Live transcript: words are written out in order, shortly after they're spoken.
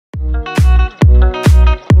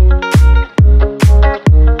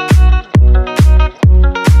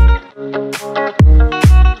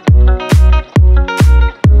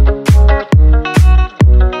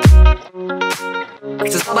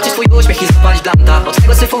blanta. Od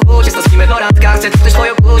tego syfu często spimy po randkach. Chcę dotknąć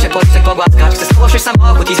twoją buzię, policzek pogłaskać. Chcę z tobą wsiąść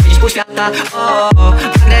samochód i zwiedzić pół świata.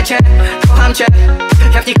 Pragnę cię, kocham cię,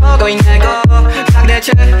 jak nikogo innego. Pragnę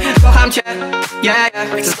cię, kocham cię,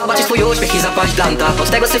 Chcę zobaczyć twój uśmiech i zapalić blanta. Od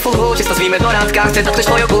tego syfu często spimy po randkach. Chcę dotknąć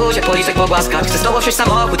twoją buzię, policzek pogłaskać. Chcę z tobą wsiąść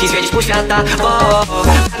samochód i zwiedzić pół świata.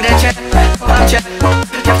 Pragnę cię, kocham cię,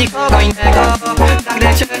 jak nikogo innego.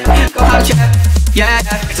 Pragnę cię, kocham cię,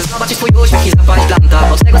 Chcę zobaczyć twój uśmiech i zapalić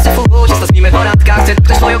blanta. Od tego syfu często spimy po randkach. Chcę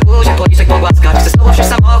dotknąć twoją buzię, policzek pogłaskać. Chcę z tobą wsiąść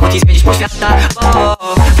samochód i zwiedzić pół świata.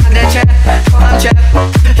 Pragnę cię, kocham cię,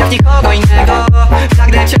 jak nikogo innego.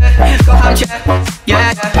 Pragnę cię, kocham cię,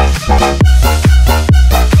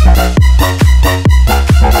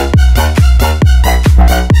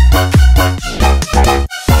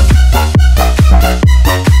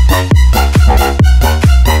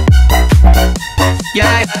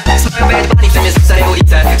 Swoją wyjebani, w tym jest za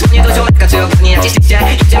ulicę. Dzwonię do ziometka, czy ogarnie jakieś liście.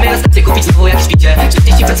 Idziemy na stację kupić znowu jakieś picie.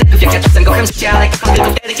 40% jak ja czasem kocham życie, ale kocham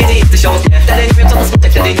tylko wtedy, kiedy jesteś obok mnie. Wtedy nie wiem co to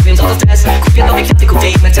smutek, wtedy nie wiem co to stres. Kupię nowe kwiaty, kupię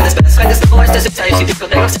ich Mercedes Benz. Będę stopować te życia, jeśli tylko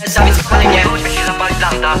tego chcesz. A więc kochaj mnie, uśmiech i zapalić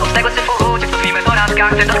blanta. Od tego syfu często spimy po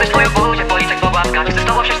randkach. Chcę dotknąć twoją buzię, policzek pogłaskać. Chcę z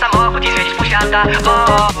tobą wsiąść samochód i zwiedzić pół świata.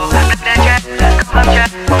 Pragnę cię, kocham cię,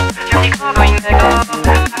 jak nikogo innego.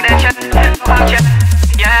 Pragnę cię, kocham cię,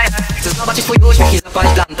 Chcę zobaczyć twój uśmiech i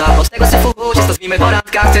zapalić blanta. Od tego syfu często spimy po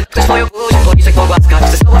randkach. Chcę dotknąć twoją buzię, policzek pogłaskać.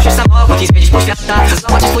 Chcę z tobą wsiąść samochód i zwiedzić pół świata. Chcę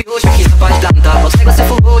zobaczyć twój uśmiech i zapalić blanta. Od tego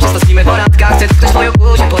syfu często spimy po randkach. Chcę dotknąć twoją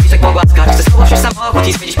buzię, policzek pogłaskać. Chcę z tobą wsiąść samochód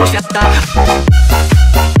i zwiedzić pół świata.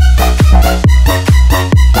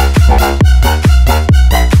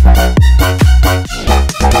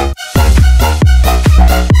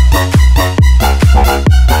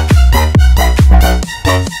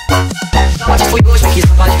 Twój uśmiech i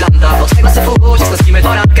zapalić blanta. Od tego syfu często spimy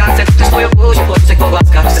po randkach. Chcę dotknąć twoją buzię, policzek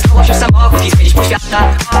pogłaskać. Chcę z tobą wsiąść samochód i zwiedzić pół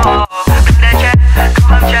świata. Pragnę cię,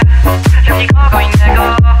 kocham cię, jak nikogo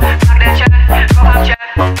innego. Pragnę cię, kocham cię,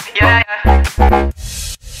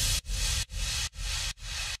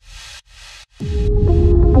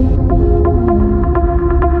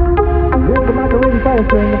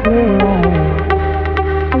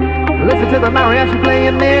 Listen to the mariachi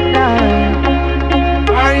playing midnight.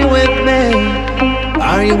 Are you with me?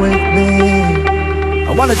 Are you with me?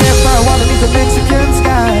 I wanna dance by water beneath the Mexican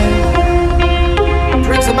sky.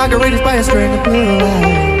 Drink some margaritas by a string of blue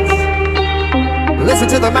lights. Listen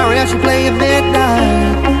to the mariachi playing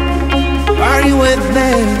midnight. Are you with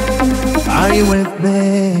me? Are you with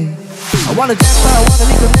me? I wanna dance by water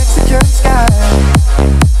beneath the Mexican sky.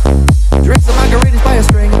 Drink some margaritas by a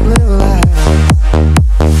string of blue lights.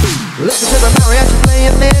 Listen to the mariachi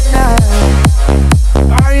playing midnight.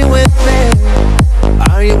 Are you with me?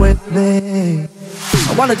 Are you with me?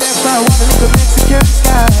 I wanna dance by water beneath the Mexican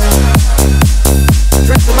sky.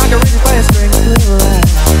 Drink some margaritas by a string of blue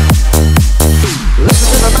lights. Listen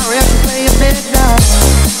to the mariachi playing midnight.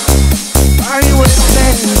 Are you with me?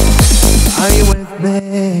 Are you with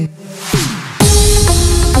me?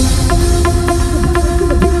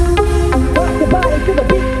 Rock your body to the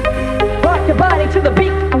beat. Rock your body to the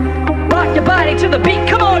beat. Rock your body to the beat.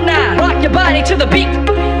 Come on now. Rock your body to the beat.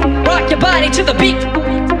 Rock your body to the beat.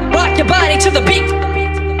 Rock your body to the beat.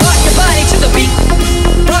 Rock your body to the beat.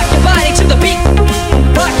 Rock your body to the beat.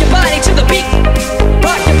 Rock your body to the beat.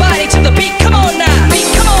 Rock your body to the beat. Come on now. Beat,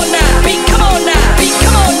 come on now. Beat, come on now. Beat,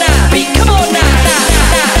 come on now. Beat, come on now.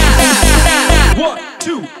 1,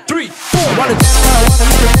 2, 3, 4. I wanna dance by water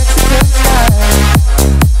beneath the Mexican sky.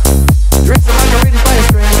 Drink some margaritas by a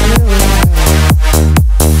string of blue lights.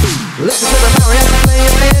 Listen to the mariachi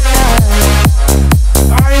playing midnight.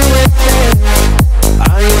 Are you with me?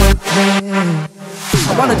 Are you with me?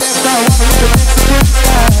 I wanna dance by water beneath the Mexican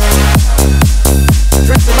sky.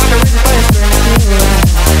 Drink some margaritas by a string of blue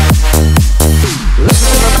lights. Listen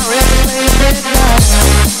to the mariachi playing midnight.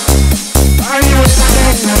 Are you with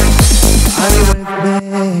me? Are you with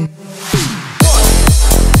me? 1,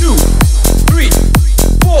 2, 3,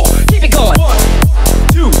 4. Keep it going. 1,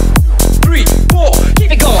 2, 3, 4.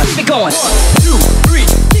 Keep it going. Keep it going. 1, 2, 3.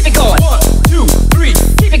 Keep it going. 1, 2, 3.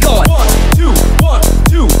 Keep it going. 1, 2, 1,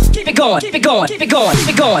 2. Keep it going. Keep it going. Keep it going. Keep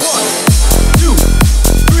it going. 1, 2,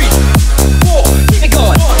 3, 4. Keep it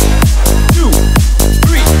going. 1, 2,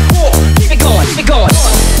 3, 4. Keep it going. Keep it going. 1,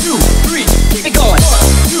 2, 3. Keep it going. 1,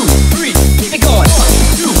 2, 3. Keep it going. 1,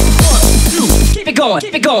 2, 1, 2. Keep it going.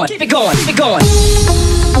 Keep it going. Keep it going. Keep it going.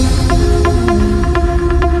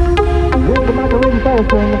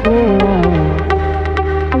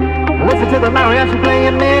 Listen to the mariachi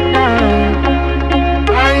playing midnight.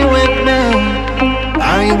 Are you with me?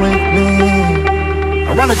 Are you with me?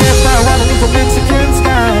 I wanna dance by water beneath the Mexican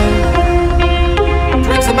sky.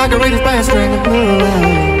 Drinks and margaritas by a string of blue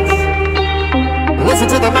lights. Listen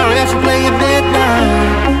to the mariachi play at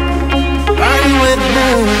midnight. Are you with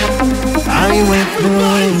me? Are you with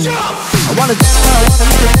me? I wanna dance, I wanna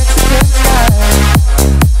meet the Mexican sky.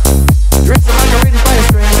 Drinks and margaritas by a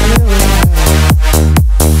string of blue lights.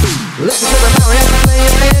 Listen to the mariachi play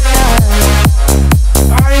at midnight.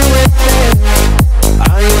 Are you with me?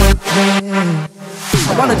 Are you with me?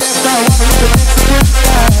 I wanna dance, I wanna meet the Mexican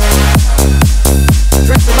sky.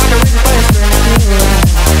 Drinks and margaritas by a string of blue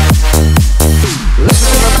lights. Listen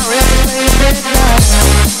to the mariachi play at midnight.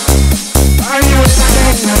 Are you with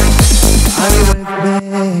me? Are you with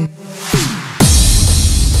me?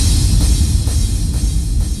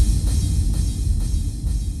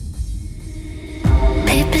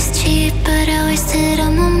 Paper's cheap, but I wasted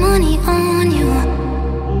all my money on you.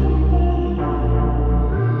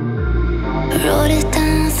 Wrote it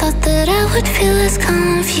down, thought that I would feel less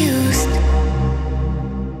confused.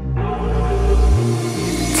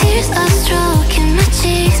 Tears are stroking my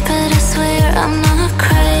cheeks, but I swear I'm not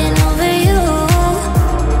crying over you.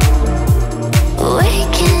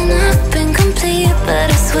 Waking up incomplete, but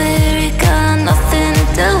I swear it got nothing to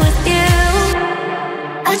do with you.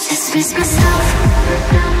 I just miss myself.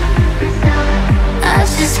 I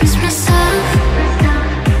just miss myself.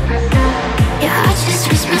 Yeah, I just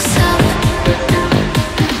miss myself.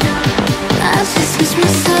 I just miss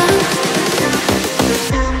myself.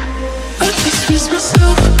 I just miss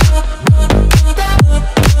myself.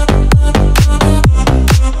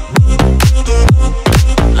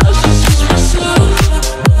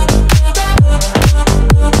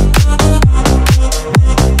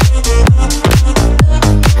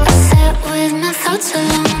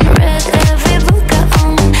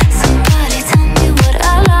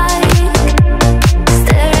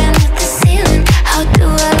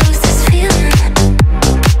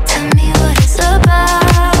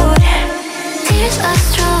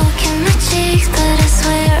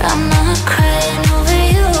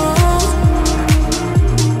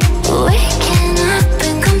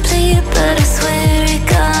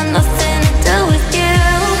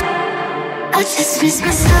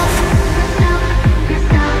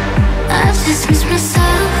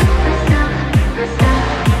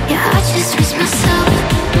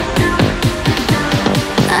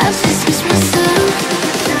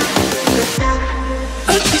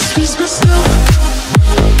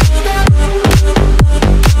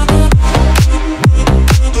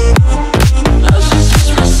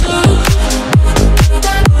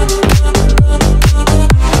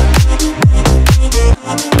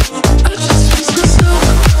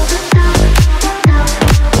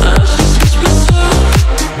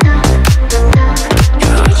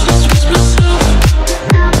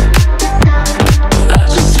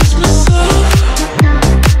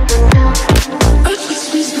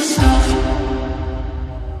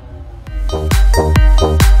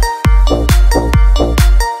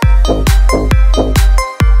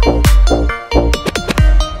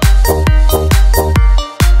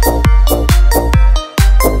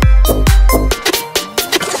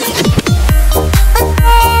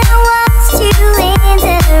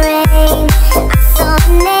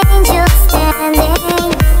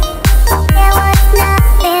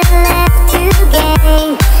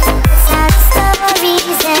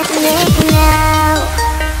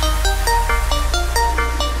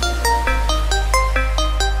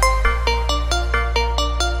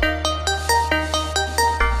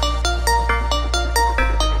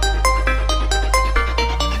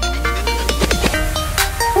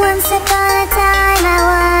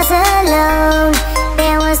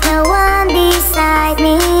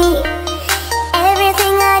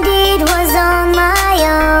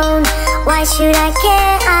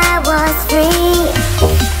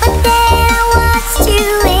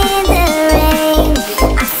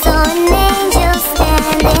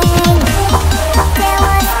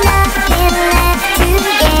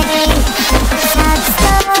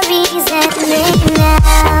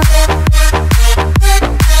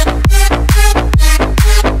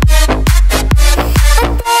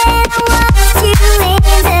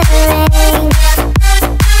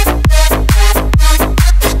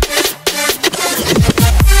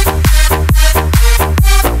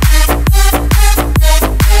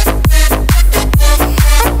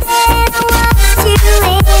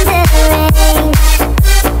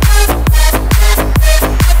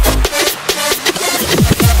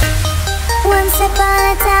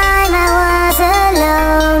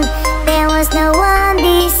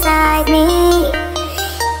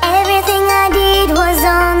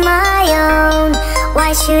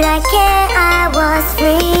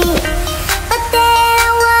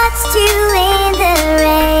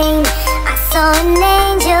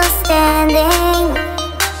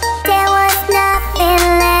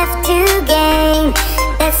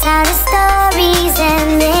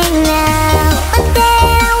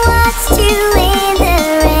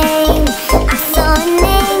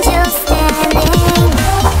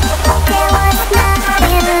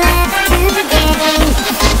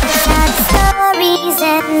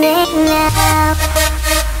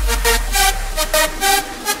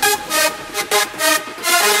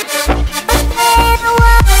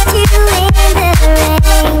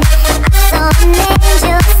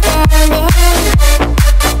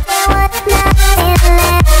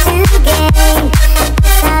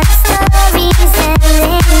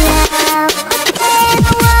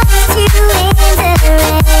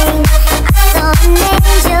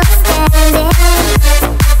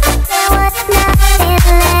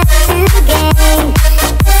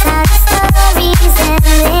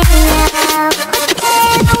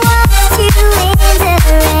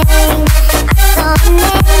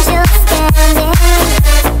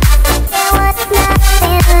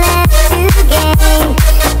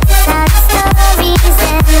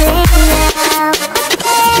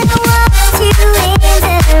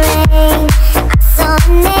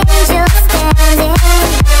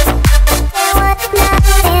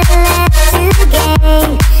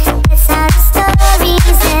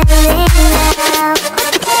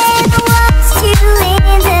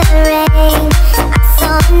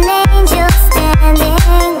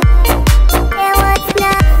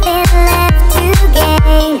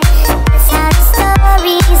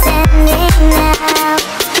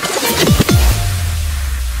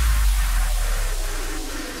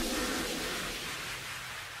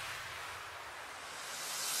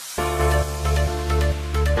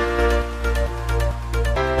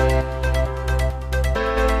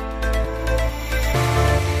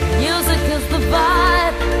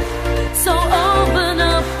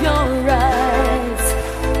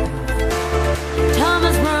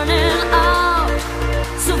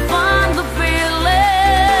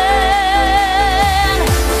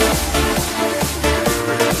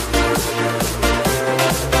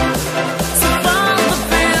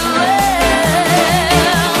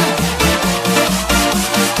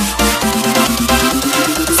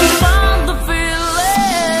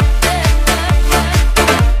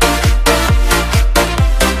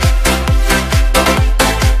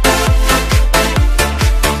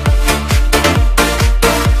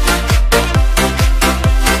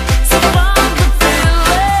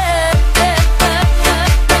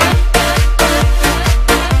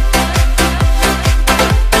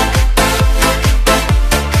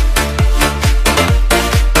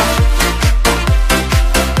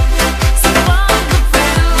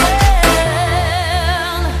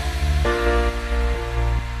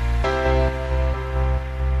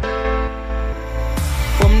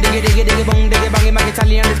 diggy diggy diggy bong diggy bang, my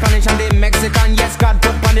Italian, the Spanish and the Mexican. Yes, God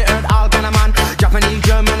put on the earth all kind of man. Japanese,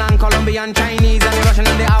 German and Colombian, Chinese and the Russian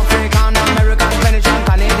and the African, American, Spanish and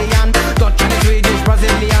Canadian, Dutch and the Swedish,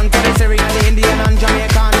 Brazilian, to the Syrian, the Indian and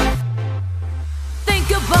Jamaican. Think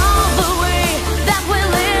about the way that we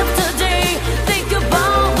live today. Think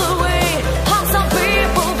about the way how some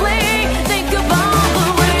people play. Think about the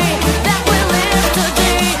way that we live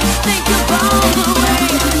today. Think about the way.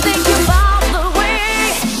 Think about the way.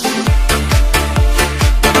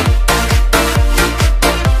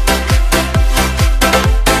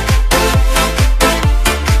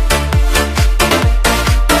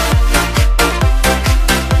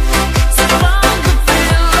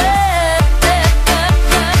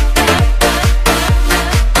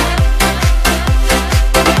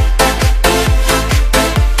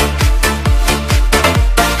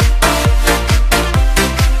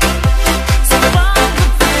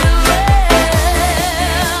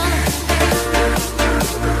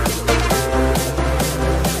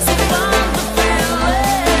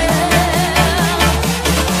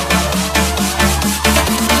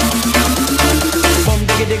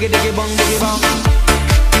 Diggy diggy bong diggy bong.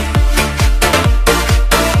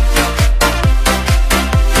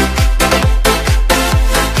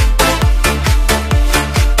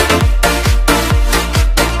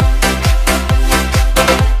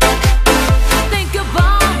 Think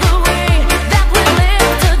about the way that we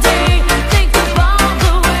live today. Think about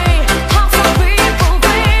the way how some people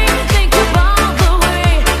play. Think about the way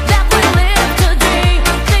that we live today.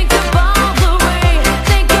 Think about the way.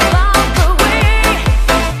 Think about the way.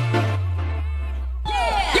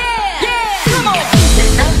 Come on. The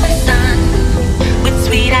summer sun with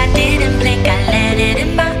sweet, I didn't blink, I let it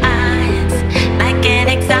in my eyes. Like an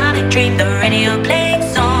exotic dream, the radio playing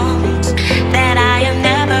songs that I have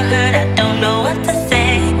never heard. I don't know what to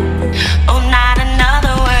say. Oh, not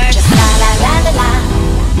another word. Just la la la la la.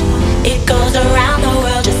 It goes around the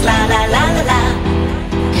world. Just la la la la la.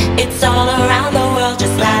 It's all around the world.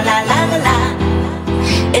 Just la la la la la.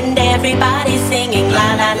 And everybody's singing la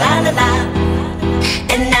la la la la.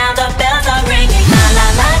 And now the bells are ringing la la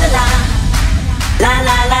la la la. La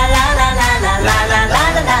la la la la la la la la la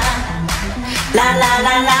la la. La la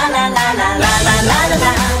la la la la la la la la la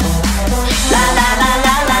la. La la la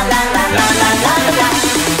la la la la la la la la.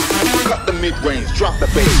 Cut the mid-range, drop the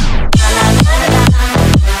bass. La la la la la.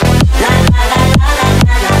 La la la la la la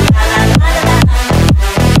la la la la la.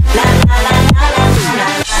 La la la la la la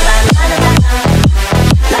la la la la.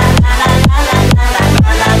 La la la la la la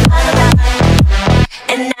la la la la.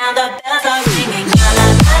 And now the bells are ringing la la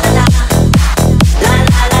la la la. La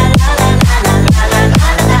la la la la la la la la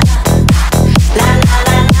la la. La la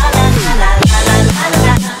la la la la la la la la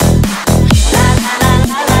la. La la la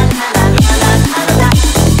la la la la la la la.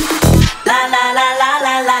 La la la la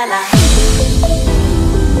la la la.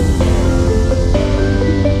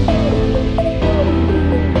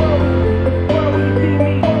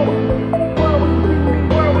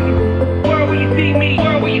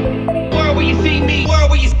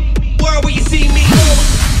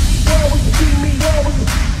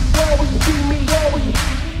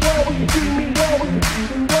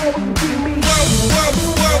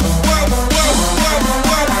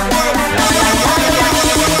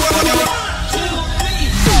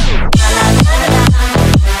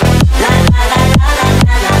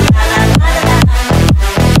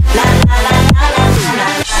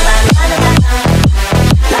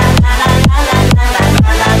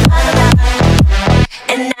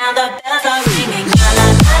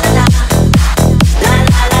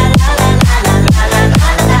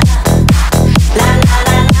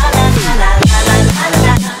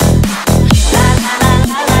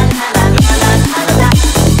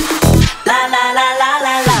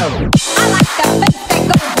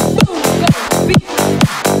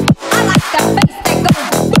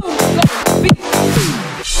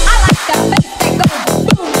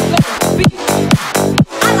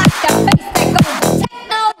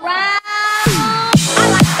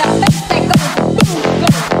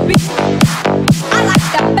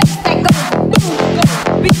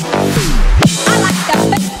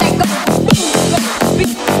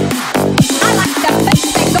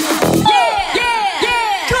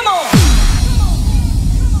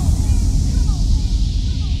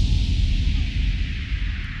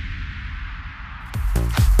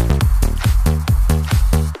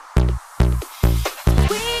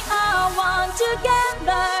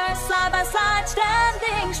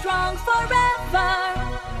 strong forever.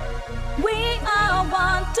 We are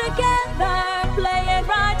one together, playing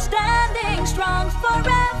right, standing strong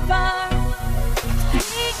forever.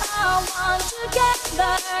 We are one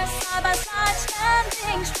together, side by side,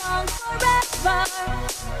 standing strong forever.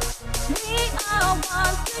 We are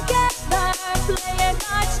one together, playing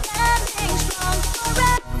hard, standing strong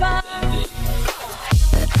forever.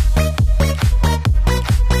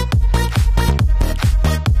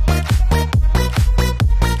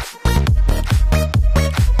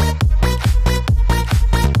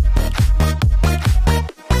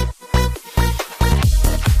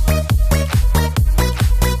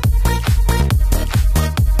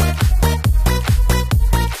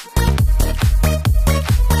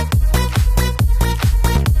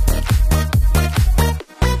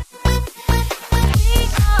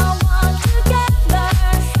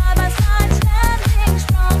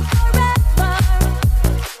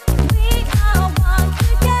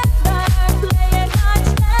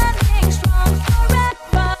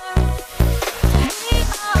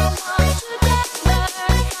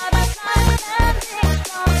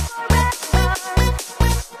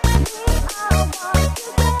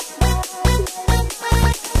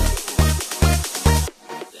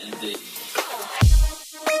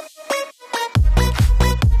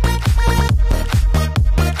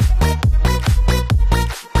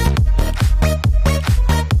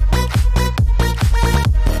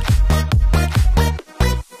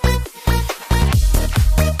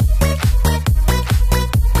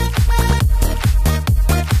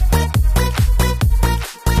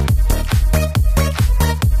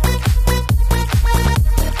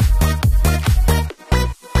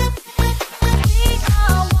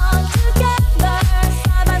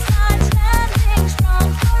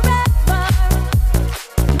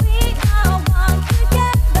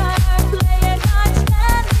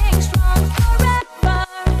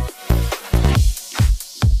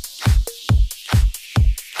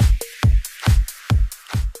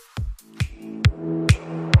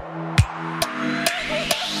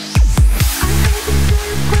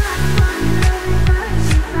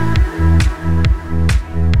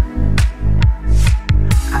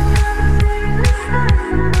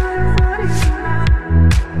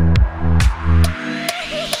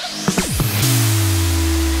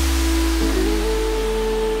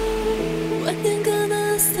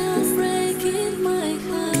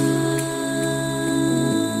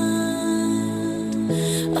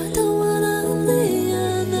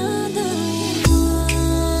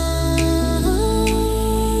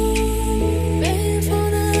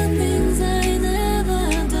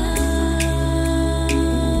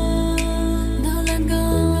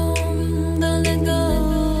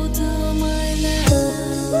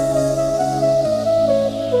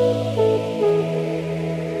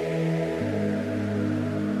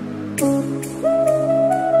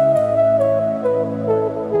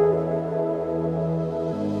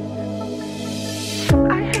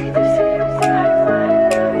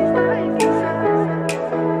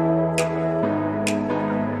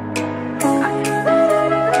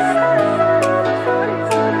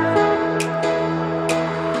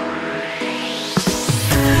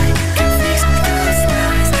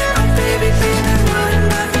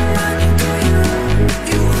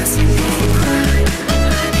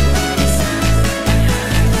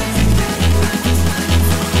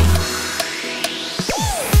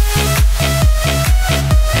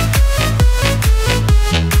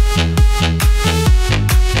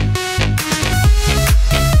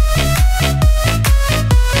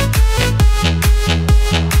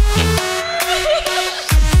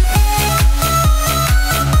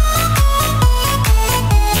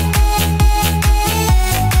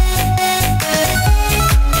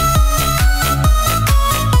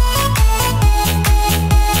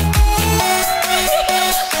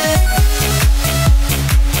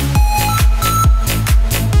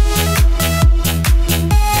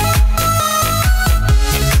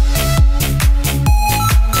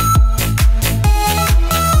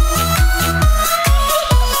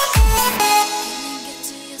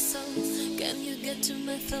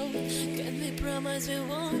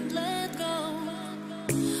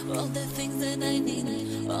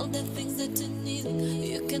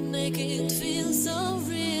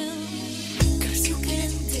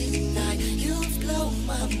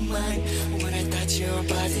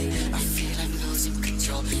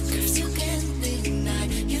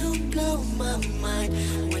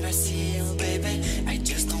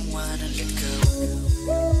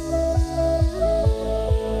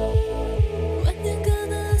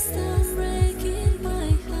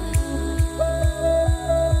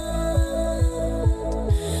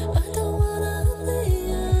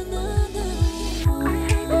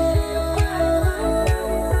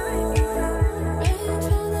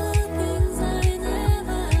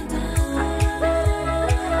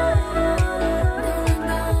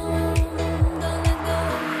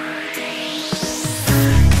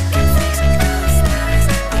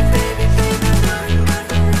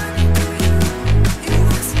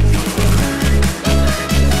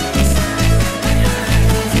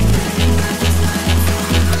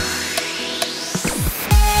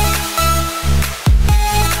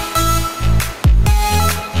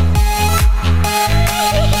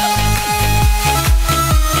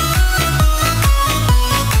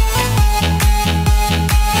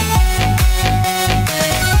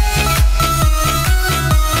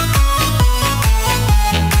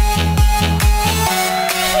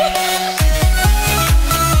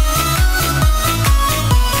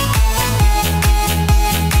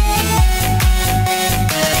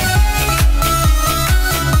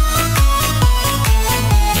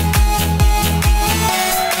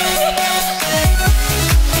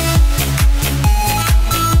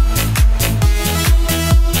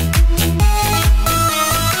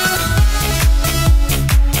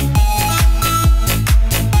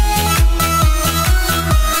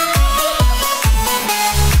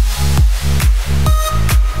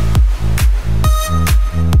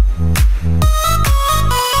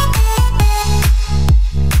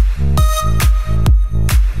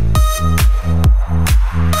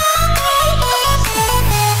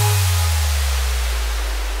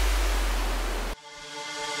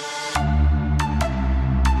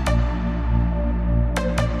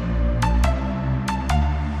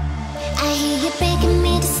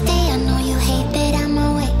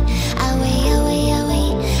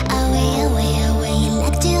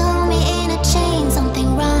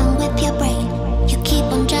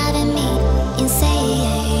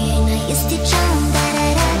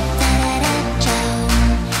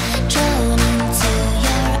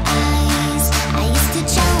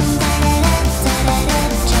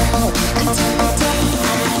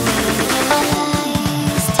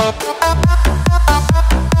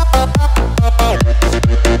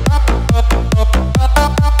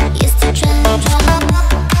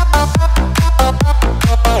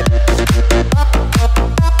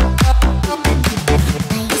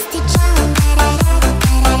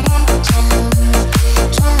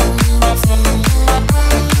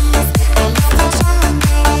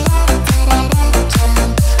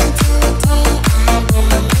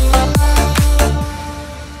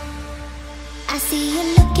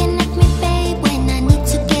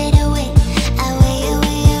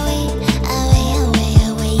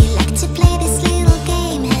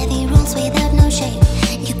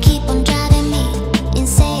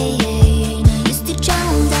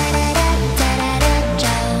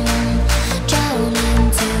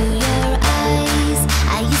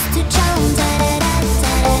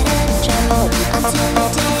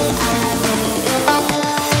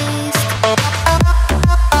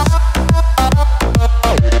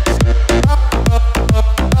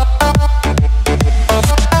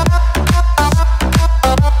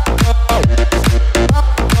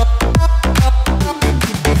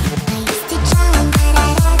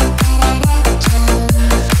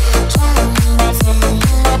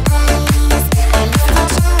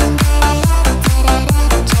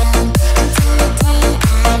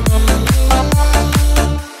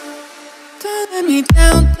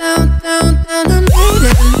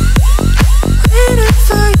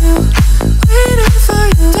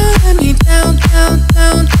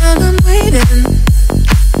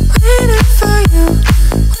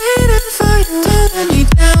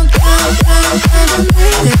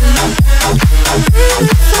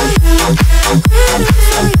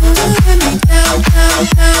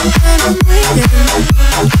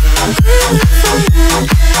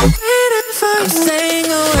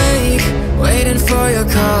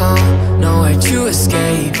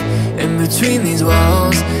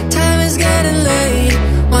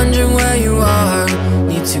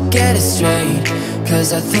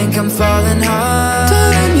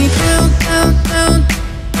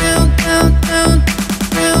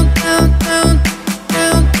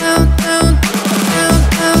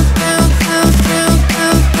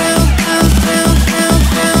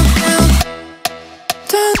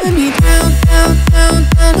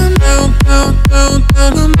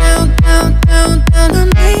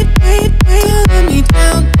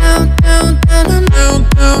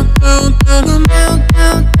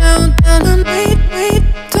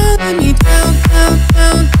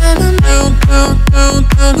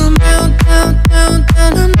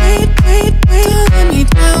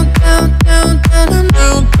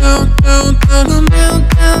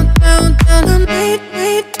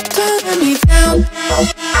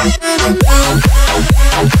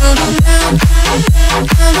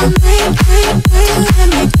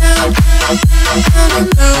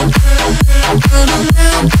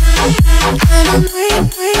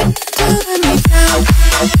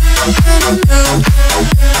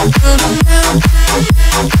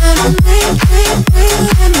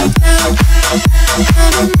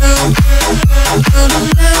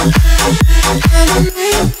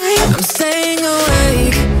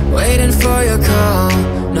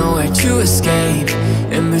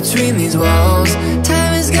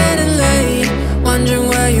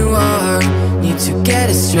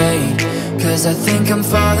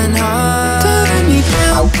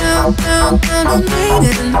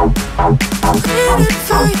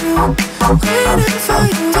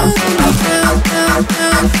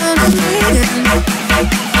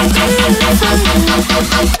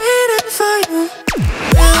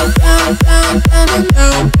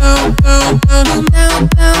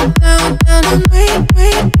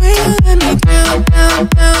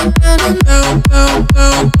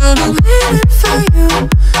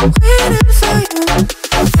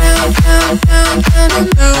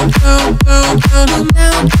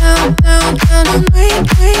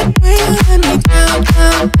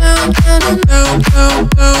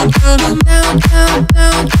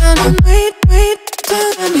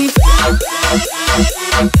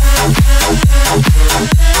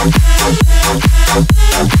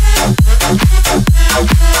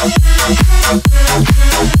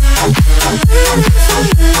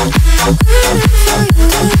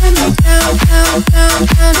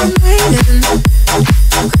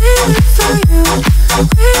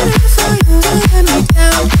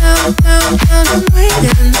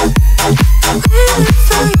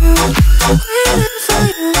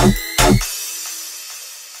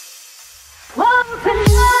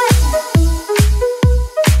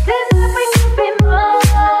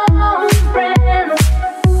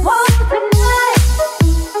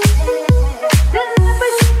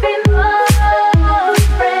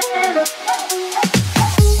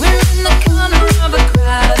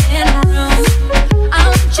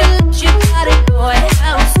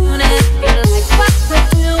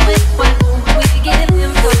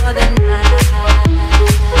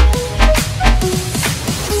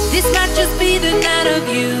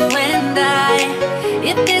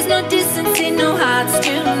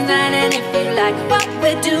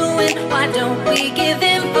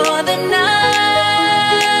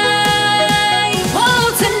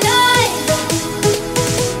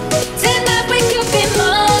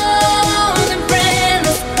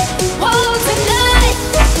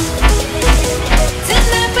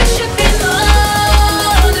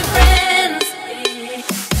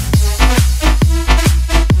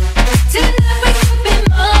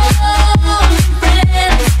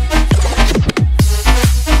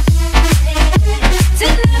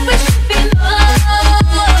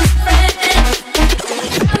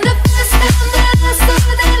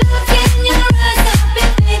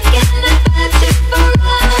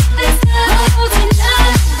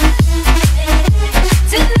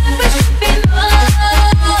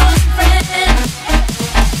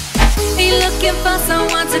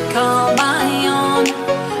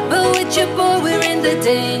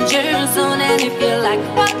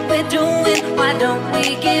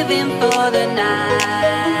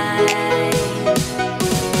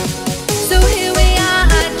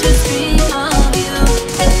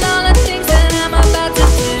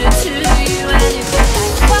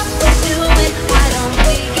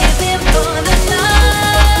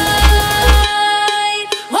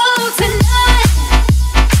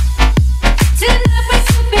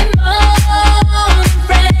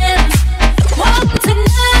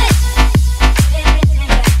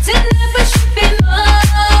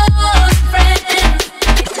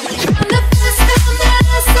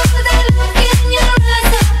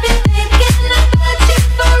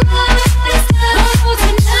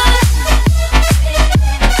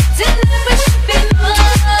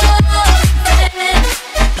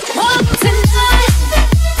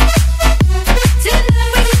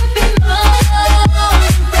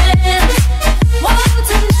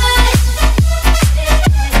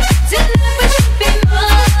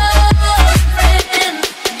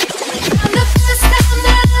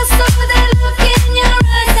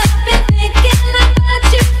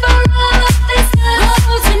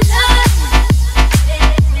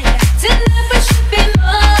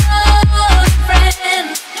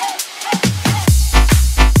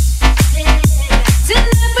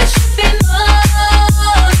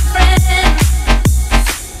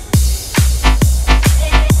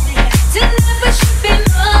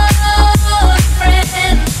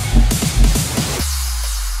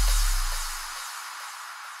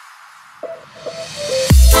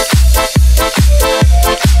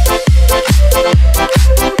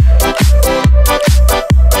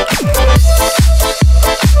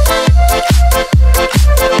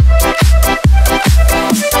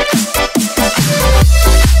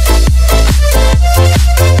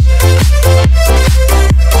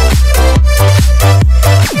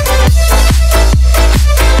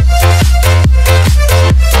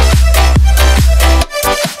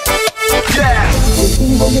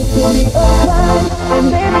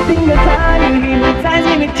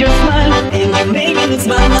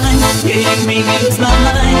 you make me lose my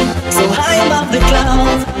mind. So high above the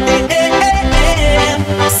clouds,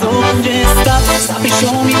 so just stop and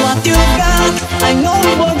show me what you got. I know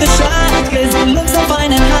you want the shot, cause you look so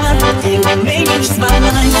fine and hot. Yeah, you make me lose my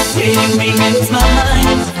mind. Yeah, you make me lose my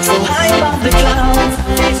mind. So high above the clouds,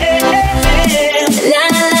 La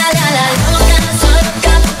la la la la, loca,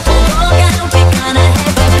 loca, loca, we gonna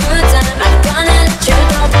have a good time. I'm gonna let you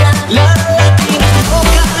loca. La Latina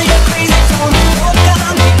loca, you're crazy for me, loca.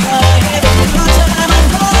 We gonna have a good time. I'm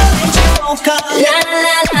gonna let you loca. La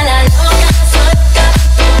la la la, loca, loca,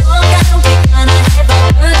 loca, we gonna have a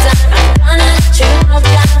good time. I'm gonna let you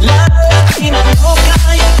loca. La Latina loca,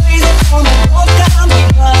 you're crazy for me, loca. We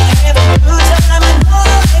gonna have a good time. I'm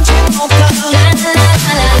gonna let you loca. La la la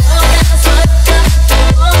la, loca, loca,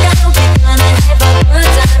 loca, we gonna have a good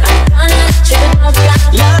time. I'm gonna let you loca.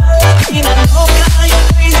 La Latina loca, you're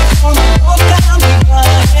crazy for me, loca. We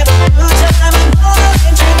gonna have a good time. I'm gonna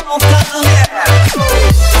let you loca.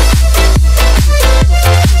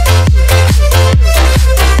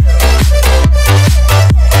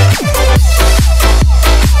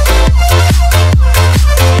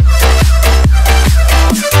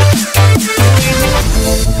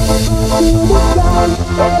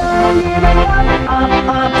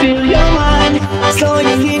 I feel your mind, so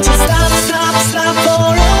you need to stop for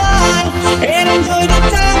a while and enjoy the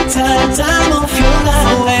time of your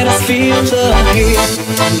life. Let us feel the heat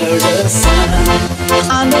under the sun.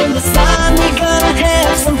 Under the sun, we're gonna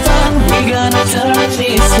have some fun. We're gonna turn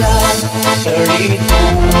this love, turn it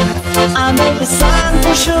on. Under the sun,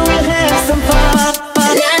 for sure we'll have some fun.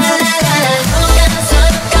 La la la la, loca,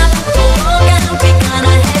 loca, loca, we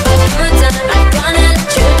gonna have a good time. I'm gonna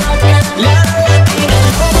let you loca. La Latina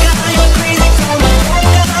loca, you're crazy for me,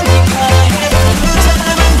 loca. We gonna have a good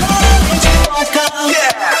time. I'm gonna let you loca.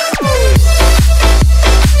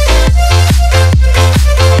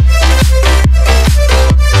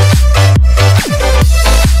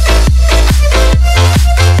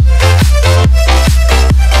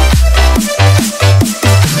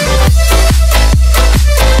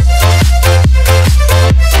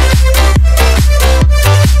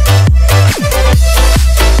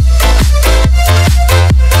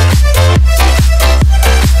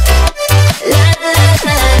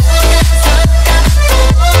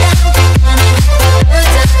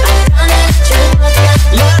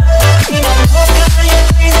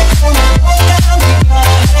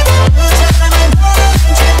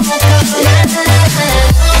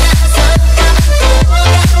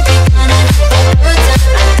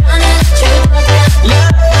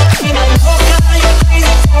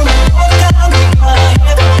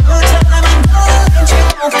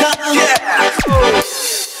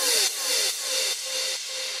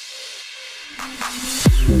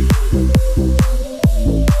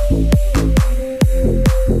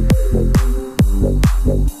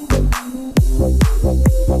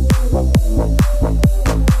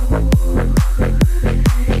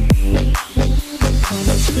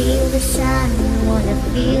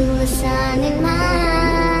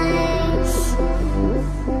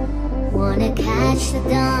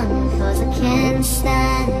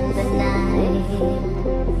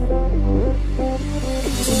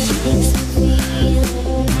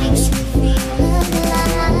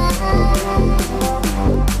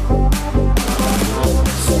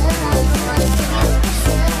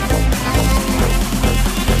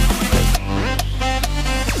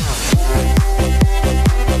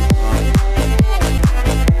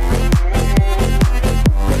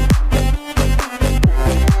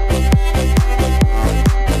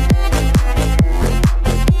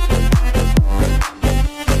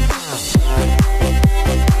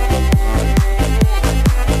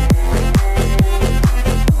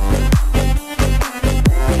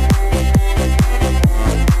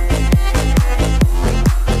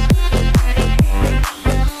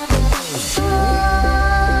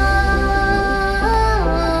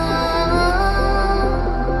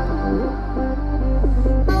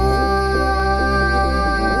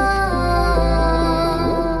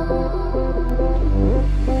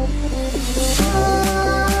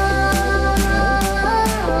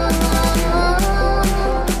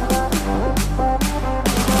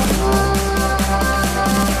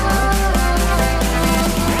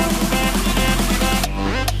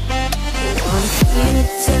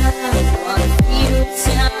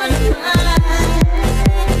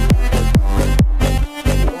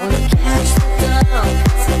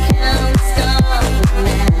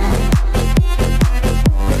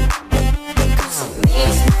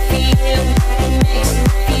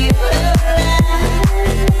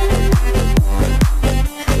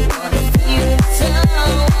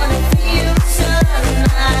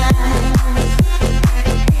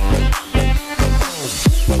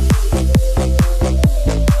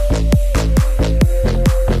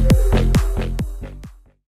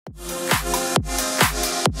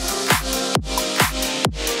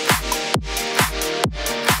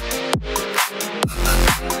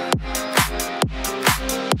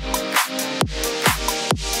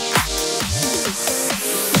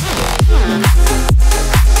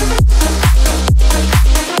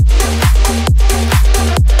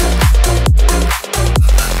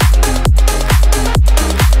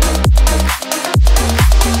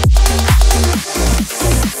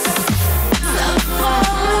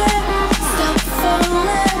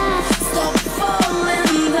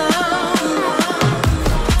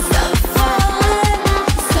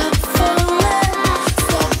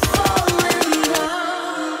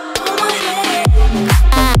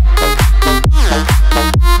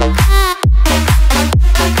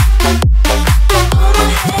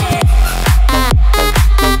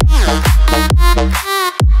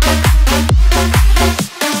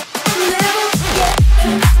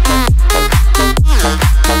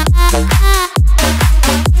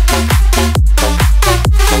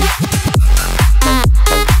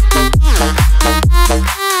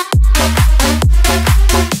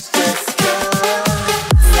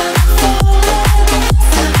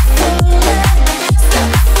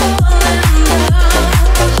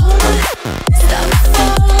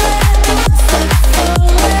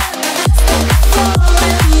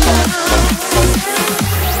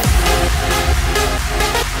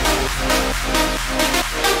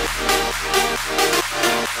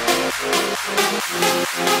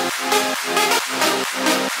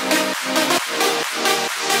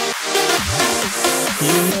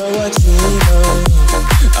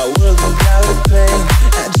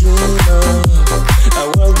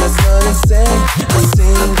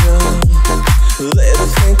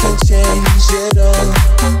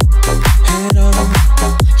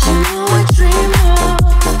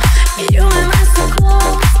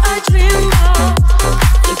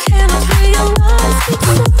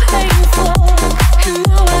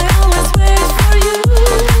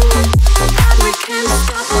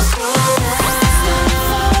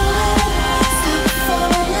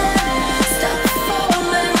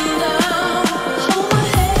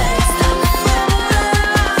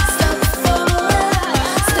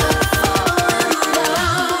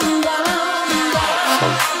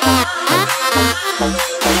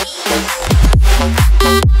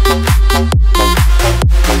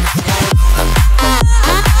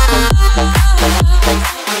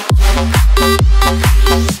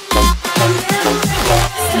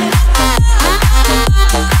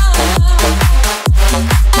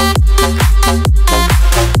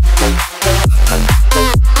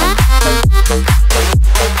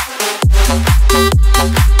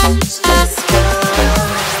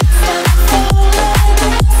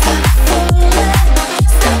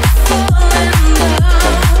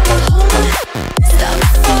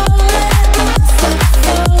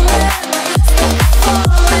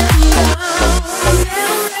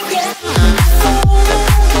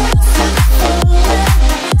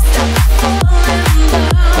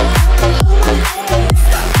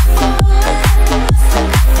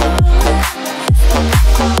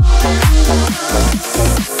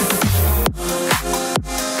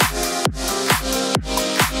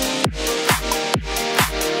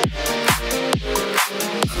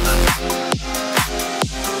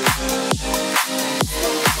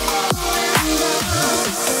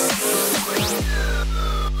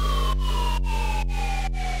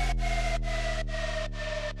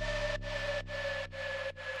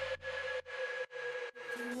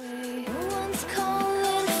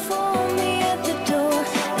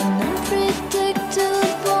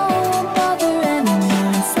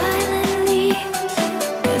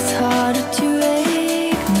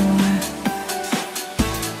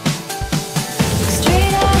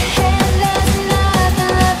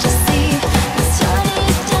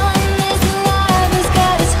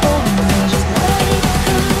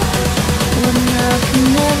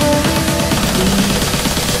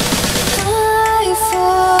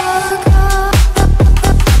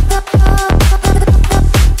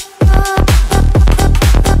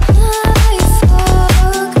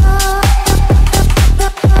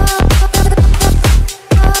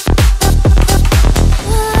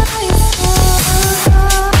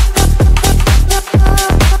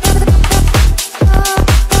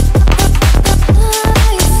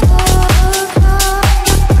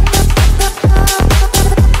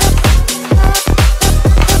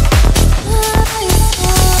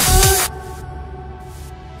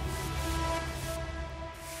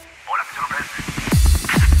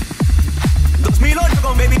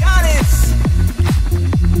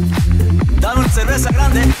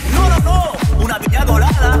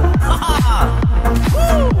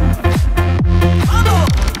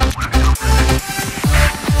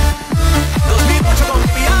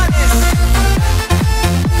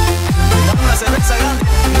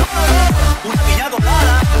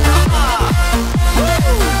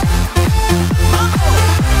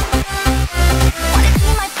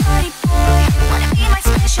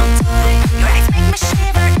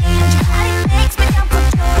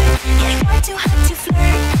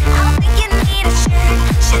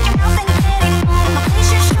 Shake your mouth and get it. My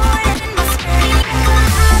place your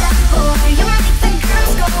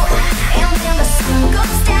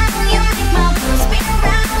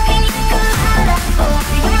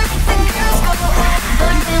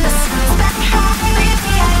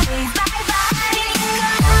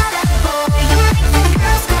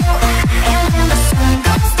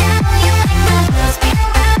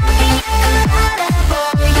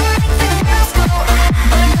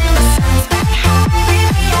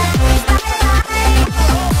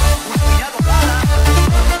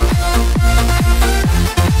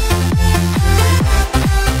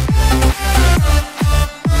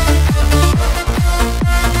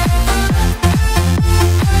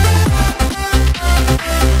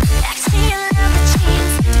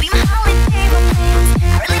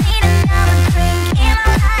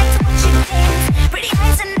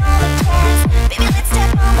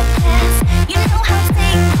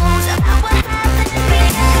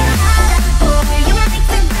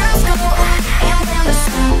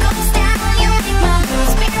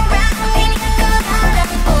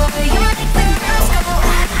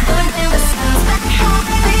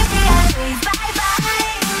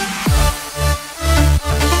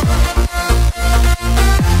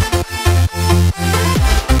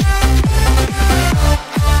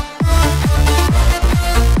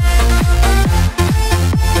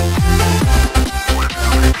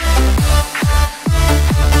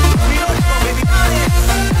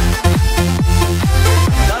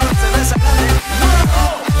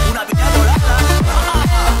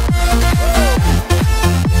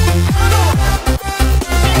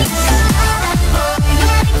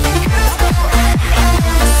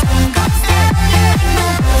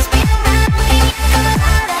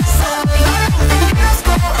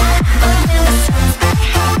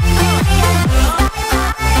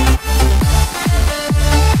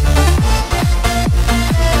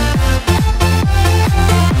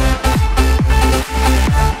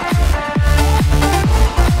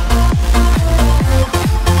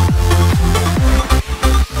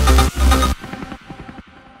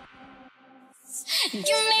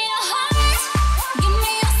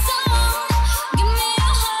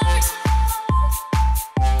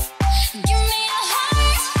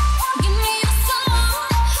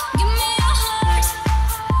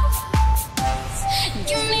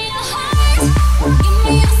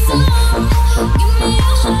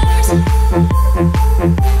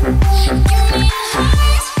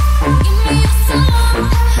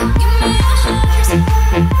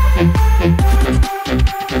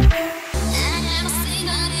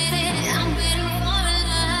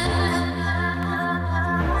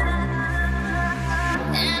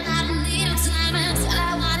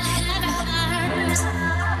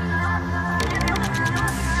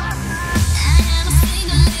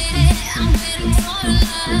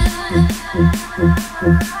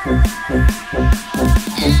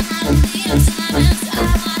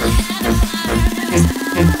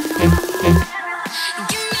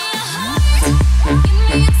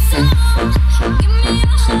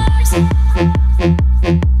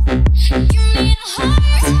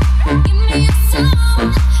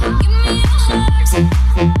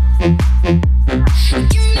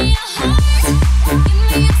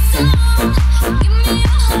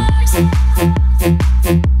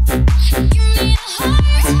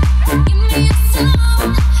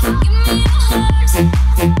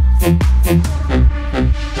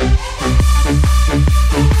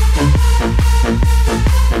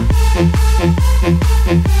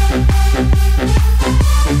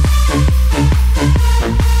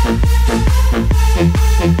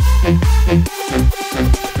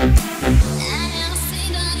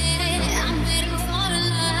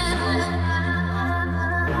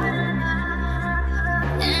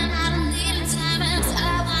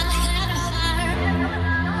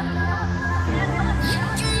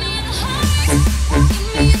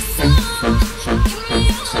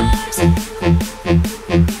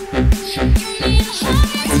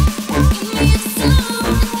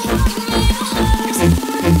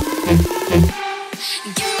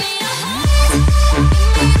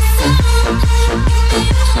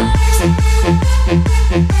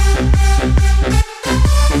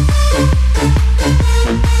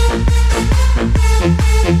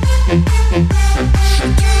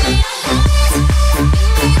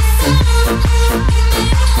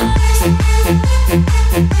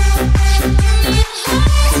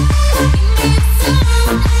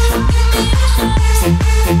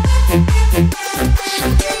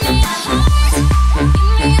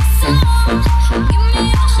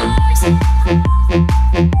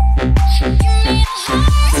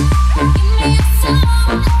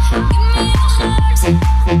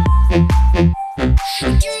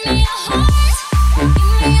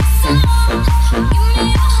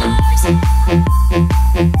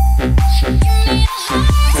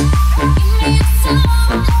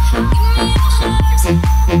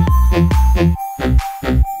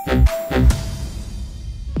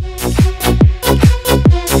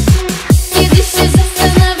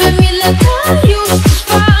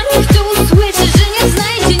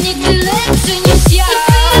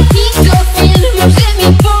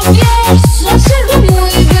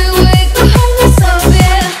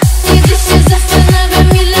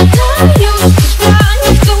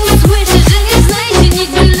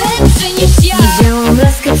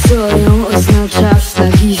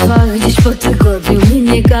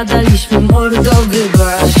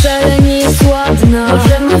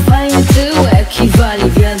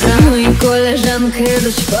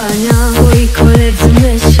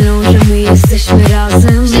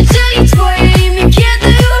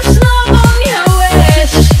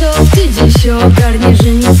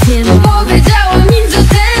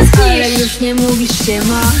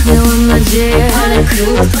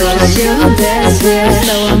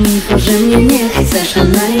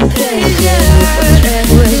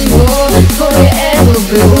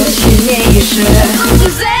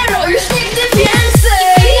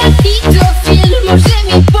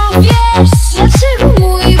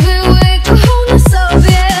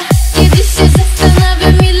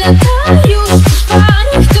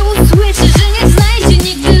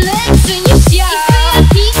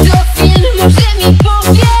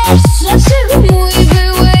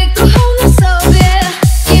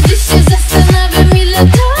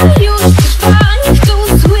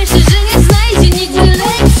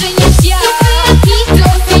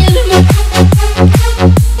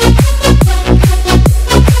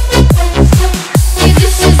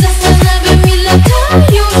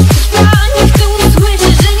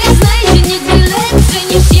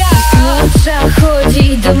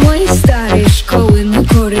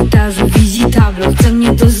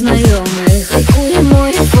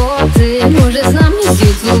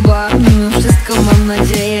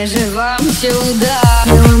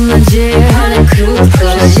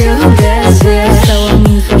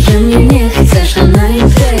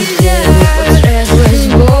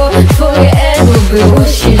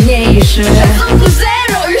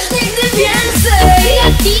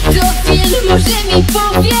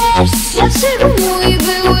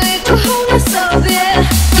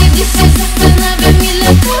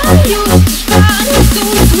Już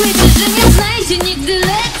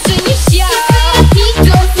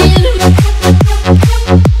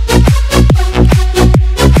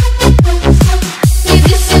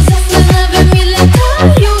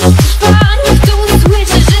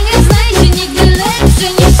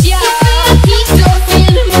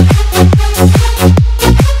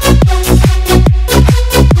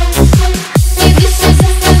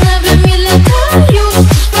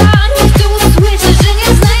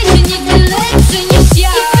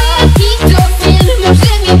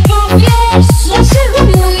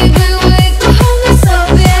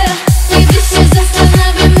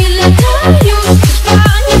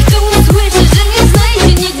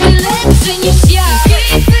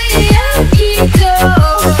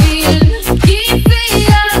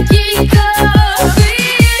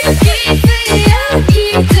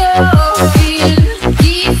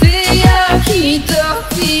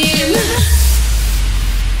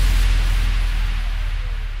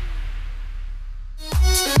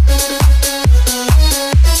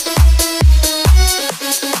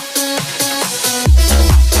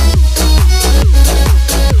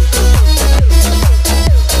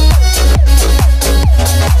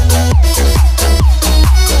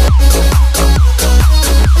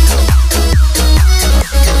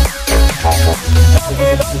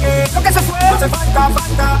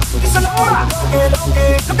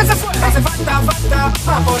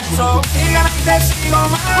Por eso sígueme y te sigo,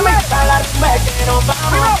 mami, pa' la rumba que nos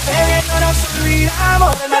vamos. Bebiendo nos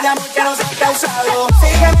olvidamos del mal de amor que nos ha causado.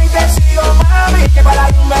 Sígueme y te sigo, mami, que pa' la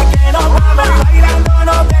rumba que nos vamos. Bailando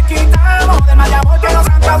no te quitamos del mal de amor que nos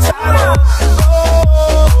han causado.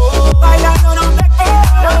 Bailando no te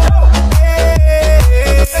quitamos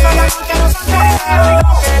del mal de amor que nos han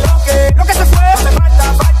causado. Lo que se fue, hace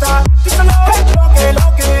falta. Díselo,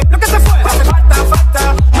 lo que se fue, hace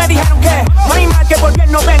falta. Me dijeron que no hay mal que por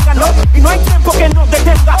bien no venga, no. Y no hay tiempo que nos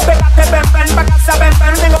detenga. Pégate, ven, pa' casa, ven.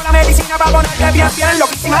 Tengo la medicina pa' ponerte bien,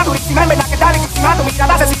 loquísima, durísima. En verdad que está riquísima. Tu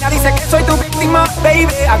mirada asesina dice que soy tu víctima.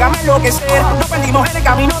 Baby, hágame enloquecer. Nos perdimos en el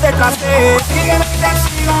camino del placer. Sígueme y te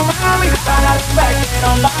sigo, mami, para la rumba que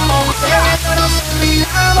nos vamos. Bebiendo nos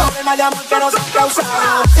olvidamos del mal de amor que nos han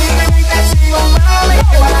causado. Sígueme y te sigo, mami,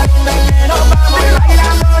 que para la rumba que nos vamos.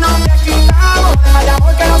 Bailando no te quitamos del mal de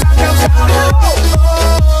amor que nos han causado.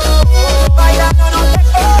 Bailando no te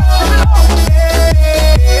quitamos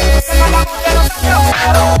del mal de amor que nos han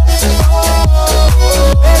causado.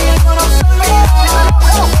 Bebiendo nos olvidamos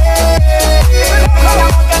del mal de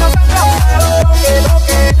amor que nos han causado.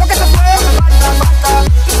 Lo que se fue, falta.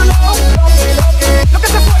 Díselo, lo que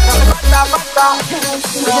se fue, falta.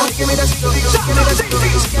 Sígueme y te sigo, sígueme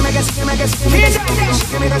te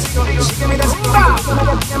sigo.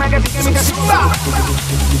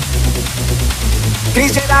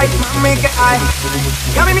 Chris Jedi, mami, que hay.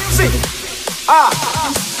 Yummy Music.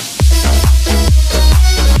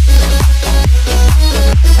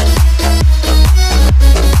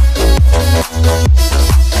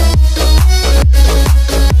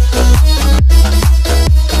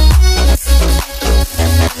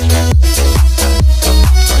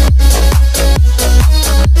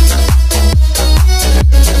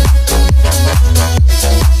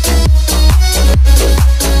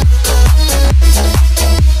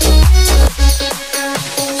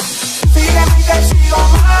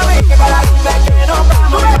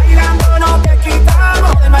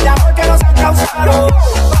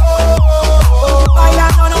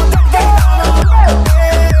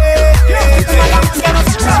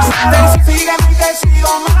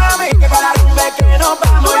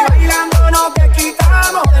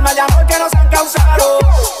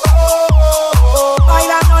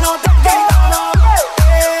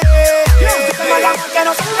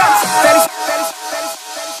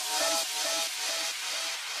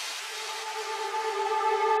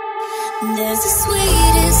 There's a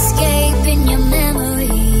sweet escape in your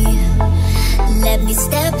memory. Let me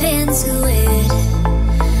step into it.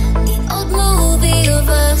 The old movie of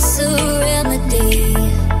us, a remedy.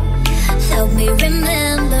 Help me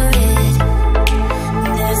remember it.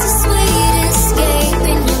 There's a sweet escape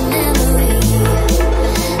in your memory.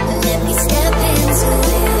 Let me step into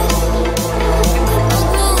it. The old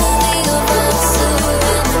movie of us, a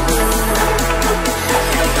remedy.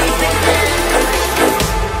 Help me remember it.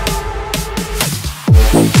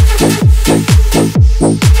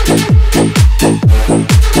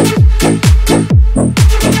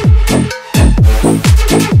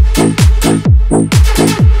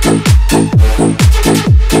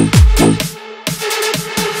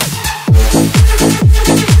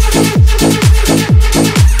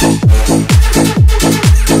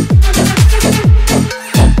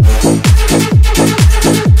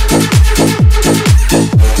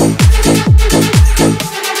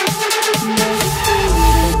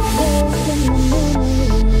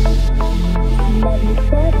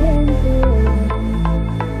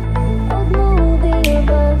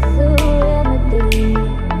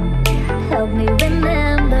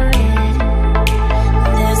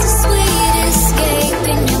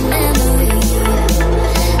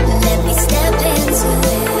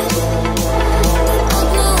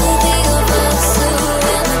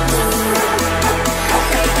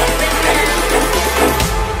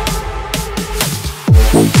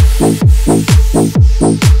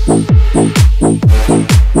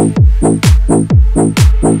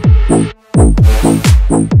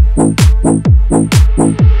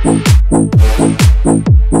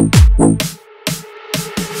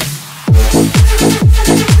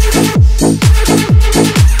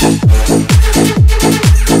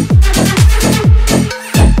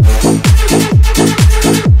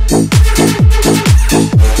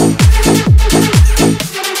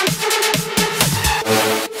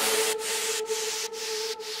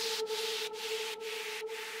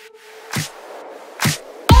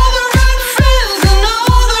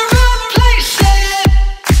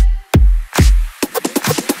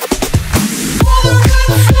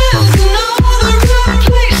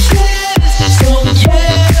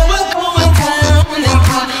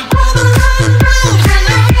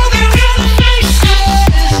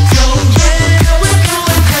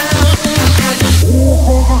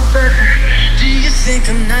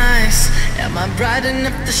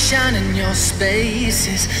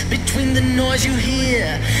 spaces between the noise you hear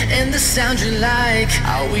and the sound you like.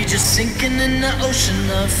 Are we just sinking in the ocean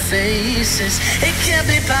of faces? It can't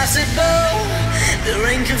be possible. The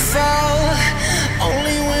rain can fall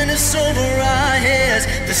only when it's over our heads.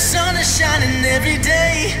 The sun is shining every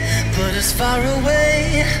day, but it's far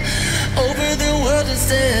away over the world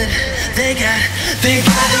instead. They got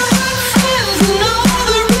friends in all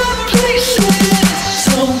the wrong places.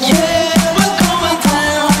 So yeah, we're going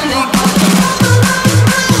down. They got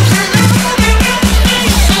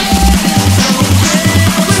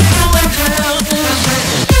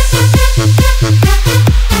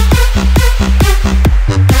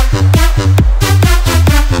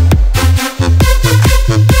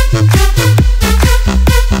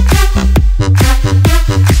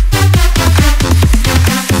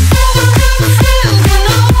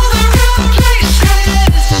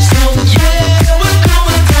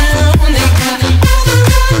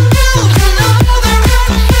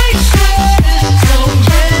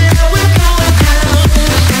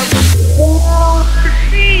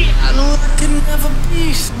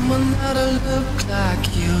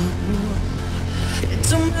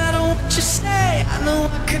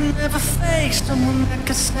someone that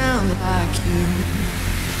could sound like you.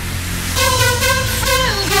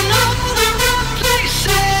 Friends in all the wrong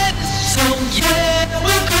places. So yeah,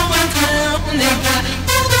 we're going down. They got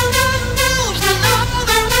all the wrong moves in all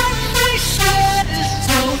the wrong places.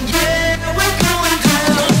 So yeah, we're going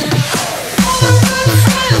down. All the wrong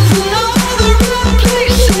friends in all the wrong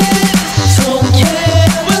places. So yeah,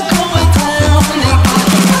 we're going down. They got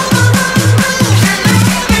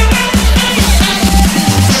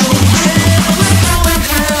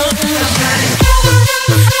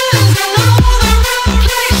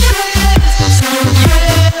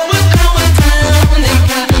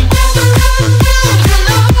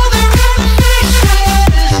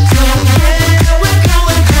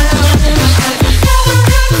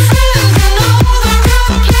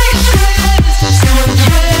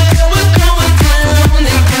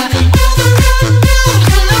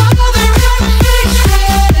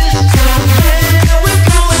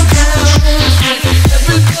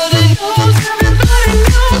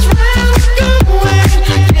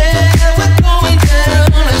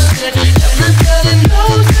the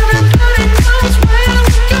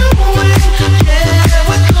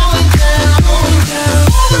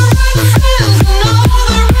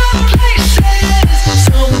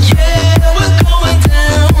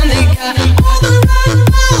wrong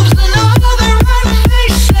moves in all the wrong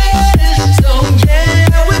places. So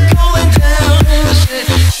yeah, we're going down.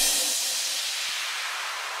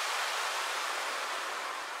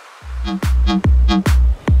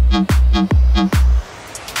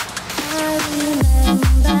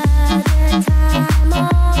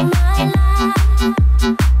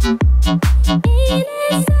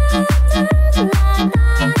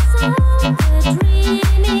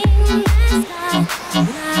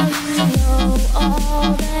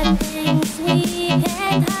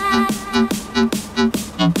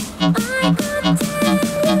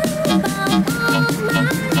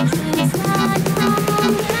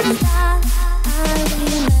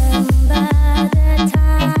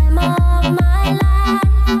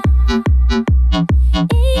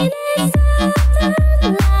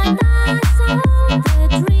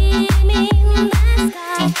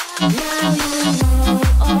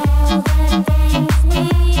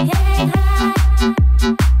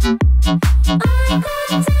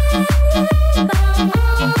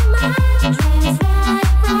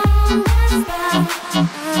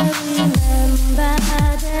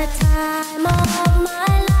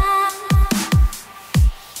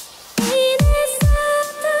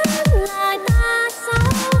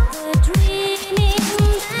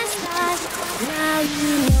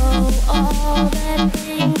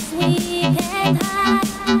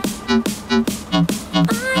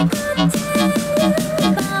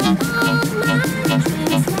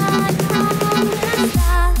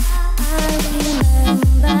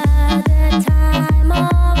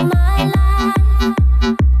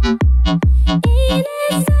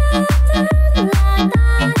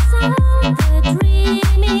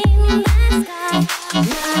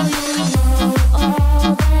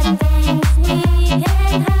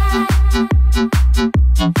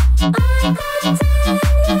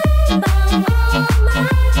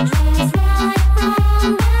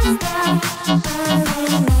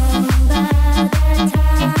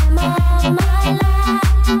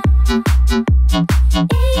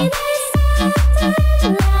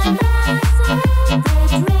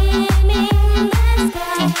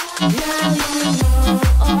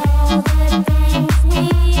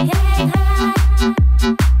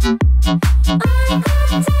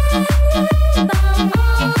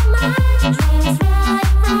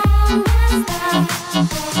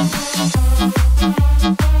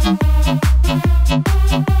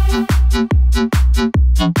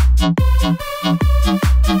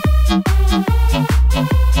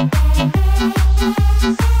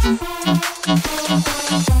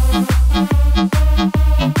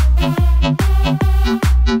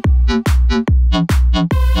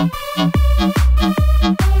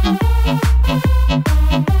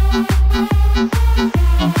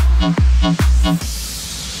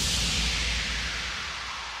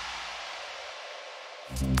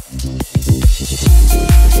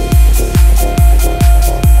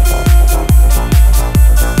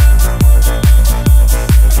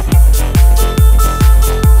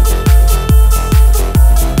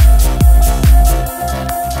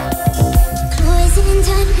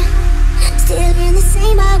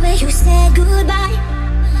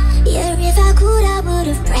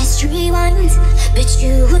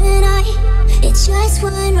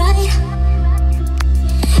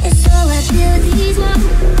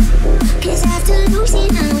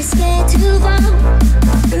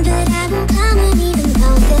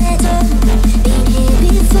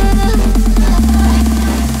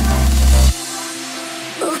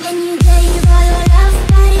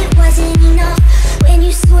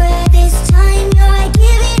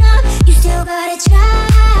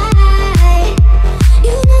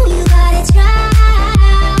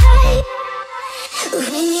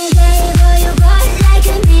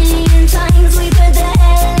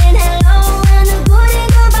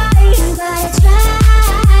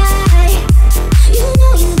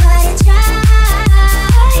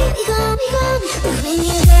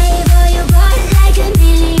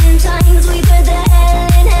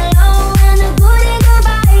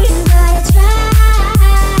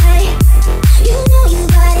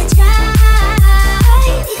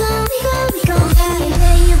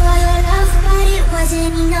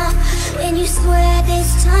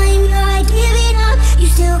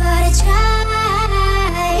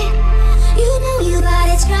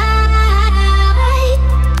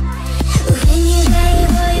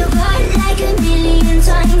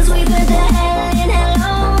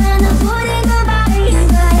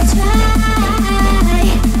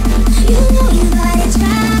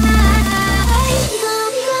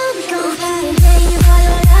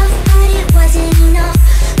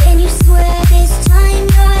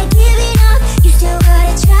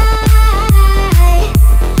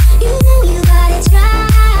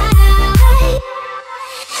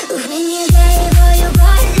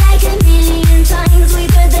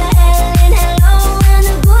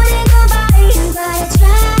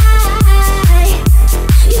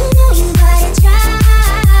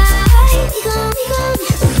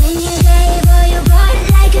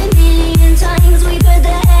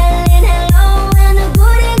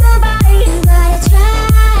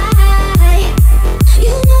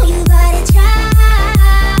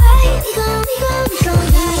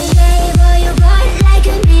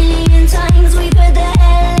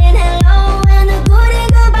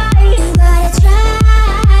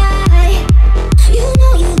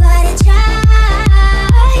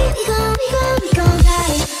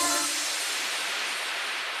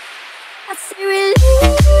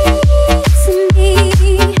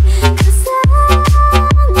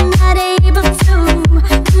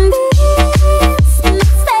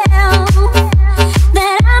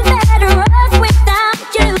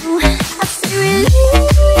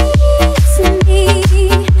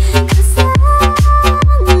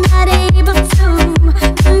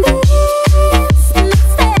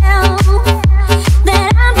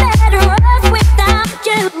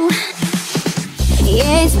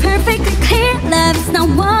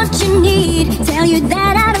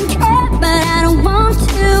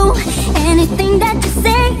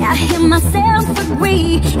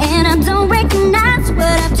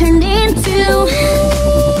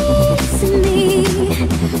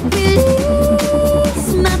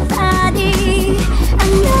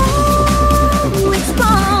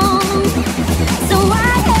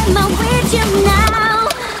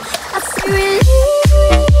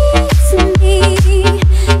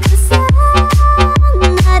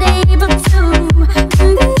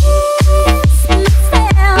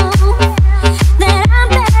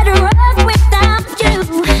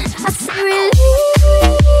 I see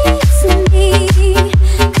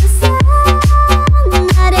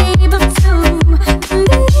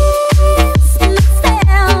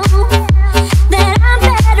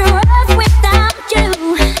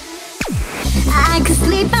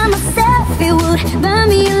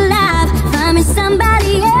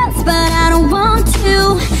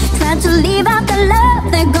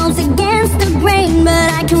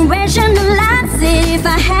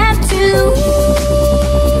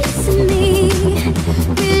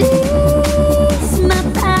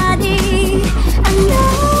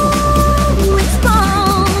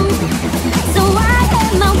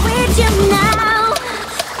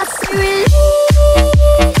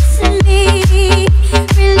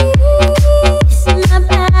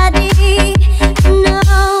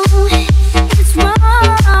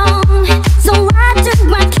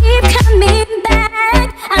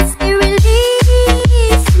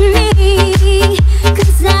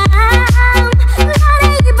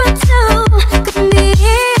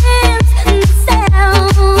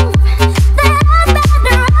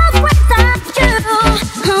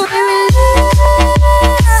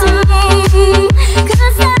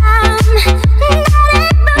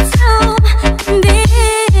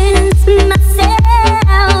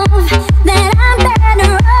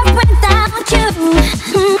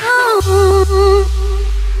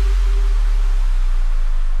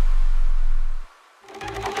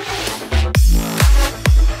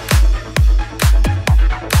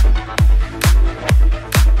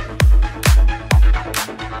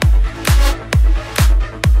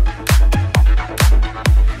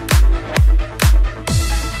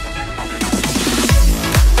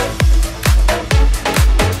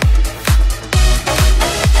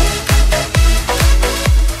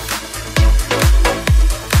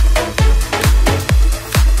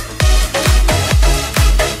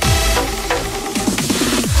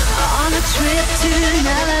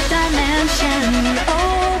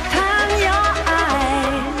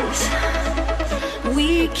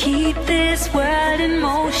this world in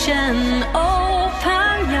motion.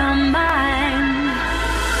 Open your mind.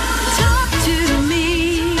 Talk to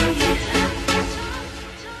me.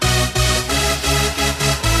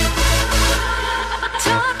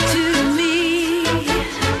 Talk to me.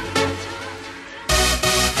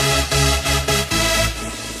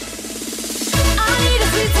 I need a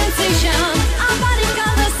sweet sensation, a body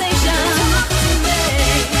conversation. Talk to me.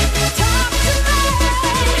 Talk to me.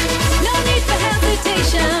 No need for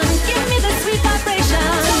hesitation. Give me the sweet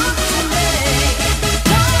vibration. Talk to me.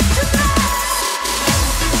 Talk to me.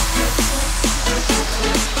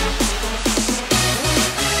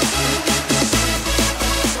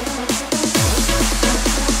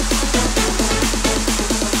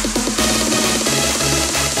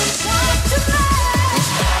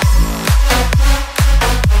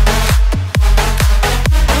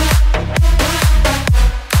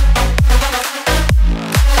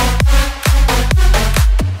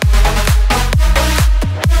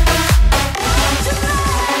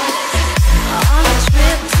 On a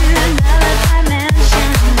trip to another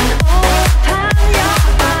dimension. Open your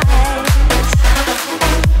eyes.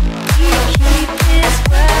 You keep this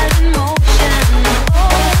world in motion.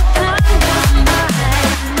 Open your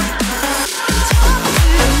mind. Talk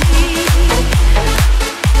to me.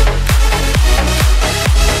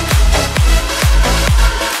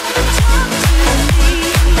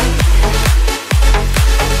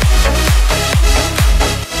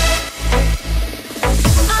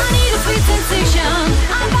 I need a sweet sensation,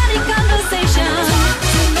 a body conversation. Talk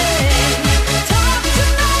to me. Talk to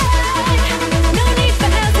me. No need for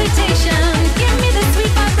hesitation. Give me the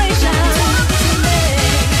sweet vibration. Talk to me.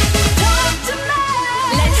 Talk to me.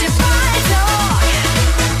 Let your body talk.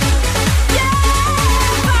 Yeah,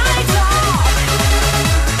 body talk.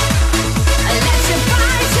 Let your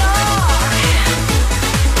body talk.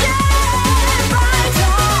 Yeah, body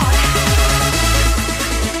talk.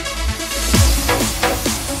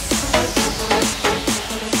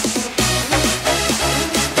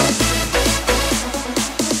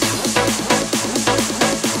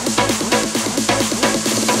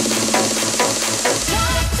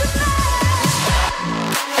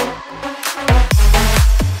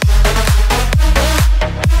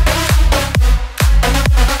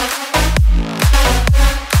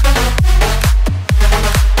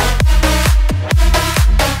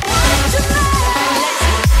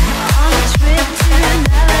 On a trip to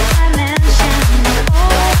another dimension.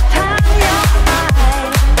 Open your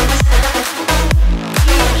eyes.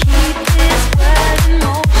 You keep this world in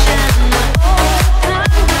motion. Open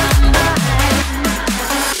your mind.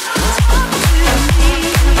 Talk to me.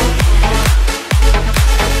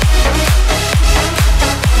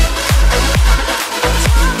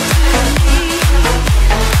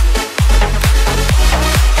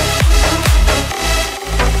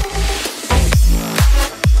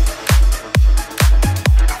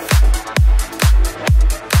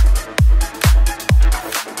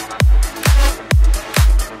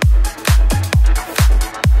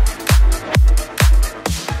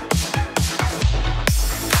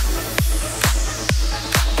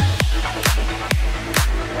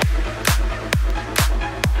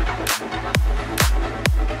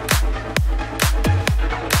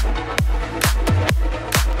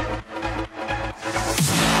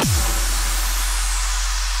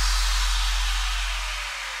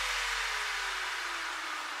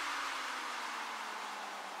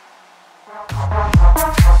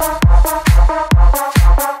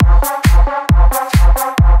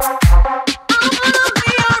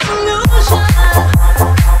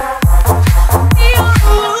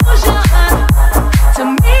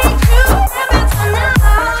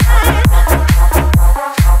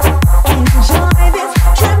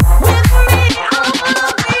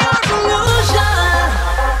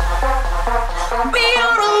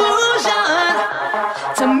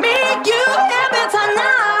 To make you happy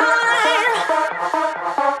tonight.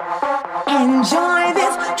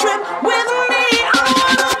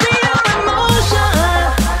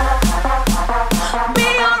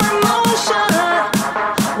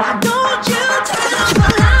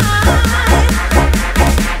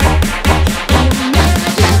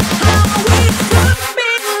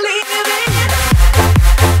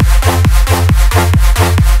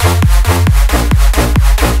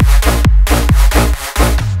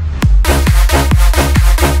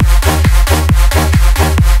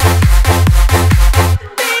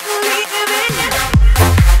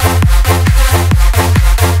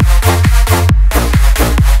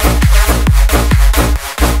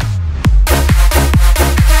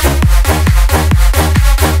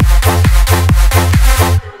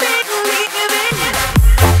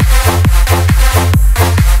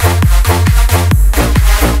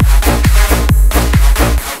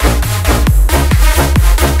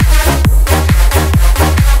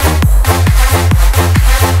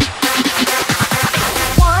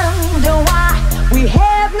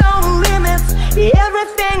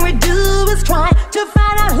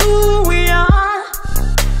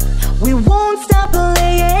 won't stop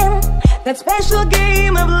playing that special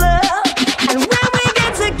game of love. And when we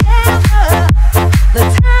get together, the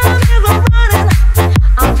time isn't running.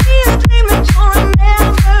 I feel a dream that you'll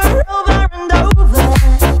remember over and over.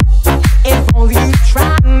 If only you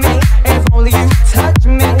try me, if only you touch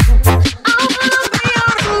me, I wanna be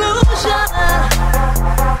your illusion,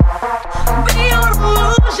 be your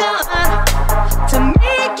illusion, to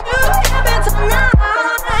make you happy tonight.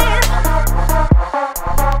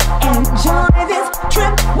 Enjoy this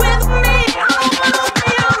trip with me. I wanna be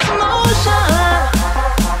your emotion.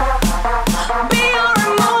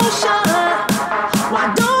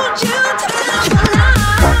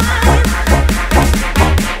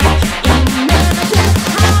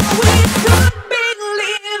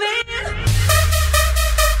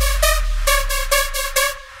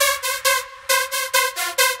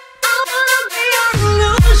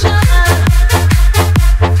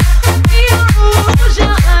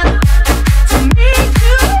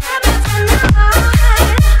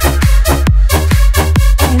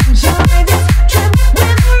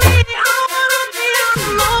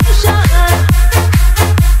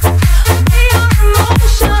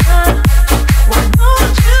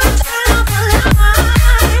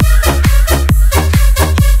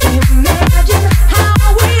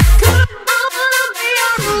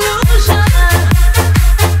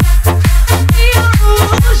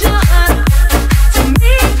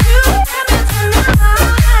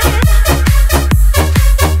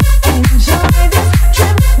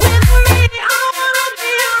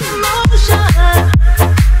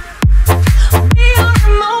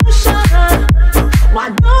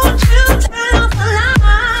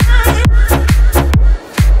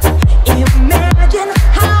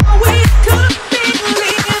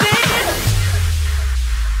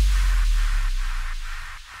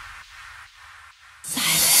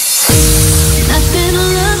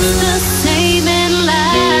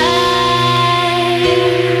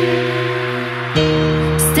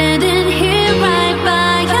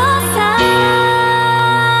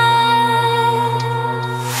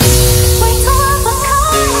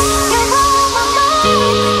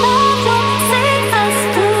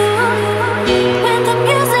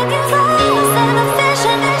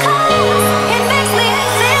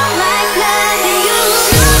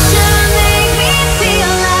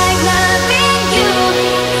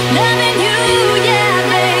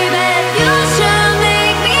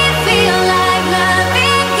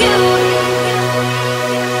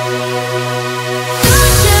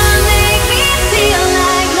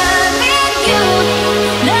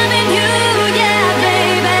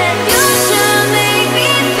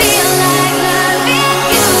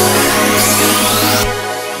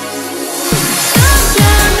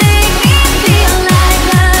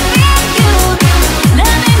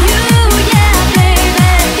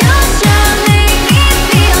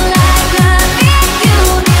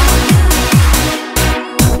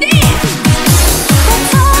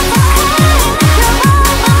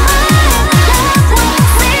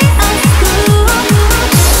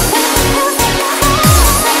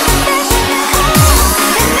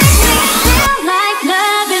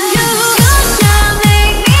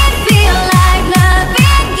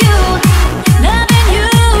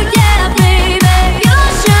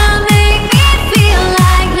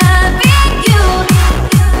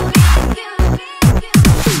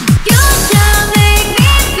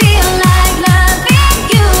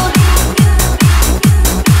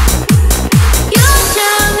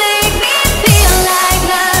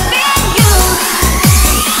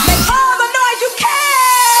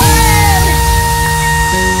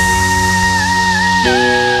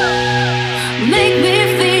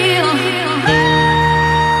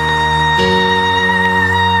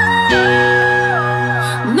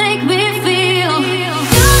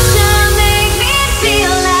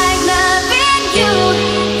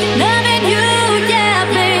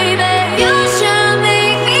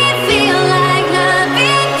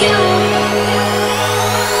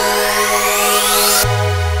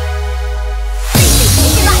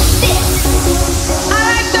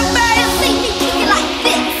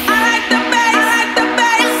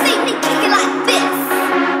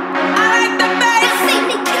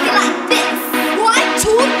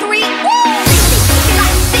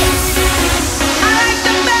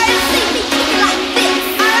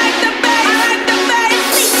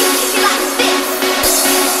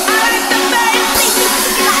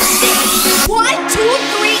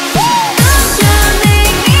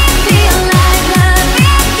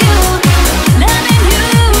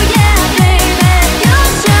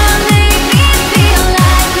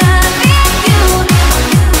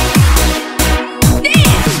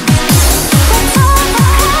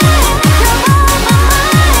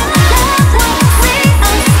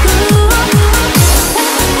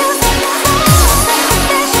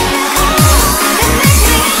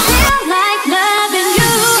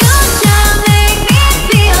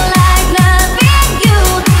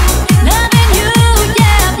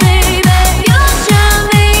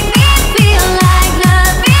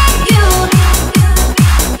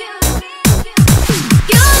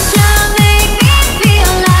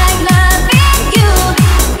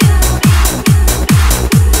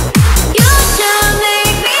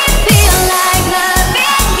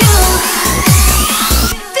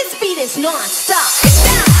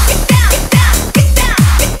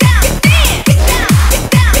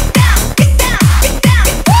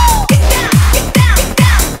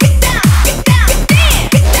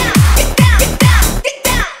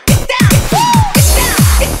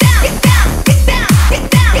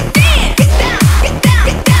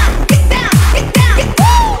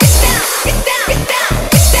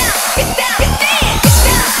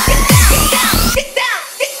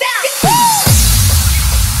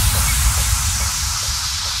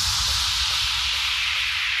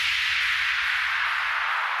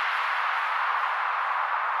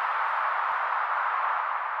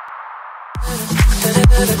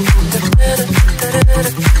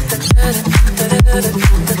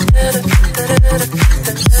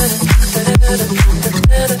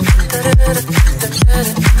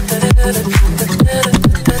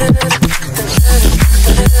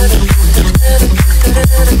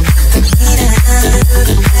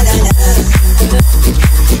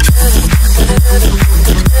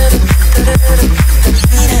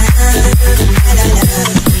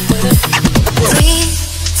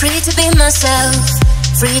 Free to be myself,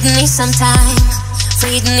 free to need some time,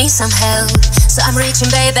 free to need some help. So I'm reaching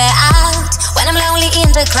baby out when I'm lonely in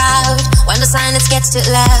the crowd. When the silence gets too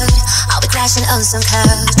loud, I'll be crashing on some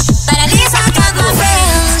couch. But at least I got my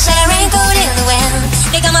friends, and a raincoat in the wind.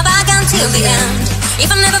 They got my back until the end. If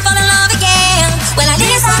I'm never fall in love again, well at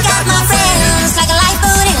least I got my friends, like a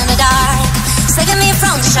lifeboat in the dark, saving me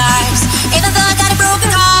from the sharks. Even though I got a broken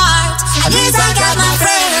heart, at least I got my friends.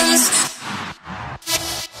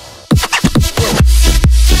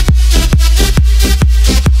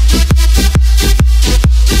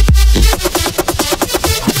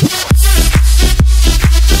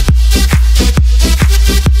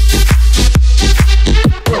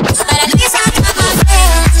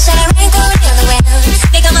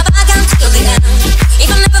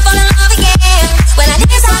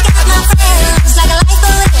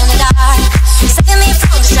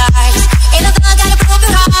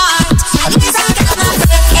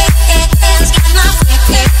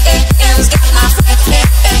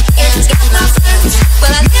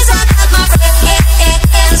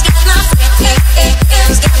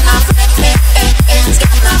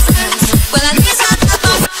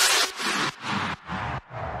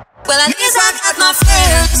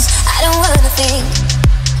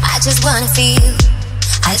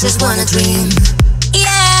 I just wanna dream.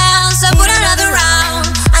 Yeah, so put another round.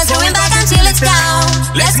 I'm throwing back until it's down.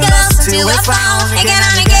 Let's get lost until we're found again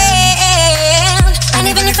and again. And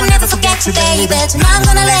even if I never forget you, baby, tonight I'm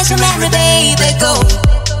gonna let your memory, baby, go.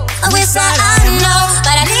 I wish that I know,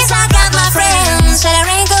 but at least I got my friends. Shed a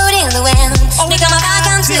raincoat in the wind. They got my back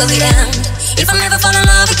until the end. If I never fall in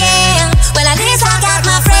love again, well at least I got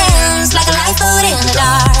my friends, like a lifeboat in the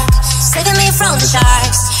dark, saving me from the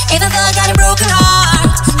sharks. Even though I got a broken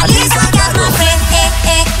heart, at least I got my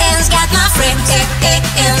friends, got my friends,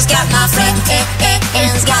 got my friends,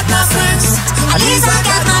 got my friends. At least I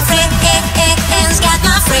got my friends, got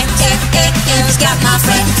my friends, got my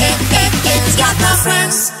friends, got my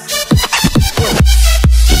friends.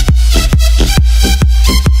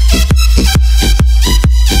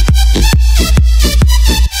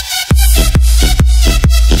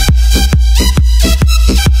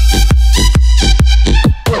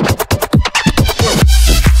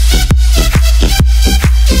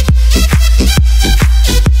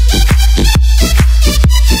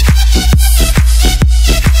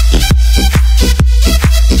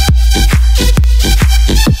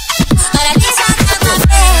 But at least I got my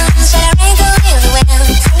friends.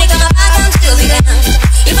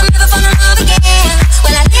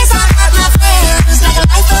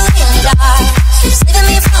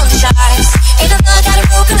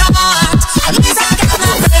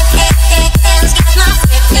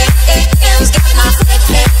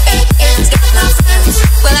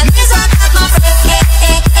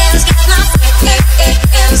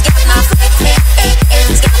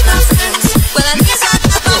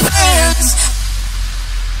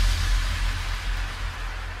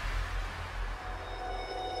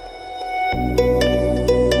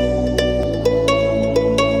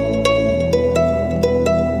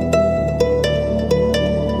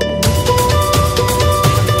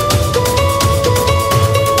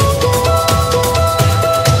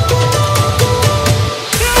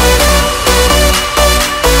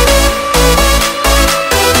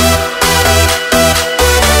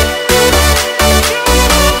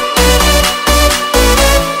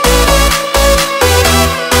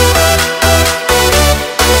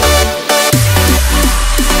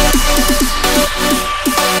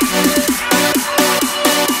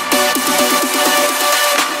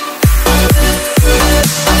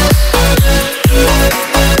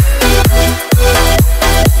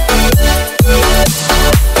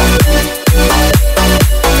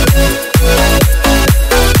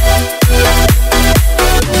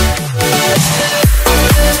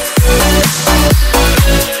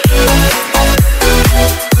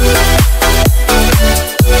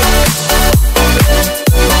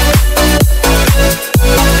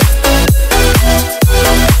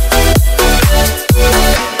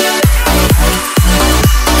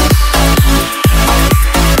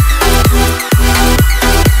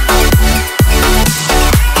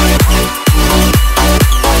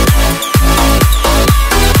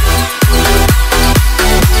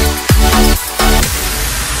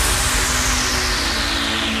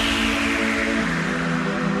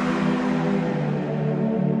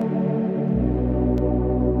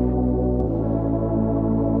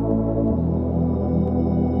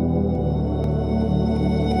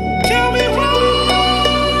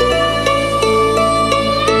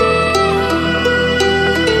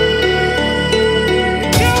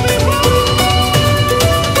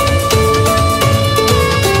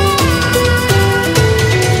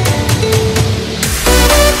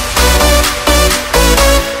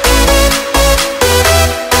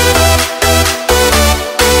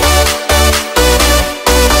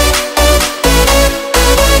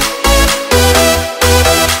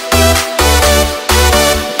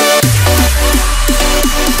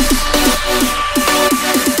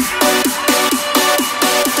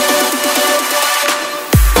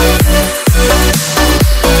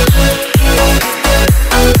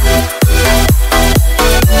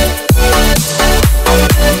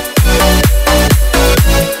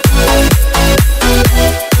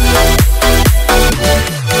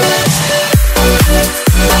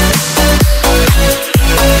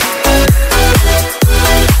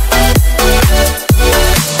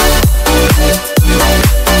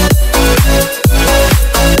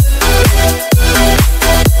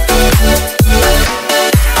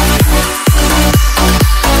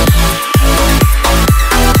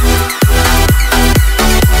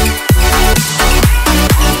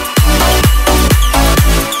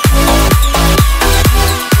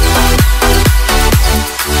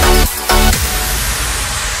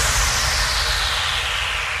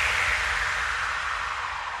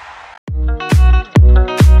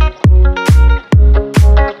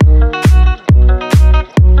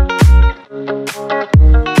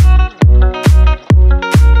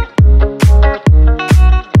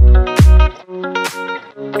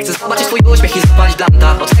 Chcę zobaczyć twój uśmiech i zapalić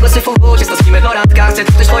blanta. Od tego syfu uciec, to zgimy po randkach. Chcę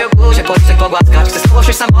dotknąć twoją buzię, policzek pogłaskać. Chcę z tobą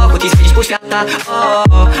wsiąść samochód i zwiedzić pół świata.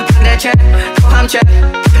 Pragnę cię, kocham cię,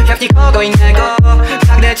 jak nikogo innego.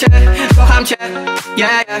 Pragnę cię, kocham cię,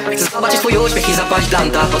 Chcę zobaczyć twój uśmiech i zapalić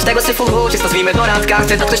blanta. Od tego syfu uciec, to zgimy po randkach.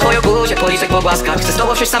 Chcę dotknąć twoją buzię, policzek pogłaskać. Chcę z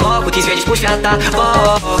tobą wsiąść samochód i zwiedzić pół świata.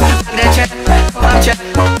 Pragnę cię, kocham cię,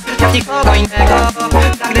 jak nikogo innego.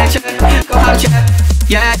 Pragnę cię, kocham cię,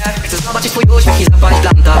 Chcę zobaczyć twój uśmiech i zapalić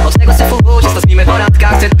blanta. Od tego syfu uciec, to zgimy po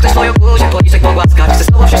randkach. Chcę dotknąć twoją buzię, policzek pogłaskać. Chcę z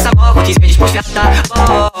tobą wsiąść samochód i zwiedzić pół świata.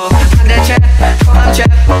 Pragnę cię, kocham cię,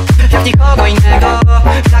 jak nikogo innego.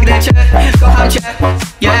 Pragnę cię, kocham cię,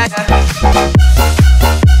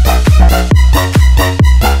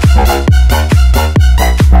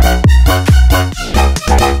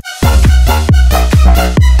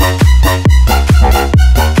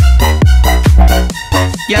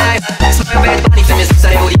 Swoją wydbani, chcę mnie z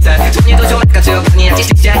starej ulicy. Dzwonię do ziometka, czy ogarnie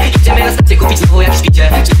jakieś liście. Idziemy na stację kupić znowu jakieś picie.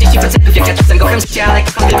 40% jak ja czasem kocham życie, ale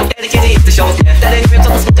kocham tylko wtedy, kiedy jesteś obok mnie. Wtedy nie wiem co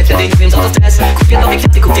to smutek, wtedy nie wiem co to stres. Kupię nowe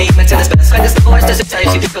kwiaty, kupię ich Mercedes Benz. Będę z tobą resztę życia,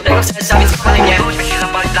 jeśli tylko tego chcesz. A więc kochaj mnie, uśmiech się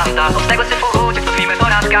zapalić blanta. Od tego syfu uciek, to zgimy po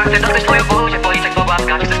randkach. Chcę dotknąć twoją buzię, policzek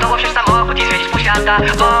pogłaskać. Chcę z tobą wsiąść samochód i zwiedzić pół świata.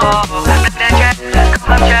 Pragnę cię,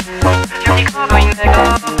 kocham cię, jak nikogo innego.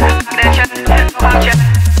 Pragnę cię, kocham cię,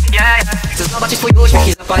 Chcę zobaczyć twój uśmiech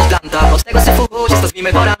i zapalić blanta. Od tego syfu uciec, to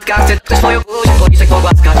zgimy po randkach. Chcę dotknąć twoją buzię, policzek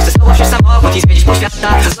pogłaskać. Chcę z tobą wsiąść samochód i zwiedzić pół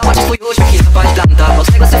świata. Chcę zobaczyć twój uśmiech i zapalić blanta.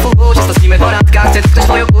 Od tego syfu uciec, to zgimy po randkach. Chcę dotknąć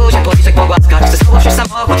twoją buzię, policzek pogłaskać. Chcę z tobą wsiąść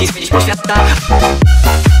samochód i zwiedzić pół świata.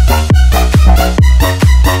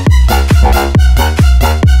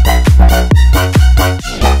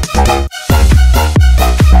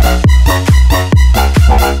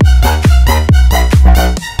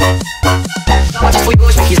 Zobaczyć twój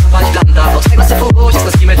uśmiech i zapalić blanta. Od tego syfu uciec,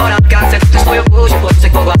 to zgimy po randkach. Chcę dotknąć twoją buzię,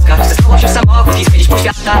 policzek pogłaskać. Chcę z tobą wsiąść samochód i zwiedzić pół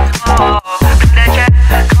świata. Pragnę cię,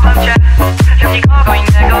 kocham cię, jak nikogo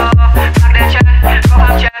innego. Pragnę cię,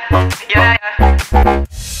 kocham cię,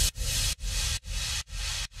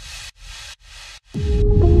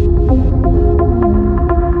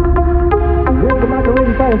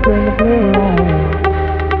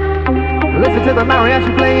 Listen to the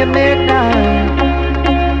mariachi playing midnight.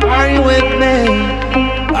 Are you with me?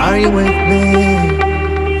 Are you with me?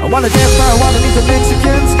 I wanna dance by water beneath the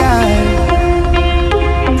Mexican sky.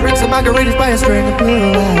 Drink some margaritas by a string of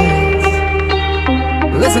blue lights.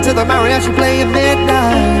 Listen to the mariachi playing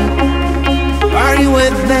midnight. Are you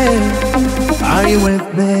with me? Are you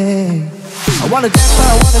with me? I wanna dance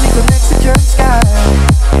by water beneath the Mexican sky.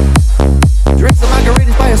 Drink some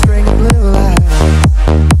margaritas by a string of blue lights.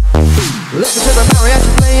 Listen to the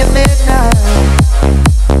mariachi playing midnight.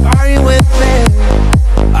 Are you with me?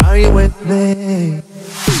 Are you with me?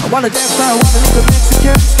 I wanna dance by water beneath the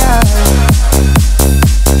Mexican sky.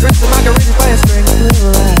 Drink some margaritas by a string of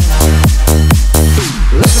blue lights.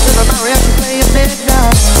 Listen to the mariachi playing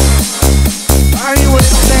midnight. Are you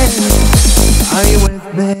with me? Are you with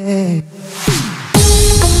me?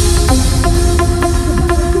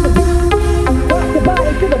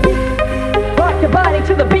 Rock your body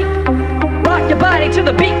to the beat. Rock your body to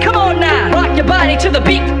the beat. Come on now. Rock your body to the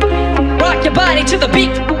beat. Rock your body to the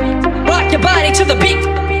beat. Rock your body to the beat.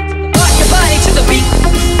 Rock your body to the beat.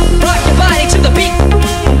 Rock your body to the beat.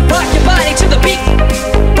 Rock your body to the beat.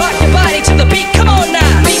 Rock your body to the beat. Come on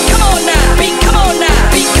now. Beat, come on now. Beat, come on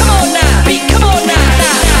now. Beat, come on now. Beat, come on now.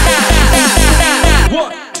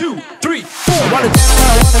 1, 2, 3, 4. I wanna dance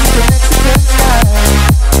by water beneath the Mexican sky.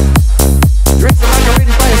 Drink some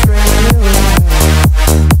margaritas by a string of blue lights.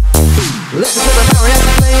 Listen to the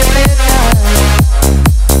mariachi playing midnight.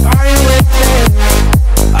 Are you with me?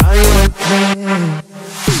 Are you with me?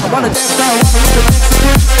 I wanna dance by water beneath the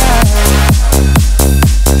Mexican sky.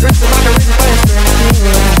 Drink some margaritas by a string of blue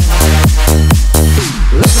lights.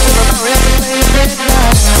 Listen to the mariachi playing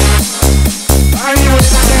midnight. Are you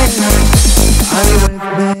with me? Are you with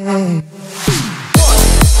me? 1,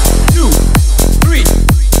 2, 3,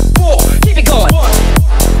 4. Keep it going. 1,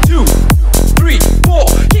 2, 3, 4.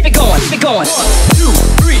 Keep it going. Keep it going. 1, 2,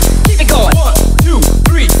 3. Keep it going. 1, 2,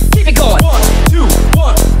 3. Keep it going. 1, 2,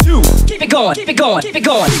 1, 2. Keep it going. Keep it going. Keep it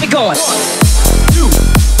going. Keep it going. 1, 2,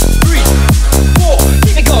 3, 4.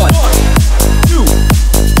 Keep it going. 1, 2,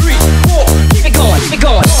 3, 4. Keep it going. Keep it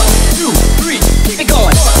going. 1, 2, 3. Keep it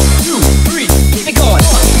going. 1, 2, 3. Keep it going.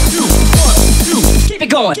 1, 2, 1, 2. Keep it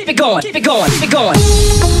going. Keep it going. Keep it going. Keep it going.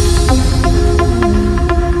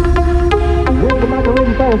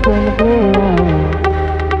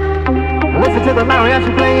 Listen to the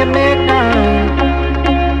mariachi playing midnight.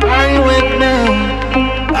 Are you with me?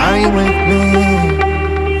 Are you with me?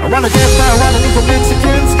 I wanna dance by water beneath the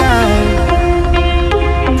Mexican sky.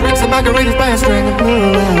 margaritas by a string of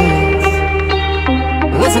blue lights.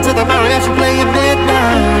 Listen to the mariachi playing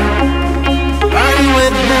midnight. Are you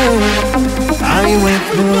with me? Are you with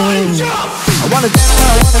me? I wanna dance,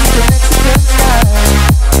 I wanna meet the Mexican sky.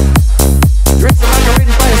 Drink some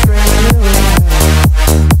margaritas by a string of blue lights.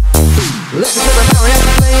 Listen to the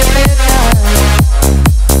mariachi playing midnight.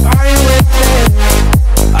 Are you with me?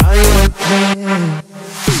 Are you with me?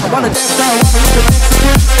 I wanna dance, I wanna meet the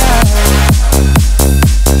Mexican sky.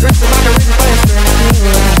 Drink some margaritas by a string of blue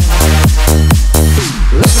lights.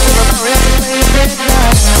 Listen to the mariachi playing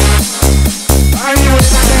midnight. Are you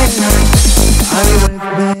with me? Are you with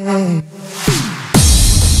me?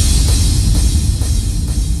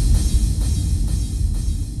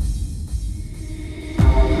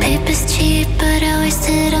 Paper's cheap, but I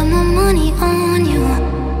wasted all my money on you.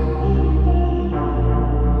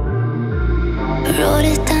 Wrote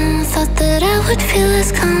it down, thought that I would feel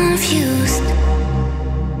less confused.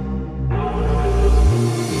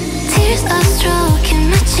 Tears are stroking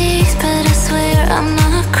my cheeks, but I swear I'm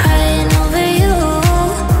not crying over you.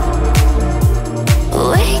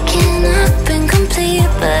 Waking up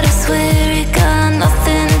incomplete, but I swear it got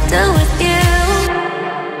nothing to do with you.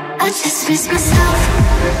 I just miss myself.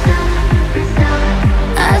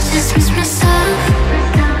 I just miss myself.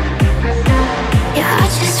 Yeah, I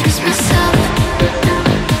just miss myself.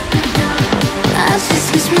 I just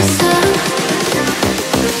miss myself.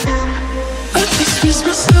 I just miss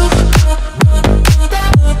myself.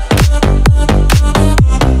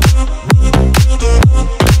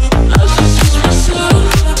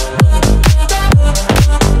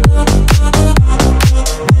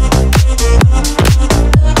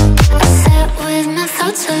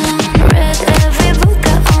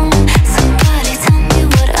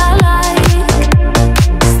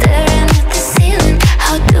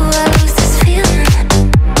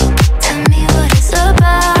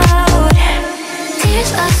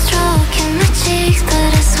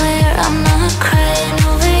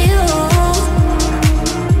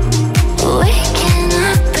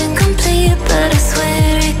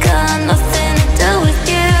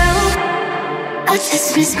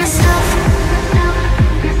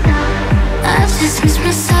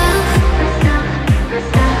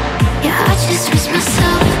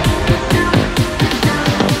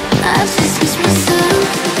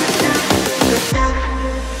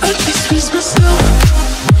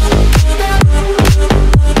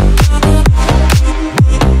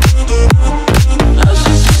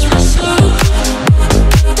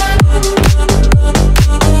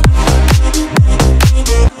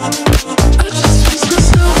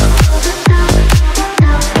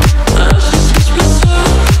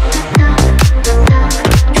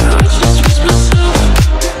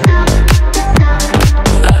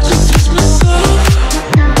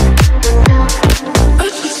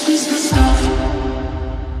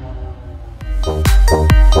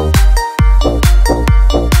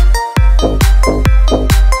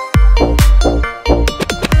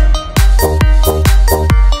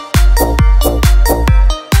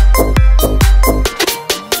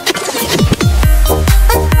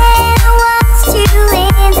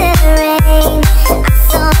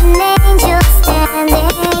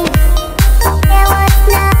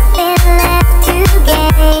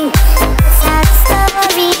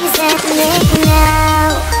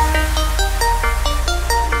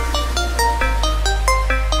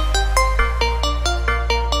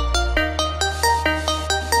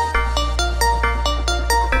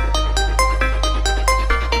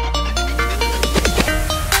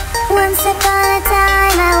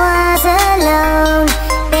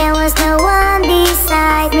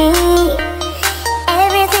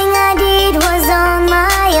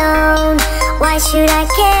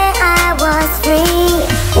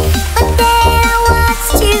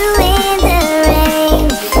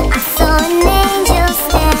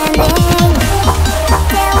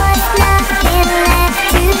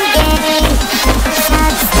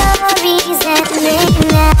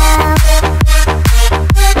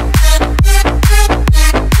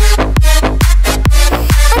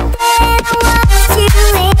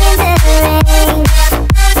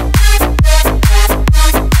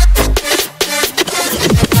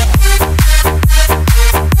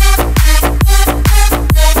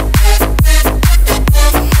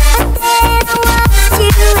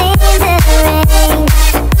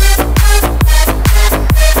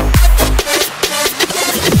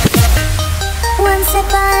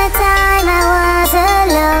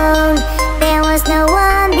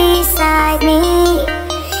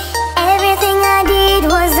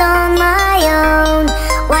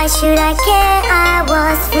 should I care? I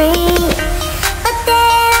was free, but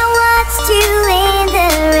then I watched you in the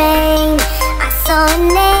rain.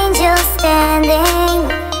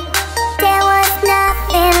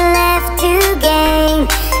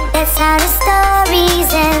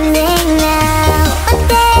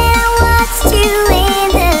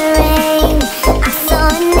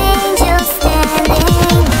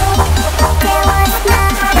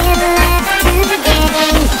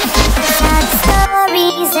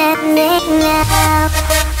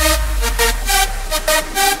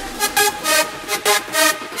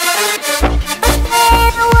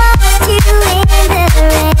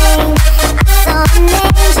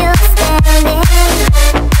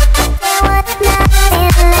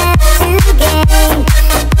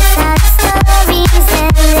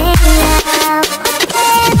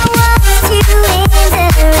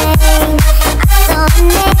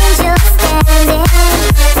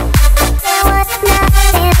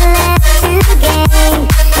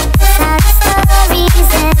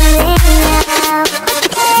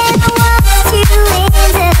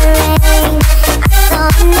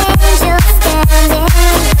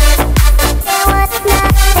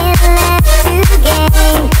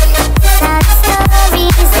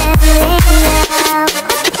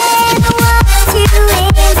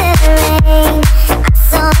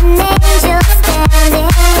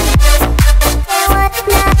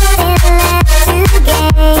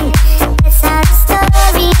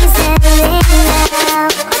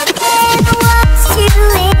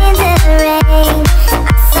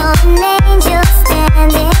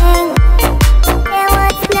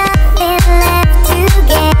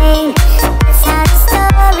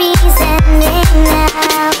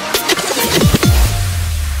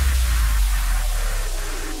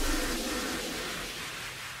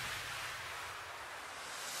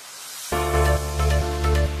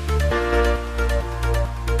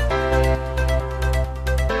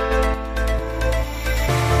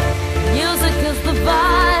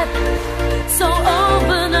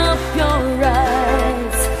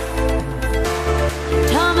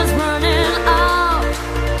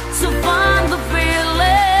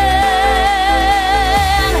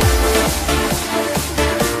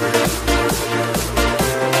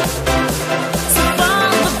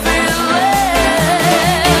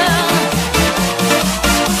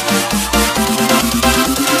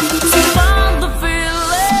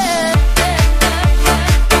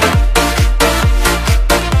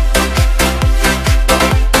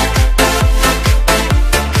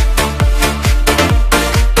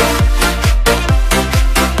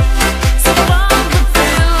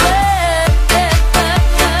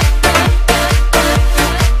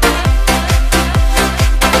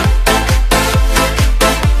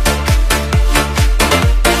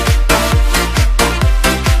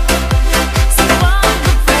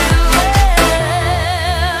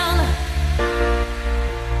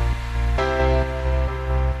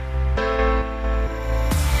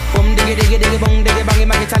 diggy, diggy, diggy, bong, diggy, bang,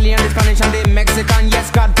 make Italian, the Spanish and the Mexican.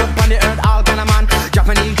 Yes, God put on the earth all kind of man.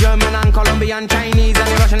 Japanese, German and Colombian, Chinese and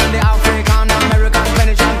the Russian and the African, American,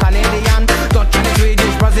 Venetian, Canadian, Dutch and the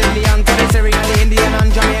Swedish, Brazilian, to the Syrian, the Indian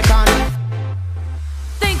and Jamaican.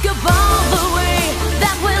 Think about the way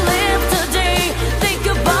that we live today. Think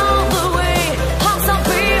about the way how some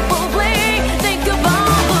people play. Think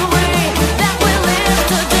about the way that we live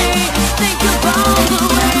today. Think about the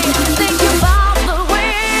way. Think about the way.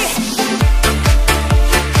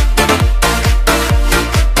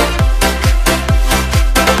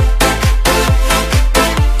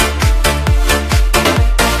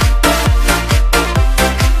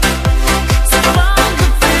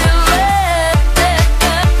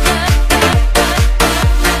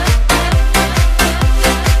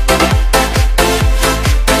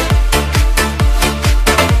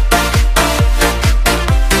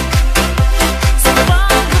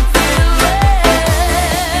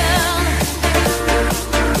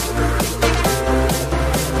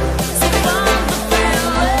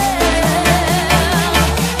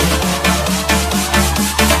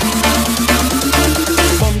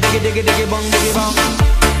 Diggy, diggy, bong, diggy, bong.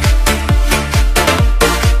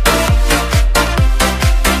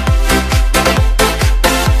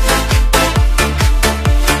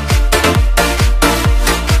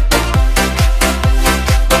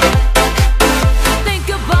 Think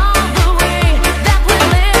about the way that we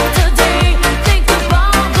live today. Think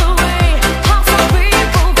about the way how some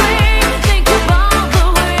people play. Think about the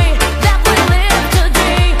way that we live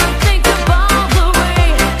today. Think about the way.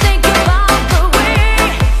 Think about the way.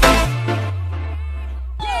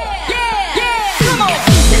 Yeah, come on.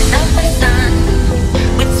 The sun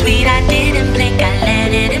with sweet, I didn't blink, I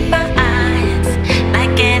let it in my eyes.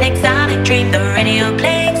 Like an exotic dream, the radio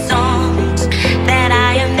playing songs that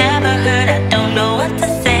I have never heard. I don't know what to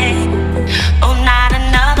say. Oh, not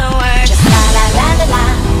another word. Just la la la la la.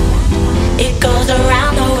 It goes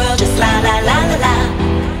around the world. Just la la la la la.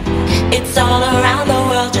 It's all around the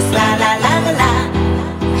world. Just la la la la la.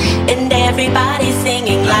 And everybody's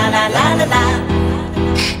singing la la la la la.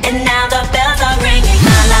 And now the bells are ringing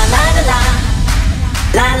la la la la la.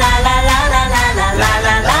 La la la la la la la la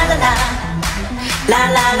la la la la. La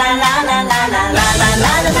la la la la la la la la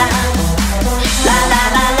la la la. La la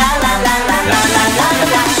la la la la la la la la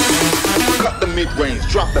la. Cut the mid-range,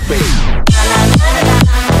 drop the bass. La la la la la.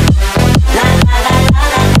 La la la la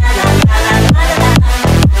la la la la la la la.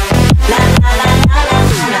 La la la la la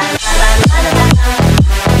la la la la la la.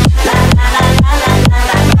 La la la la la la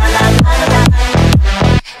la la la la.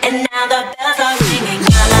 And now the bells are ringing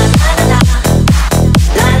la la la la la.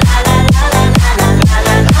 La la la la la la la la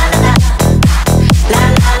la la la. La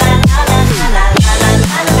la la la la la la la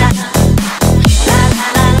la la la. La la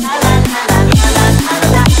la la la la la la la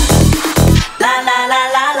la. La la la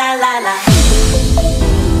la la la la.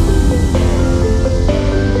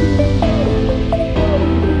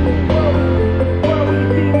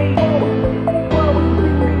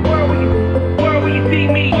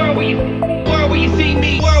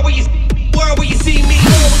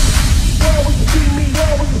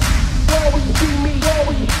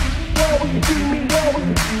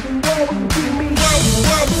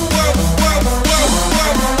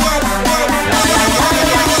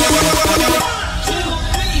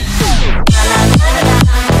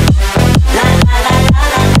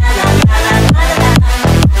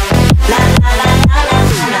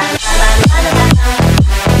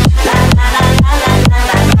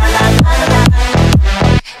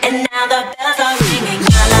 And now the bells are ringing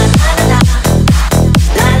la la la la la.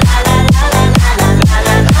 La la la la la la la la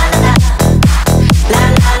la la la. La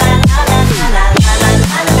la la la la la la la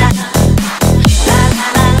la la la. La la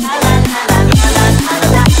la la la la la la la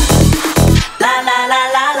la. La la la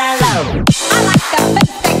la la la. I like that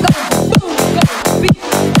bass that goes boom, goes beat.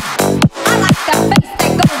 I like that bass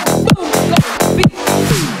that goes boom, goes beat.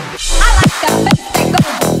 I like that bass that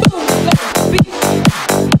goes boom, goes beat.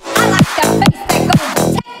 I like that bass that goes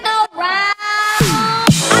techno round.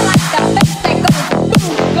 I like that bass that goes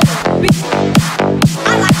boom, goes beat.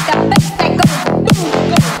 I like that bass that goes boom,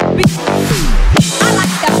 goes beat. I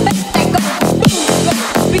like that bass that goes boom,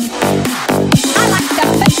 goes beat. I like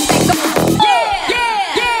that bass that goes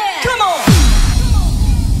yeah, come on.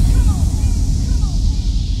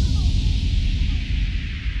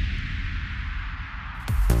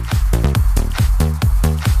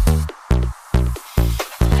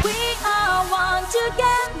 We are one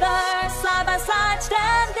together, side by side,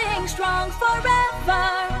 standing strong forever.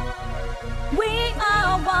 We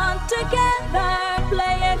are one together,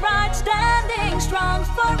 playing right, standing strong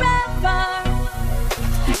forever.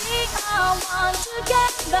 We are one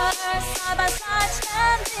together, side by side,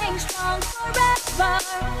 standing strong forever.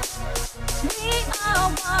 We are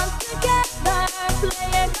one together,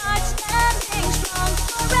 playing hard, standing strong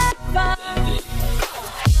forever.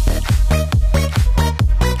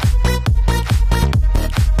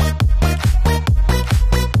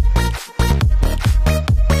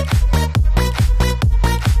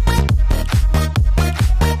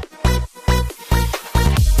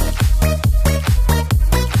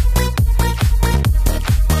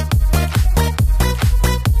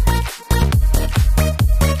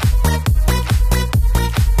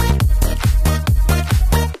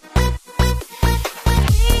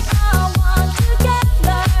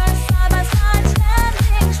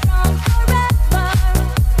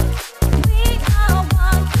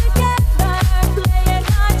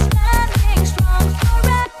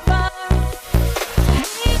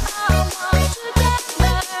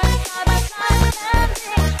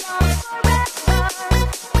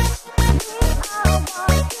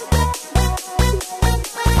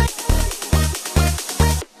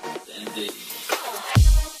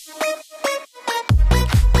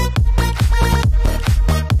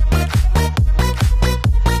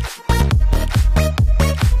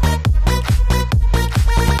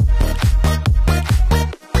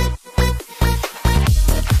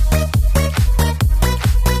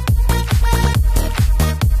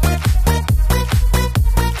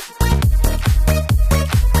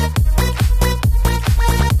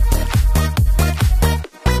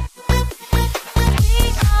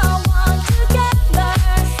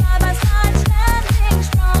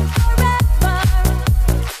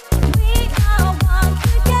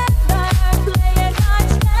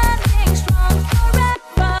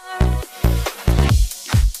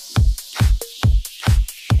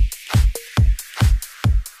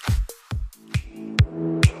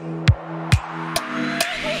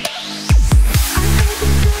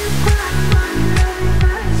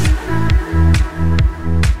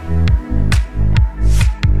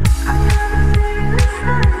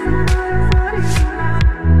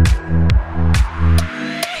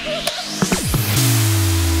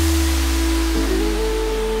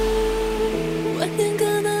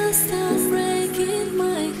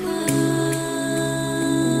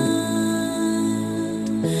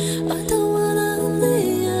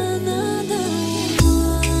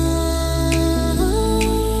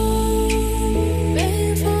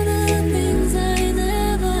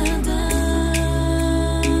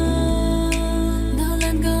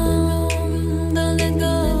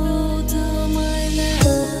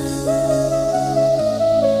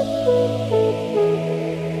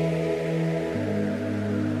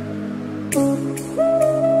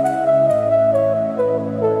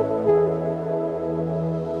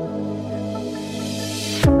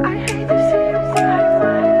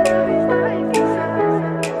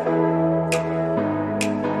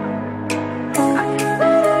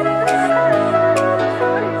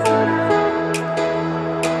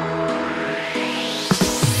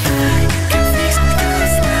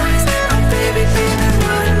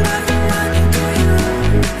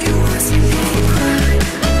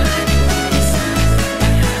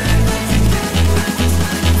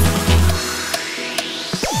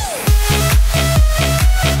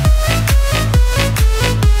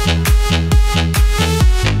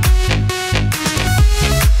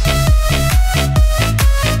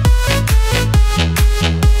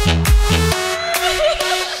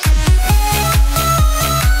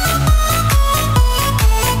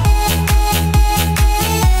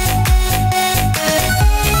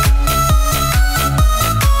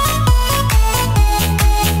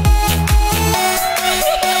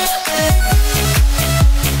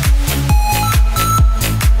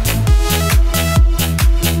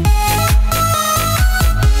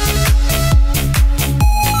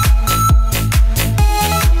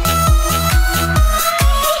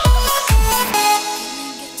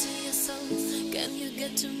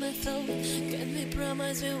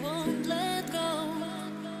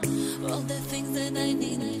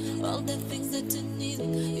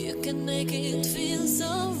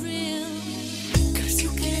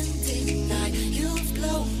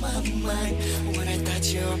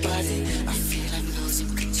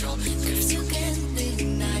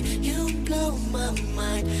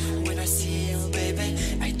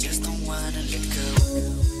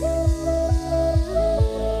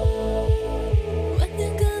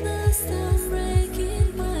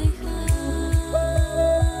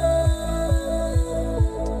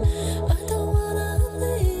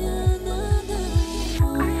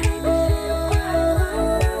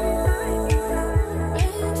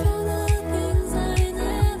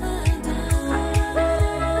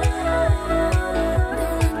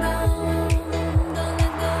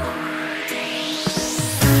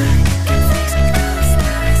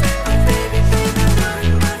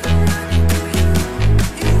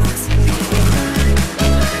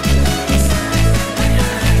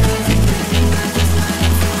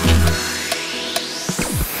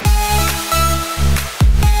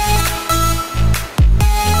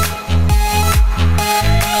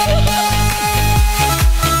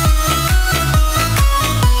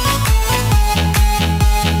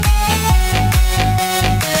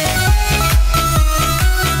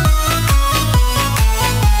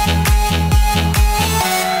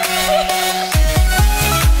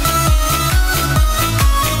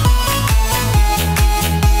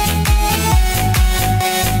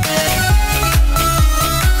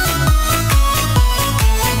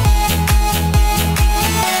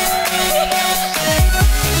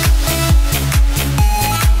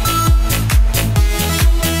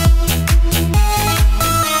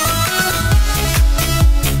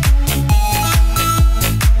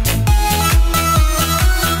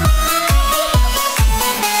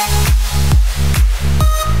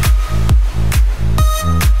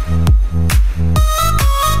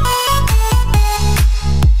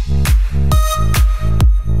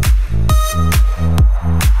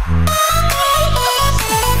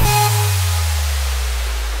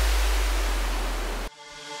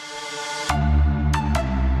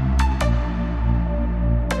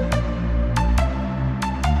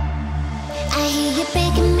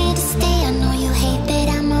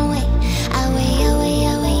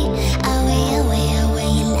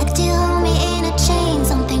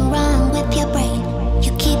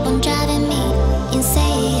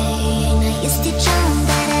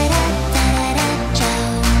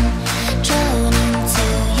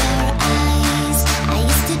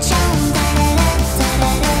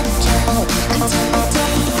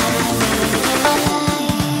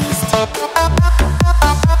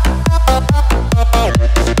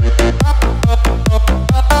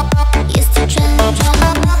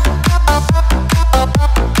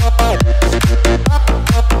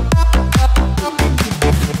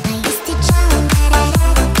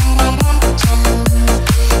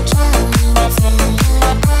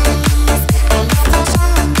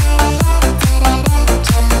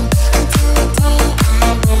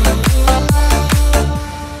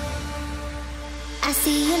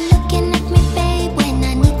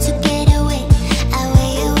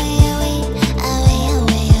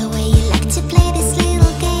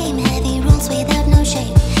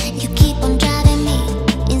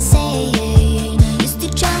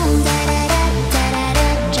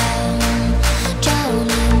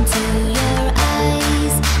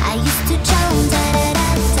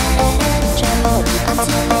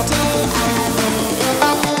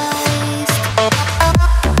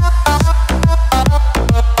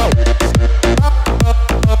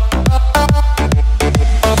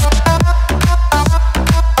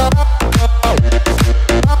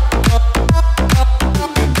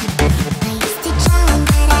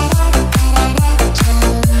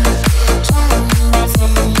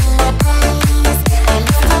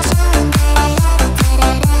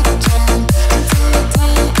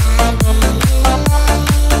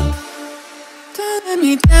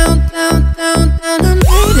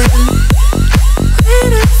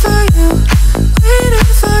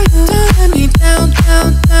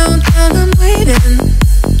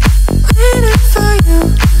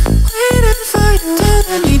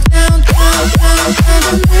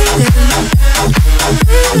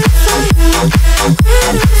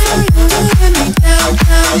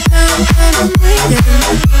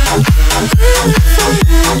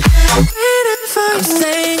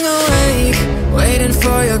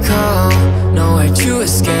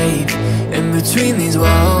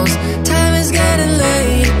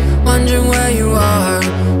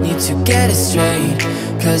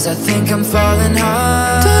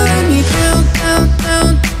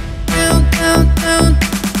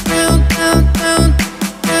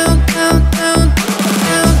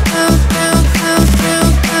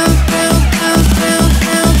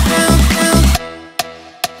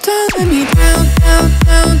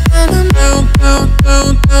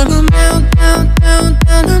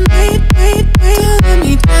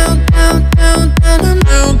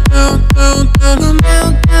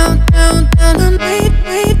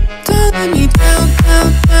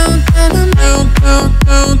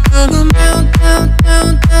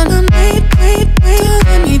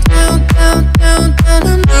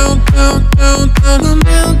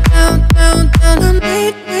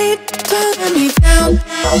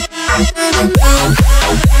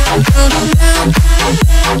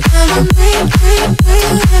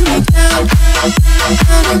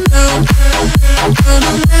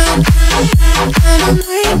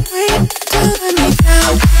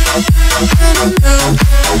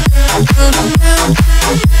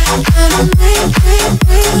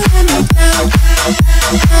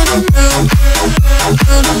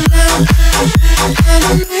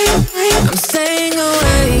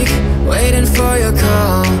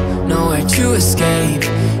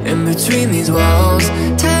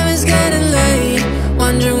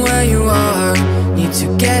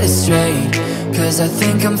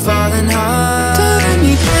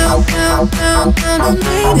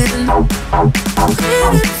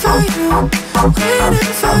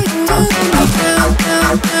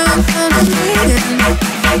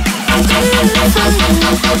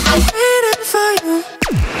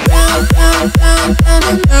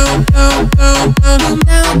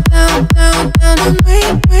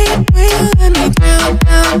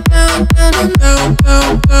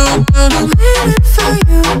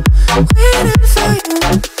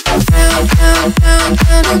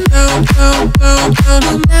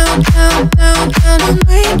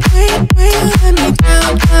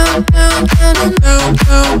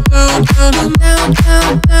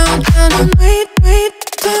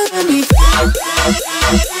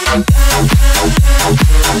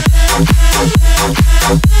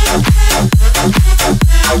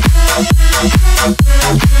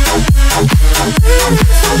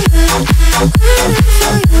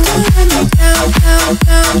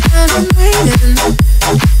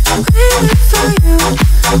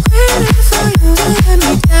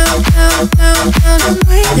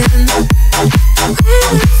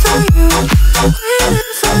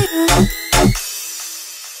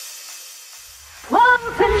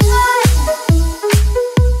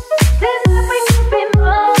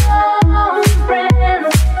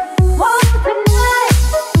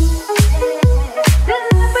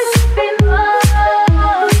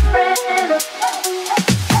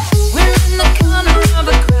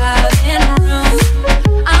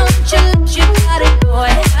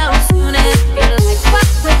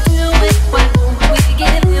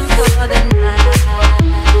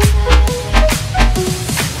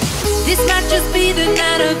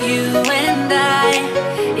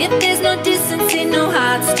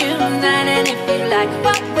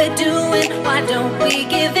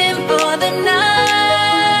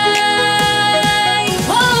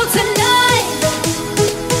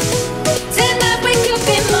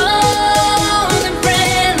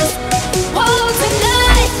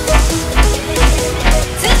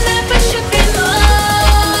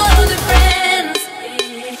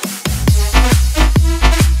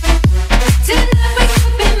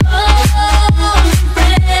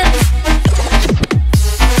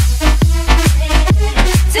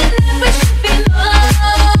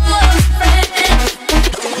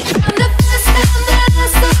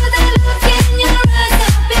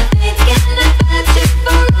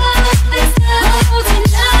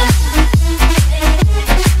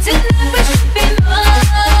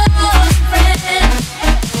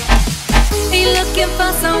 looking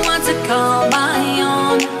for someone to call my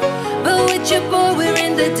own, but with your boy we're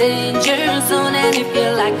in the danger zone. And if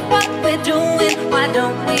you like what we're doing, why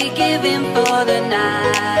don't we give in for the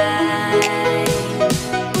night?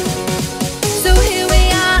 So here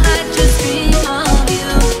we are, I just dream of you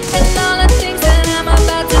and all the things that I'm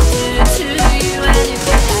about to do to you. And if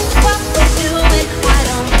you like what we're doing, why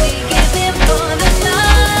don't we give in for the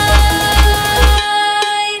night?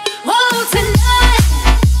 Oh, tonight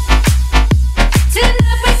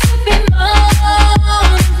we could be more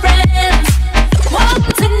than friends. Oh,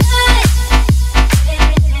 tonight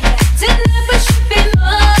we should be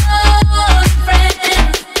more than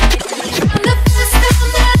friends. From the first time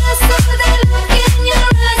that I saw that look in your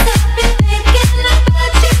eyes, I've been thinking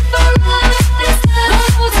about you for all of this time.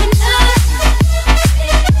 Oh, tonight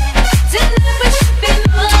we should be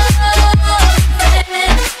more than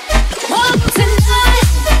friends. Oh, tonight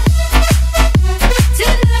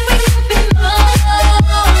we could be more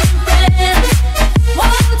than friends.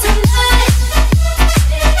 Oh, tonight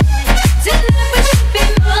we should be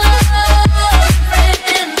more than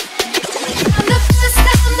friends. From the first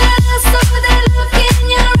time that I saw that look in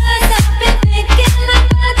your eyes, I've been thinking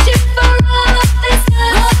about you for all of this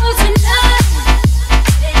time. Oh, tonight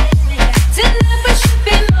we should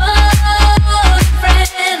be more than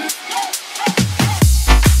friends.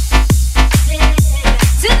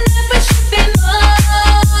 Tonight we should be more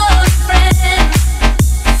than friends.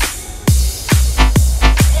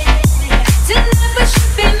 Tonight we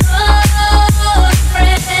should be more than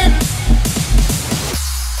friends.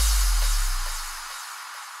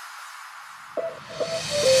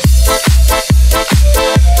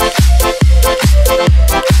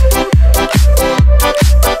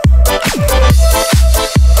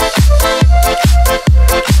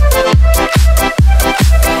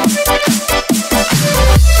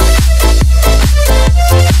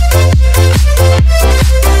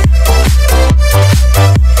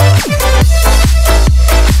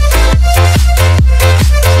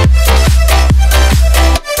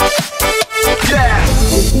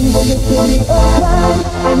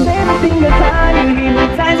 And every single time you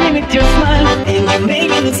hypnotize me with your smile, and you make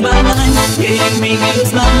me lose my mind. Yeah, you make me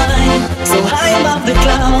lose my mind. So high above the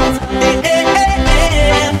clouds,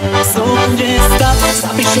 So just stop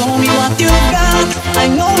and show me what you got. I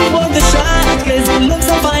know you want the shot, cause you look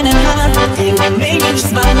so fine and hot. And you make me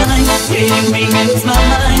lose my mind. Yeah, you make me lose my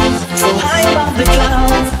mind. So high above the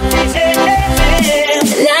clouds,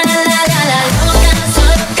 La la la la la, loca,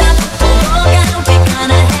 loca, loca, we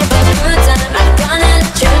gonna have a good time. I'm gonna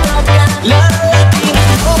let you loca. La Latina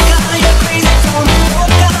loca, you're crazy for me,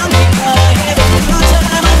 loca. We gonna have a good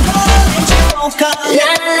time, I'm gonna let you loca. La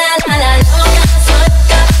la la la, loca,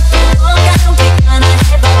 loca, loca, we gonna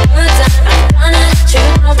have a good time. I'm gonna let you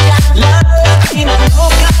loca. La Latina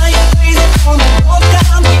loca, you're crazy for me, loca.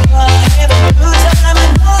 We gonna have a good time,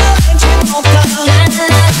 I'm gonna let you loca. La la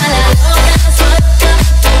la la, loca, loca,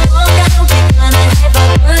 loca, we gonna have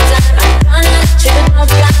a good time. I'm gonna let you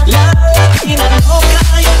loca. La Latina loca,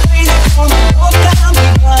 you're crazy for me, loca. We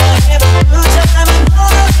gonna have a good time, I'm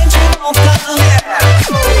gonna let you loca.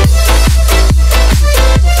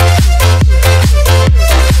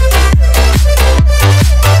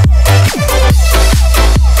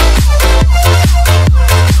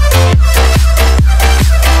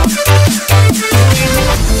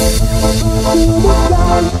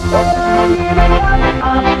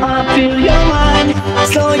 I feel your mind,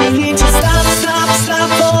 so you need to stop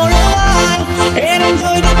for a while and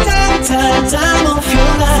enjoy the time of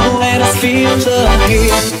your life. Let us feel the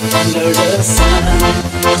heat under the sun.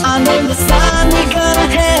 Under the sun, we're gonna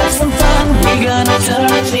have some fun. We're gonna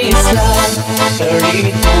turn this life, turn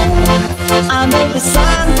it on. Under the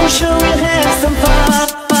sun, for sure we'll have some fun.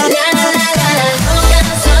 La la la la, loca,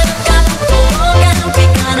 loca, loca, we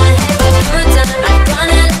gonna have a good time. I'm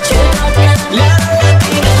gonna let you loca. La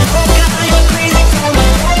Latina loca, you're crazy for me,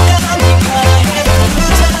 loca. We gonna have a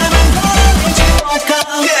good time, I'm gonna let you loca.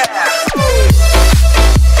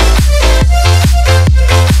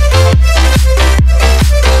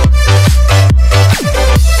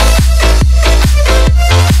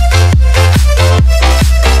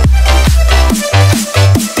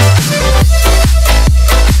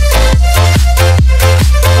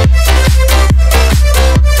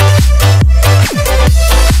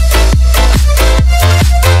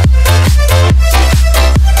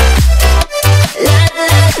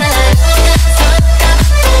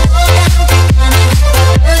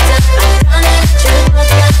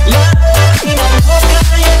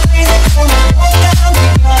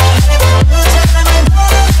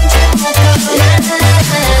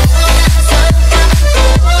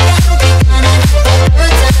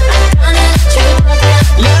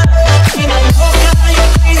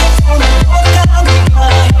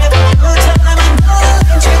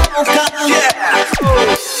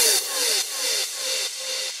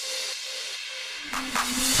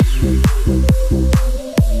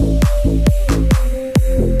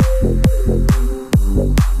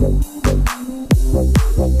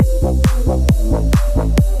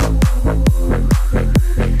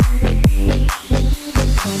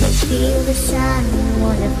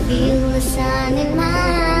 sun in my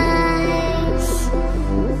eyes.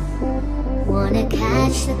 Wanna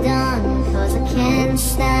catch the dawn, cause I can't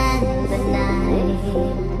stand the night.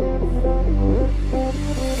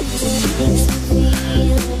 It makes me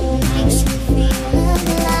feel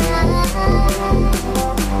alive.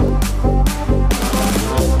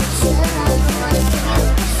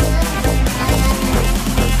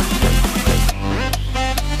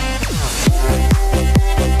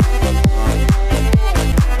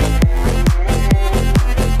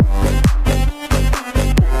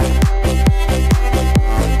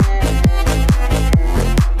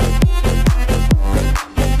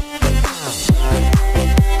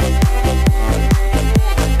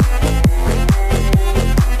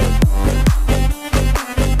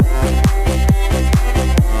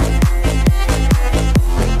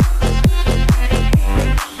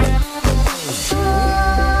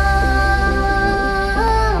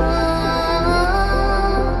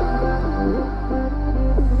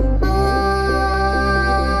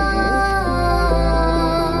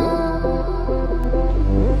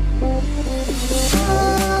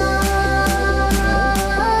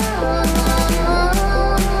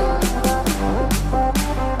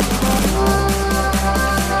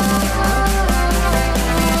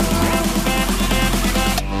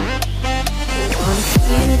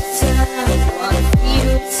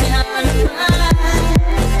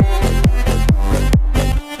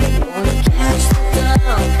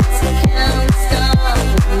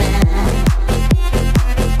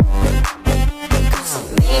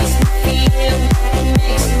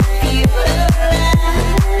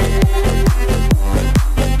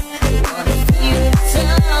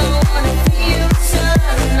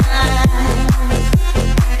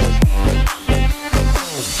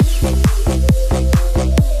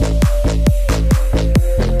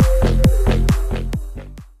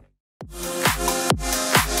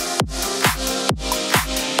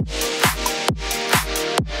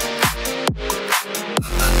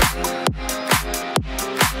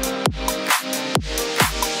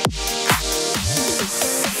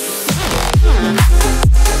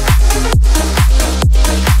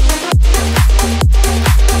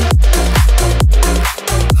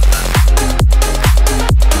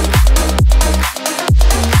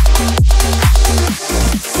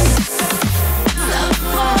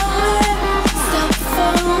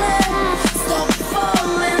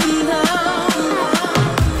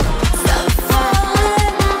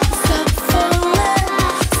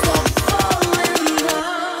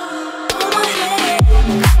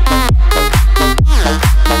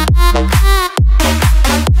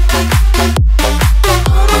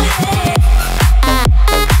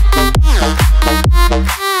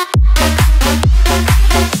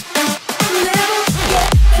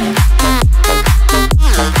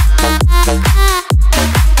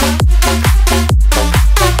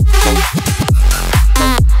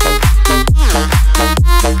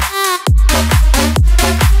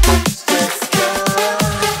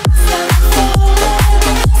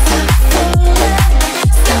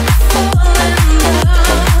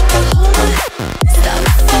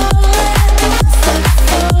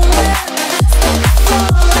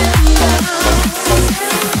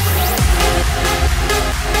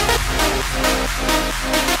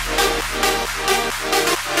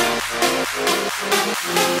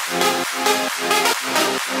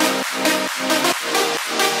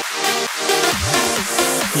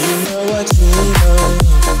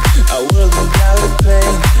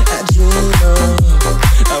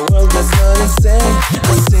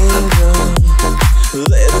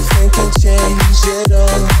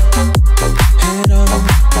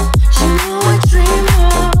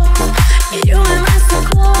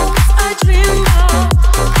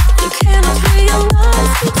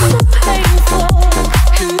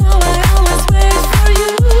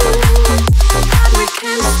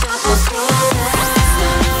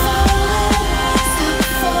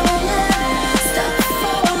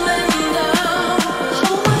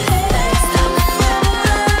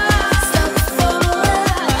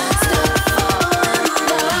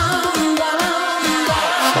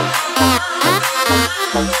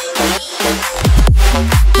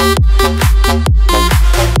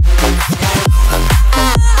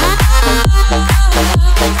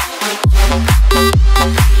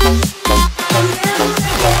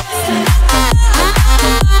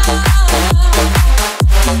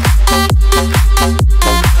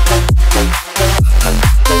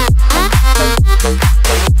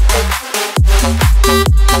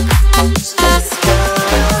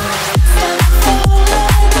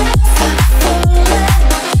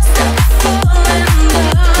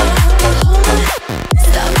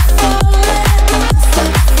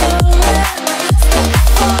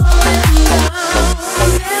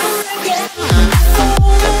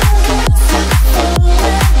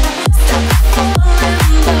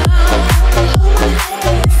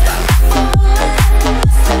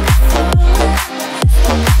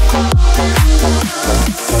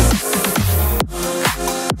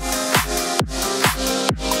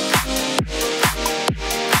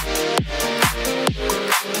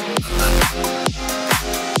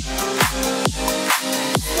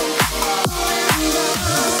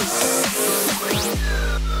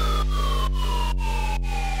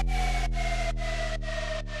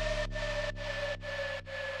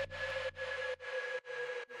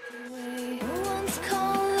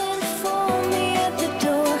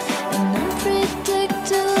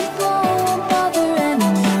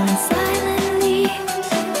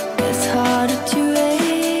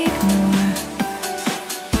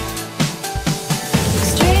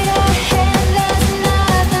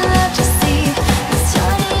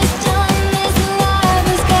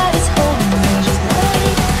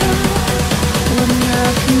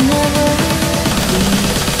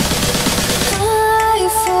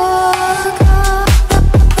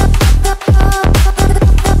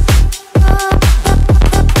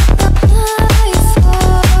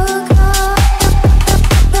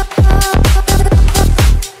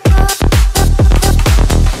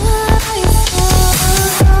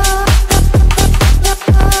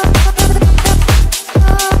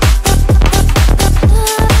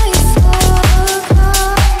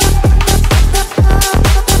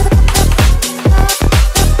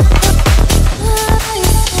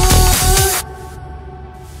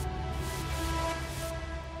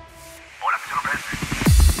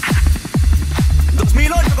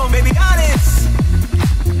 babianes.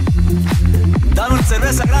 Dame una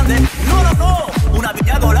cerveza grande. No, no, no. Una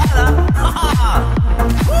piña colada.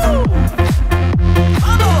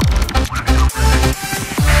 ¡Vamos!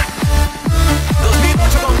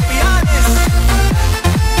 2008 con babianes.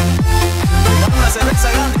 Dame una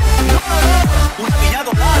cerveza grande. No, no, no. Una piña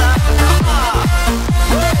colada.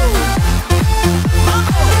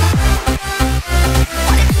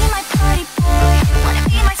 Wanna be my party boy, wanna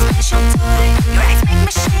be my special toy. Your eyes make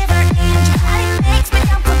me shiver and your body makes me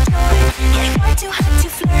jump for joy. Getting far too hot to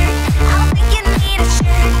flirt, I don't think you need a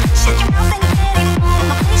shirt. Shut your mouth and get it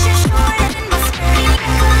home, I'll place your shorter than my skirt.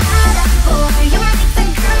 Colada boy, you make the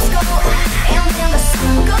girls go. And when the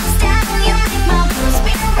sun goes down, you make my world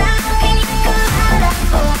spin around. Pina colada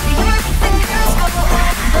boy, you make the girls go.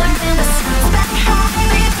 But when the sun's back high,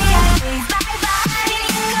 baby, I wave bye-bye.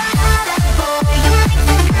 Pina colada boy, you make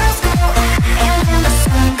the girls go. And when the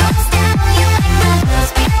sun goes down, you make my world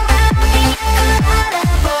spin around. Pina colada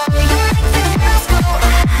boy, you make the girls go.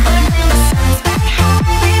 But when the sun's back high,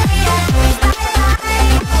 baby, I wave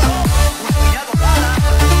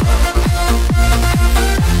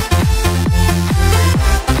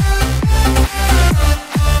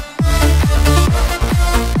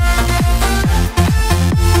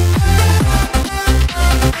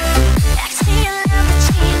Next to your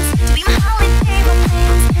Lamborghinis, to be my holiday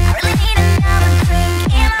romance. I really need another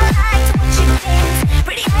drink, and I like to watch you dance.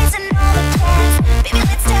 Pretty eyes and all the class, baby,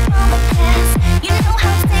 let's step on the gas. You know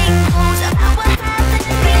how things goes, about what happened.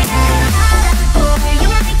 Pina colada boy, you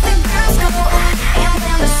make the girls go. And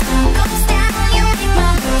when the sun goes down, you make my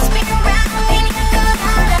world spin around. Pina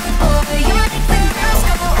colada boy, you make the girls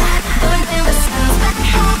go. But when the sun's back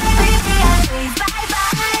high, baby, I wave bye-bye.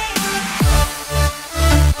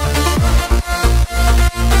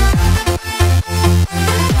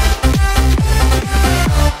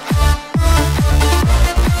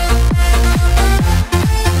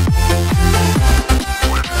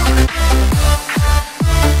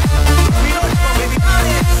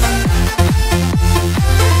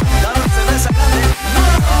 Dame una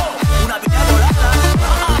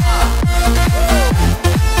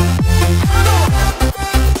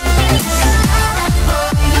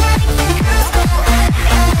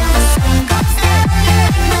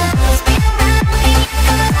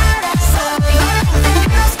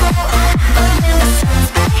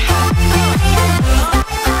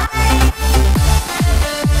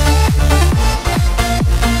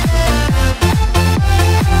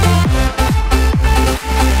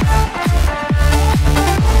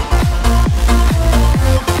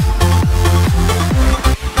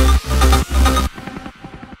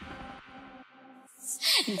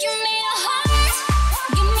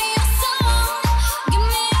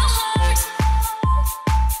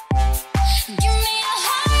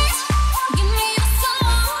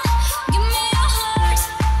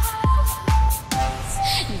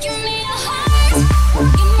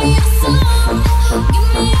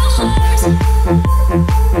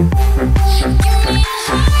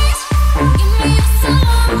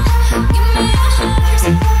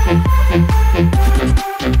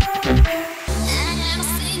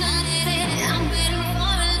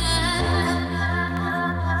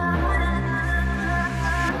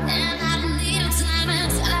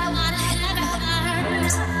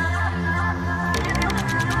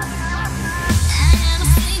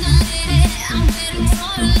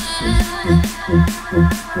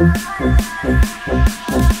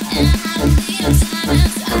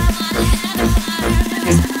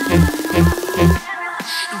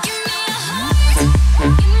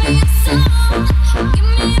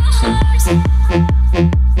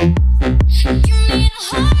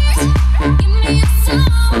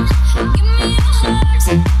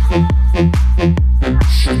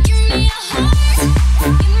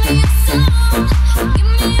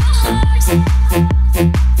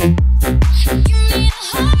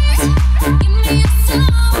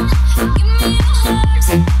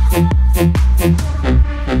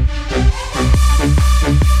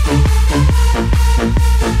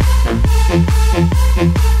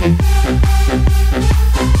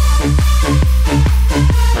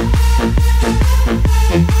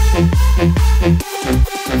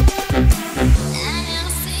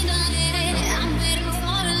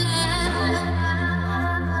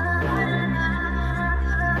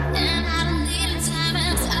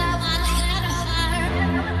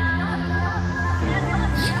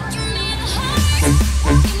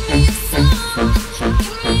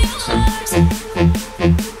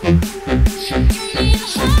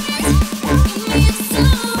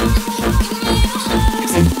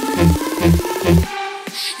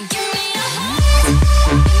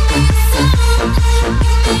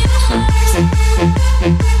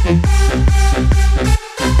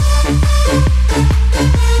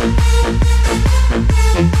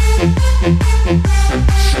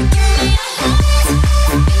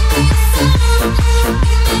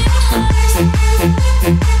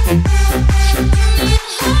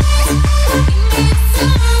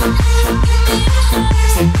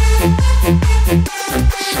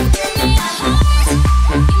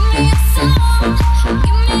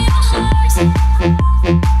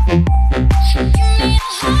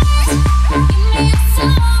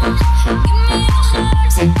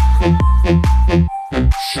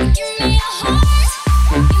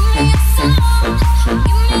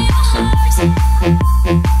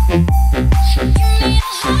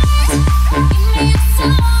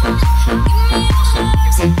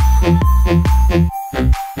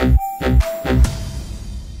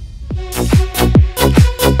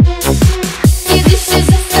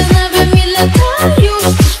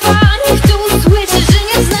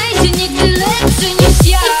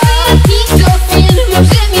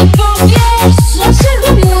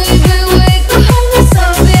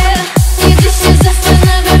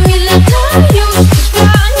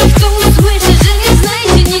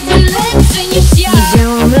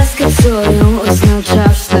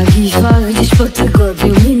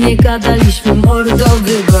gadaliśmy, mordo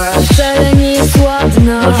wybacz. Wcale nie jest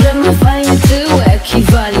ładna, może ma fajny tyłek i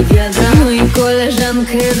wali wiadra. No i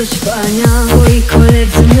koleżankę do śpania. Twoi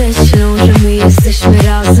koledzy myślą, że my jesteśmy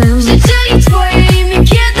razem. Życzeli twoje imię,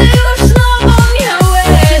 kiedy już znowu miałeś.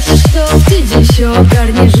 Przecież to w tydzień się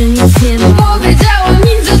ogarnie, że nic nie ma. Powiedziałam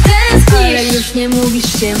im, że tęsknisz, ale już nie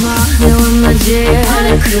mówisz się ma. Miałam nadzieję,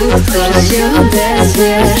 ale krótko, że się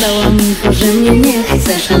odezwiesz. Dałam info, że mnie nie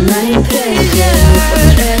chcesz, a na imprezie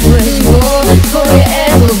podszedłeś, bo twoje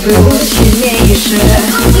ego było silniejsze.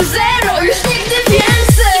 To zero, już nigdy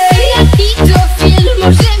więcej. Jaki to film,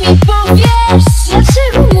 może mi powiesz?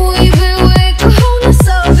 Dlaczego mój były kochał na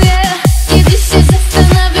sobie? Kiedyś się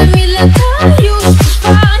zastanawiam, ile to już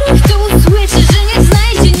trwa. Niech to usłyszy, że nie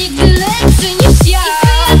znajdzie nigdy lepszy niż ja.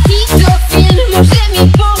 Jaki to film, może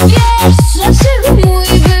mi powiesz? Dlaczego mój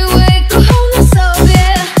były kochał na sobie?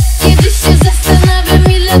 Kiedyś się zastanawiam,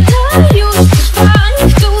 ile to już trwa.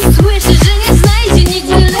 Niech to usłyszy, że nie znajdzie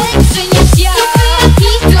nigdy lepszy niż ja.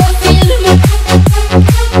 Jaki to film?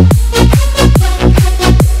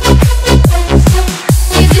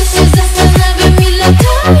 Kiedyś się zastanawiam, ile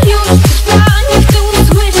to już trwa. Niech to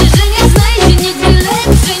usłyszy, że nie znajdzie nigdy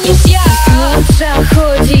lepszy niż ja. Młodsza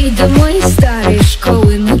chodzi do mojej starej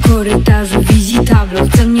szkoły. Na korytarzu widzi tablo,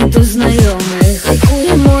 chce mnie do znajomych.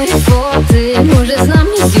 Lajkuje moje foty, może zna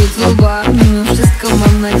mnie z YouTube'a. Mimo wszystko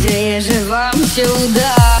mam nadzieję, że wam się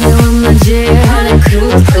uda. Miałam nadzieję, ale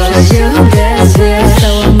krótko, że się odezwiesz.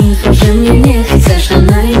 Dałam info, że mnie nie chcesz, a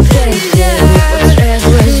na imprezie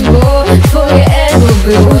podszedłeś, bo twoje ego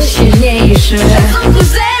było silniejsze. To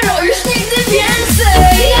zero, już nigdy więcej.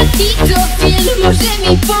 Jaki to film, może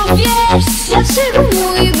mi powiesz? Dlaczego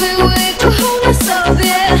mój były kochał na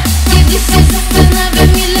sobie? Kiedyś się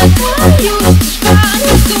zastanawiam, ile to już trwa.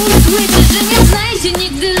 Niech to usłyszy, że nie znajdzie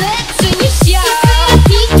nigdy lepszy niż ja.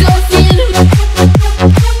 Jaki to film?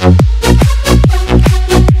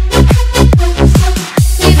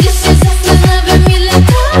 Kiedyś się zastanawiam, ile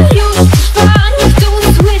to już trwa. Niech to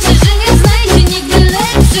usłyszy, że nie znajdzie nigdy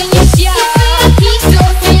lepszy niż ja. Jaki to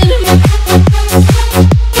film?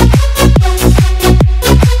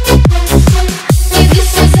 Kiedyś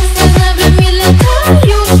się zastanawiam, ile to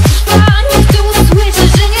już trwa. Niech to usłyszy,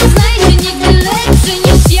 że nie znajdzie nigdy lepszy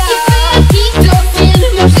niż ja. Jaki to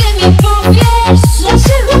film, może mi powiesz?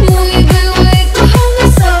 Dlaczego mój były kochał na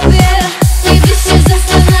sobie? Kiedyś się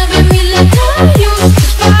zastanawiam, ile to już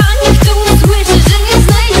trwa. Niech to usłyszy, że nie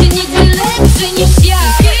znajdzie nigdy lepszy niż ja.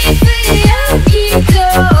 Jaki to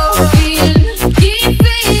film?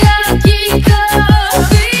 Jaki to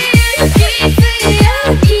film?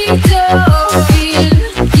 Jaki to film?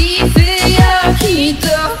 Jaki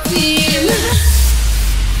to film?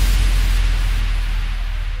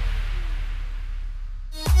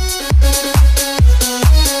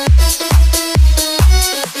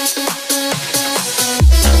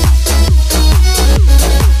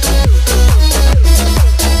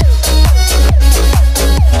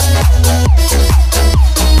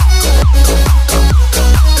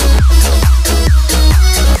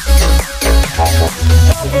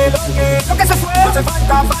 Lo que se fue, hace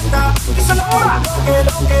falta, falta. Díselo ahora.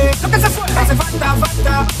 Lo que se fue, hace falta,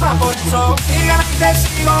 falta. Por eso, sígueme y te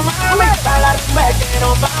sigo, mami. Para la rumba que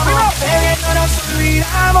nos vamos. Bebiendo nos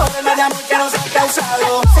olvidamos del mal de amor que nos ha causado.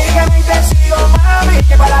 Sígueme y te sigo, mami.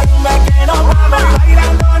 Que para la rumba que nos vamos.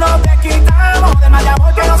 Bailando nos desquitamos del mal de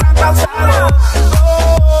amor que nos han causado.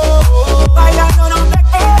 Bailando nos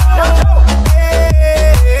desquitamos.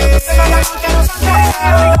 Del mal de amor que nos han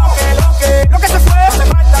causado. Lo que se fue, hace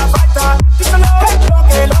falta, falta. Díselo,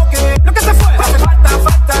 lo que se fue, hace falta,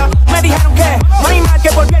 falta. Me dijeron que no hay mal que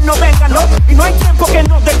por bien no venga, no. Y no hay tiempo que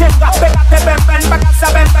nos detenga. Pégate, ven, pa'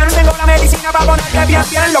 casa, ven. Tengo la medicina para ponerte bien,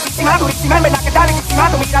 bien. Loquísima, durísima, en verdad que está riquísima.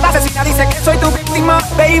 Tu mirada asesina dice que soy tu víctima.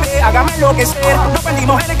 Baby, hágame enloquecer. Nos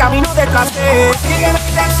perdimos en el camino del placer. Sígueme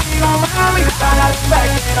y te sigo, mami. Para la rumba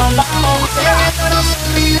que nos vamos. Bebiendo nos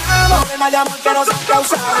olvidamos del mal de amor que nos han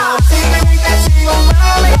causado. Sígueme y te sigo,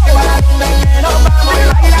 mami. Que para la rumba que nos vamos.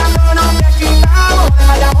 Bailando nos desquitamos del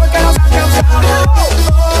mal de amor que nos han causado.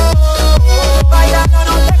 Bailando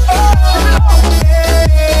nos desquitamos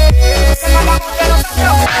del mal de amor que nos han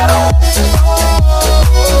causado.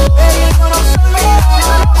 Bebiendo nos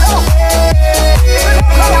olvidamos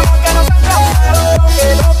del mal de amor que nos han causado.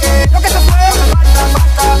 Lo que se fue, hace falta,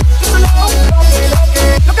 falta.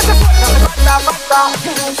 Lo que se fue, hace falta, falta.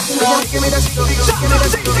 Sígueme y te sigo, sígueme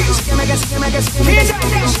que sígueme que sígueme que sígueme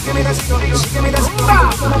que sígueme y te sigo, sígueme y te sigo,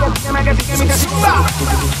 sígueme que sígueme que sigo.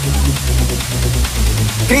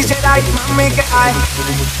 Chris Jedi, mami que hay.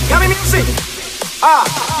 Yummy music.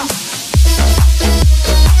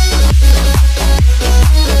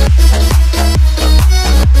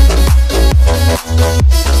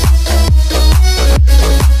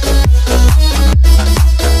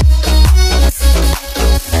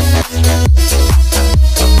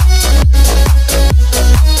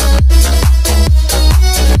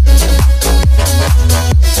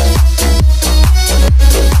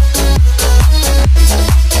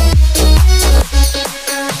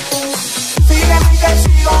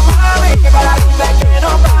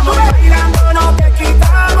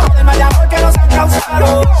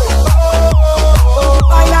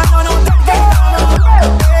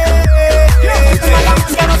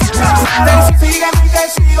 Sígueme y te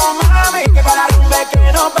sigo, mami, que para la rumba es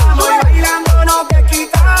que nos vamos y bailando nos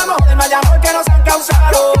quitamos del mal de amor que nos han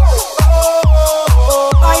causado.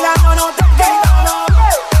 Bailando nos quitamos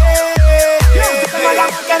del mal de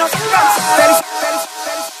amor que nos han causado.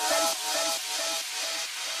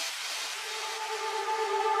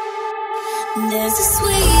 There's a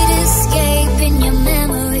sweet escape in your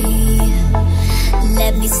memory.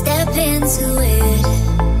 Let me step into it.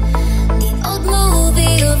 The old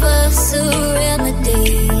movie of us, a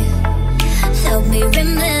remedy. Help me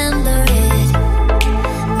remember it.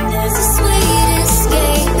 There's a sweet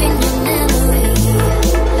escape in your memory.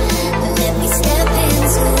 Let me step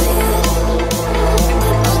into it.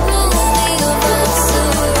 The old movie of us, a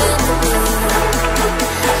remedy.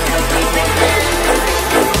 Help me remember it.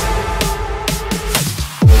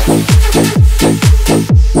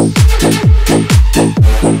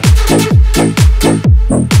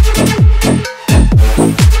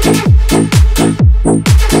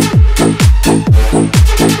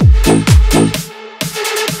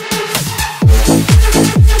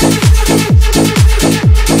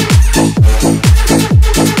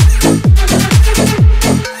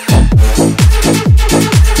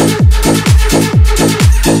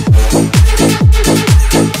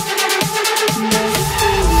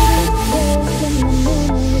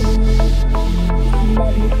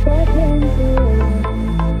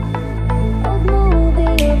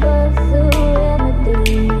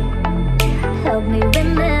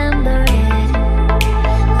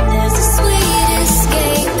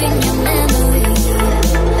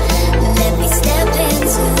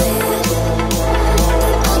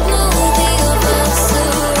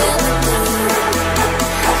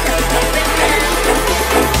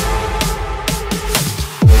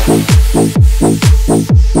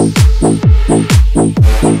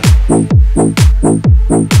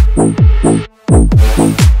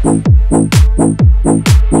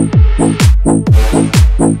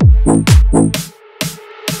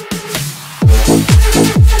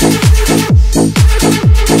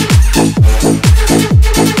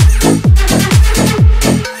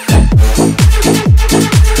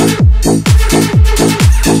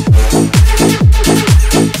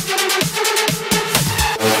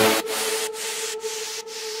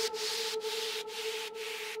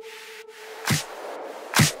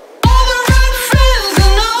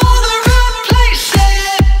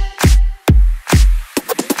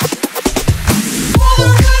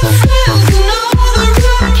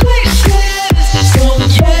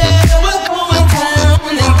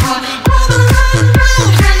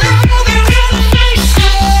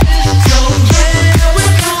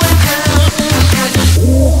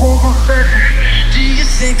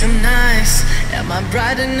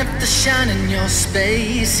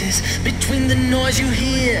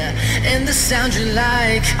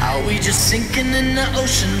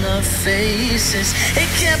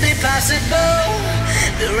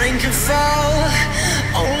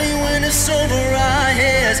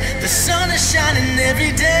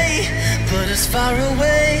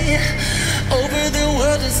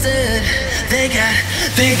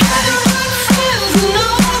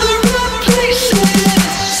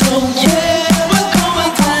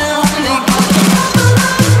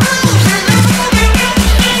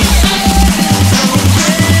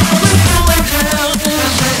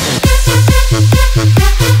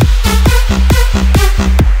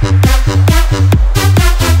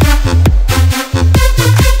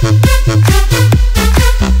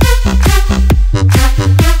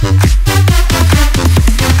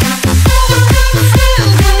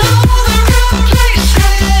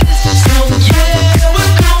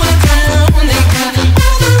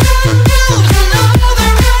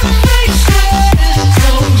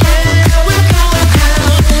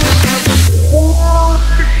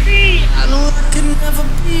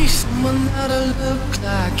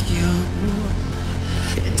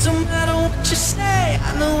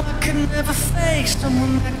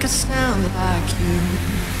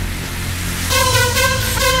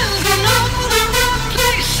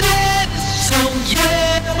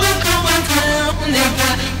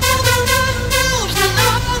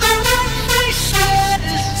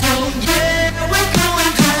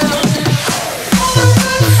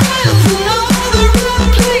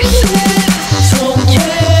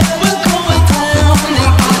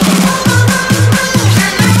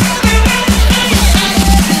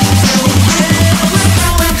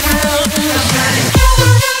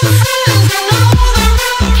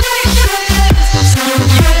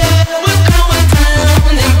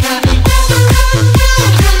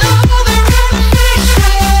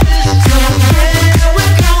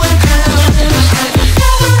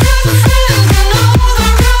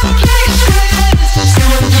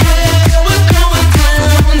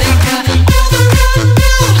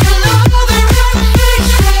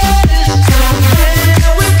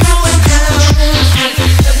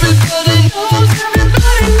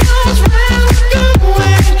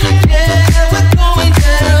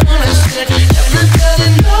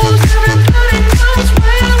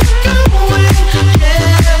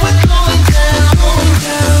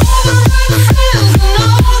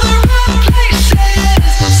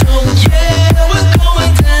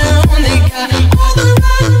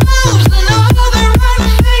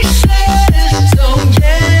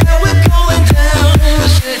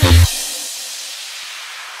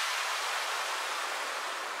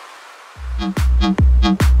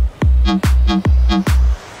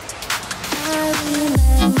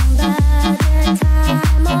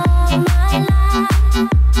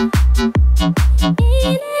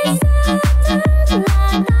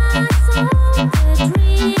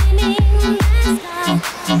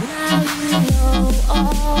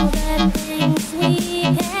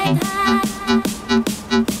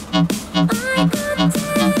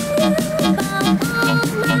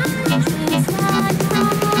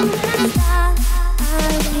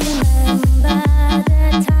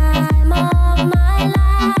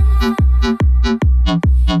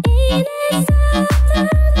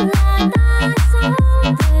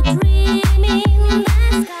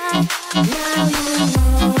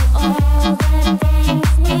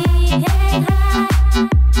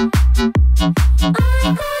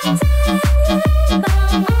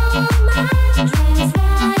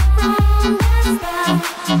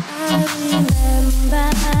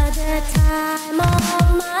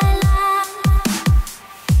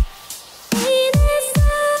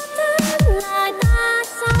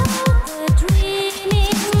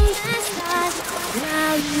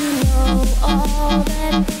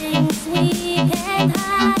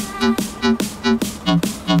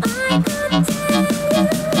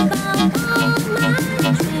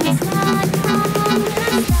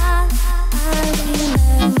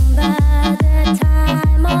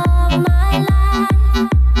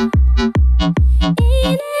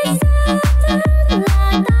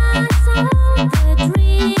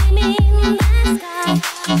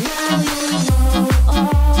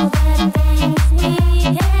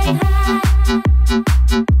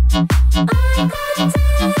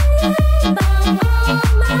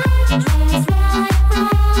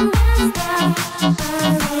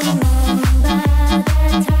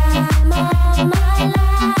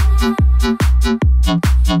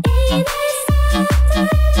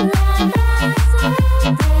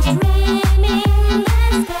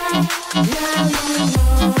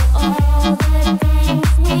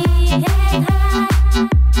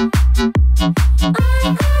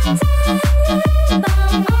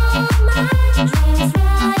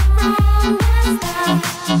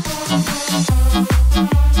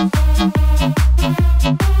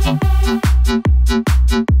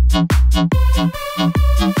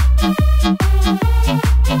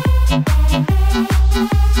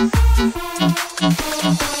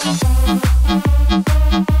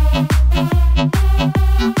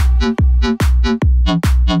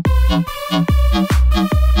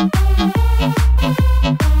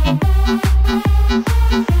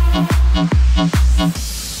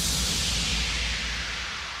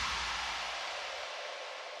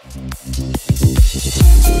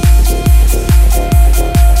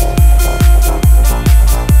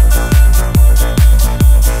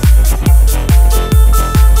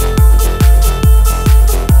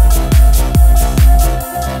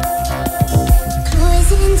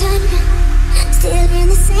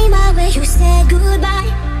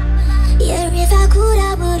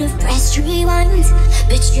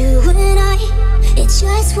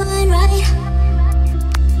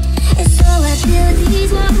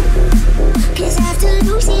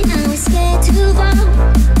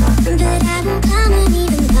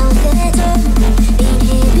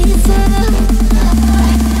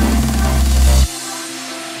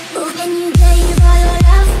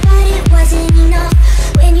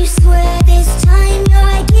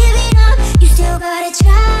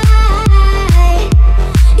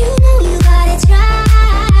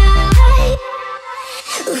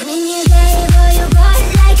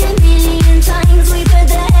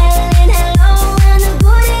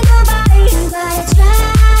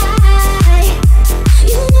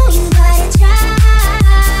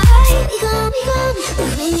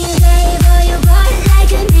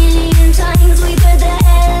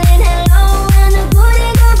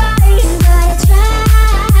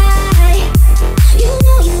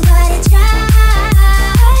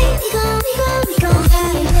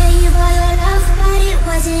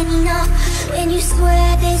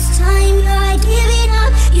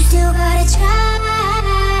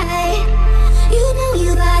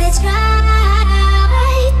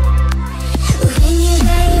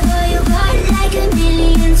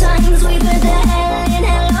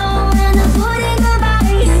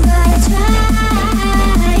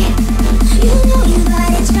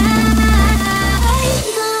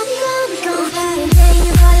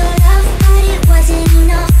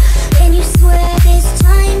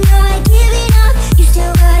 You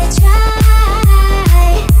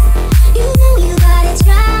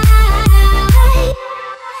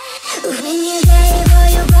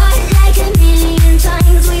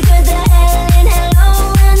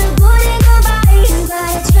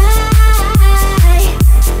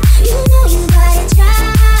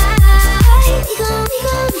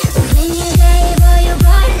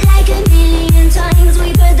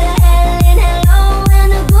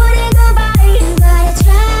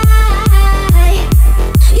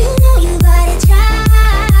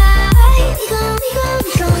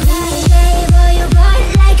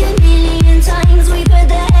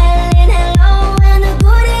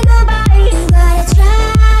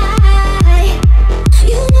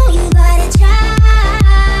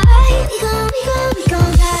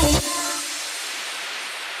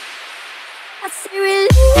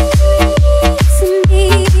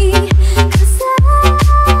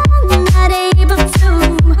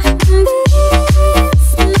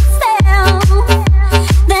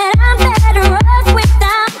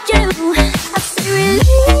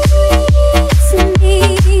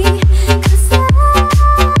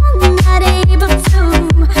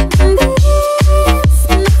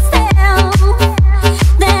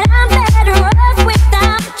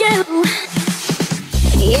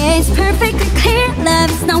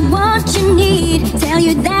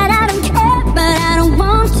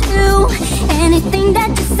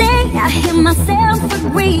hear myself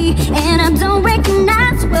agree, and I don't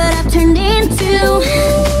recognize what I've turned into.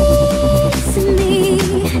 Release me,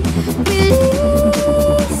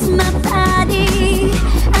 release my body.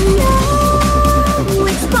 I know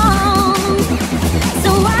it's wrong,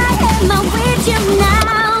 so I am my with you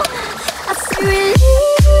now. I say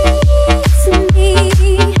release me,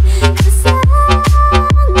 'cause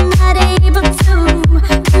I'm not able to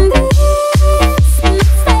convince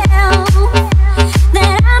myself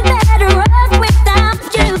that I'm better off without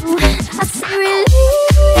you. I say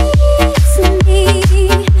release me,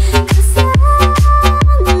 'cause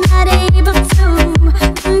I'm not able to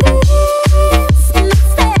convince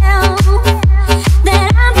myself that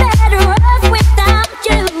I'm better off without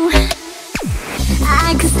you. I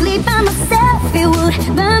could sleep by myself, it would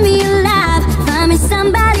burn me alive. Find me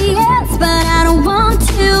somebody else, but I don't want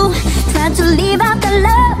to. Try to leave out the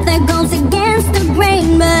love that goes against the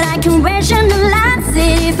grain, but I can rationalize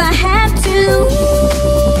it if I have to.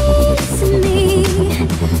 Release me,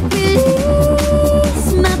 release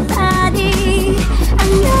my body. I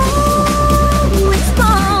know it's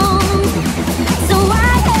wrong, so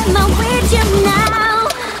I am my with you now.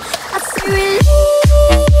 I say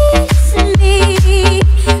release me,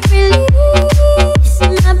 release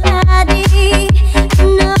my body. I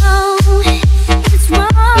know it's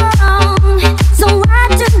wrong, so why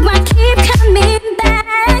do I keep coming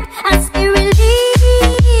back? I say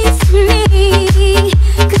release me,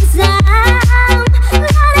 'cause I'm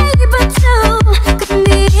not able to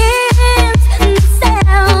convince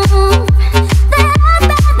myself that I'm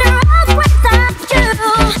better off without you.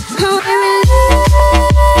 Release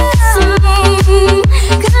me,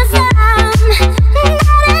 'cause I'm not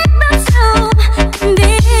able to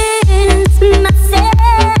convince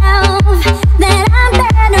myself that I'm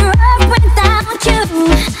better off without you.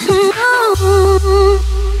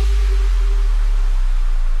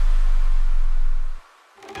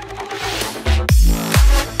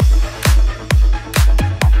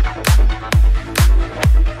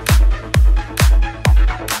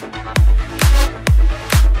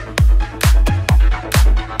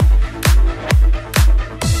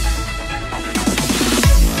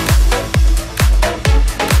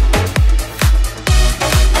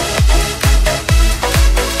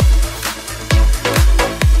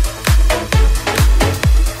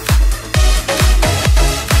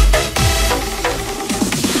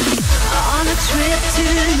 On a trip to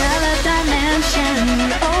another dimension,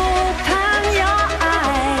 open your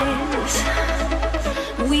eyes.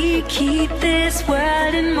 We keep this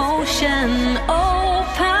world in motion.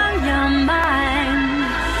 Open your mind.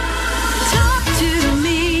 Talk to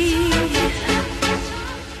me.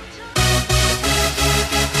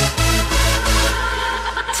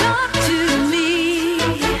 Talk to me.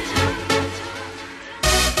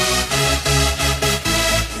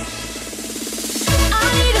 I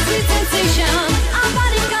need a sweet sensation, a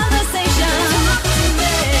body conversation. Talk to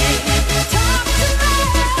me, talk to me.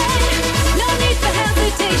 No need for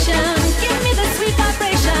hesitation. Give me the sweet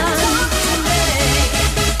vibration. Talk to me.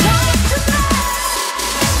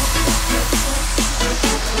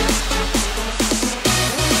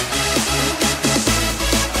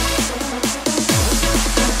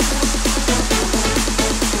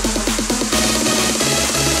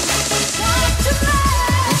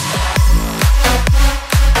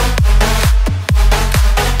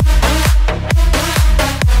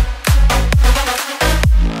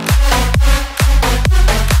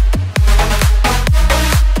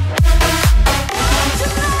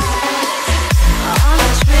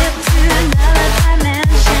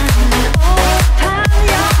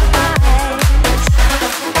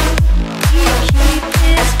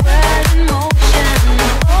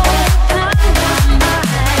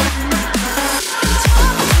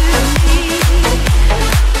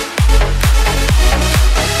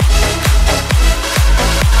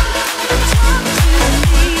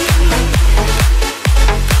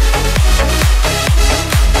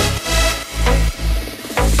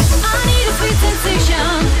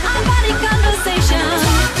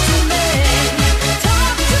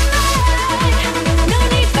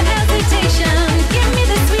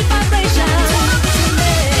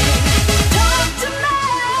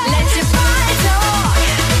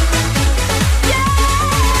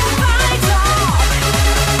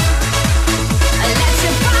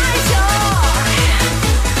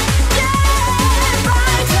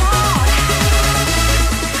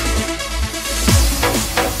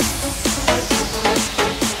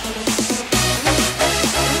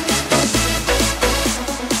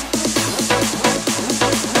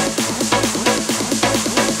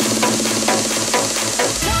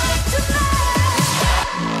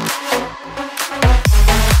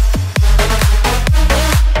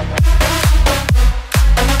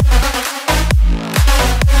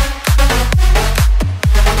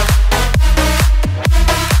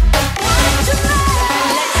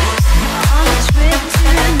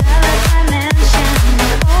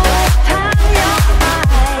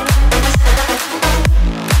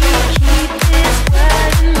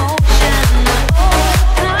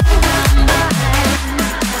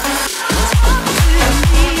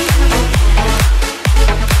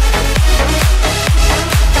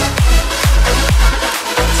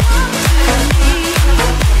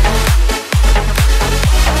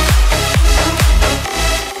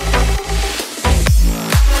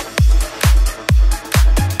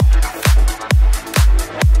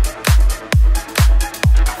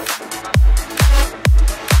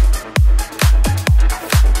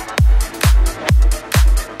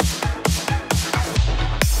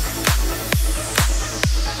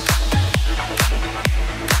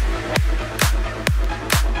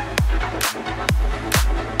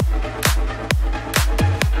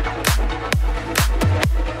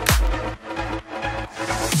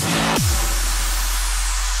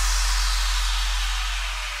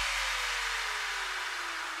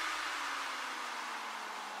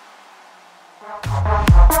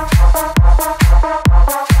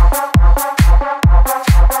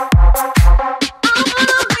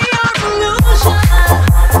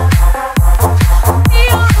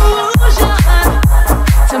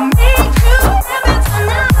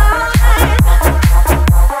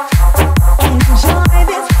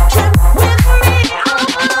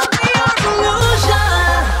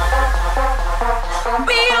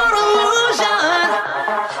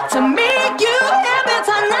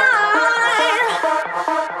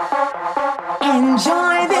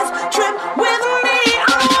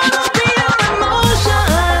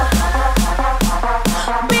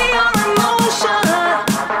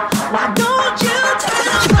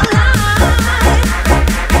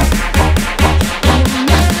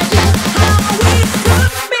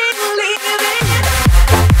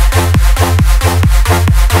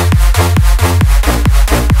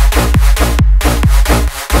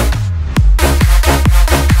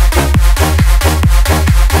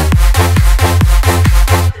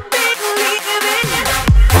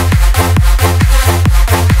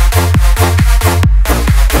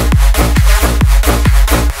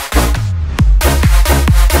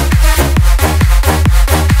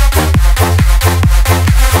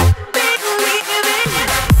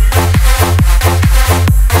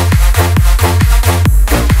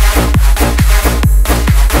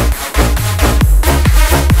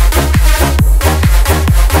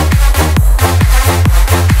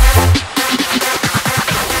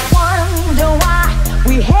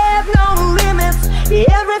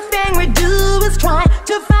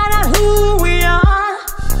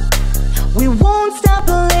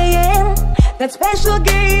 that special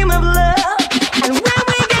game of love. And when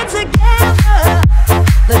we get together,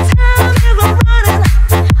 the time is running.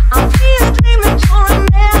 I feel a dream that you'll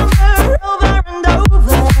remember over and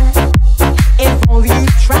over. If only you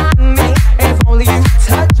try me, if only you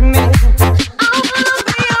touch me, I wanna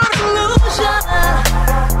be your illusion,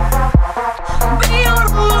 be your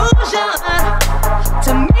illusion,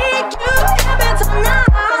 to make you happy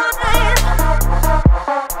tonight.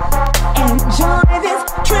 Enjoy this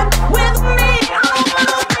trip with me. I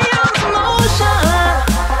wanna be your emotion,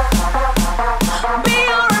 be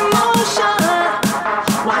your emotion.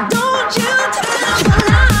 Why don't you turn up the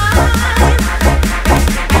light?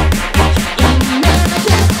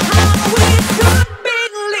 Imagine how we could be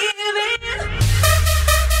living.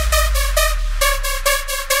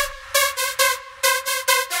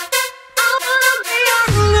 I wanna be your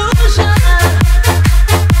illusion,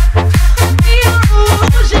 be your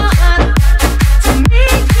illusion, to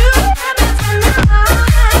make you happy tonight.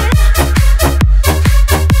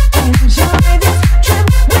 Enjoy this trip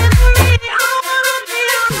with me. I wanna be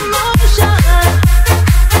your emotion,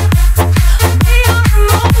 be your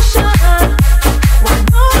emotion. Why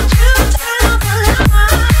don't you turn up the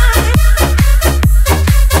light?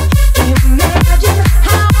 Imagine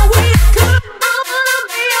how we could. I wanna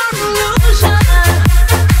be your illusion,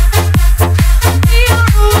 be your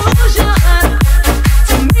illusion,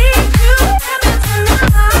 to make you happy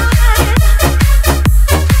tonight.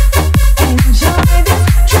 Enjoy this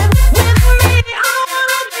trip with me. I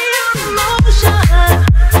wanna be your emotion,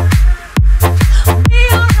 be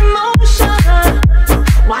your emotion.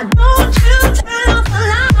 Why don't you turn off the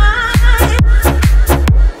light?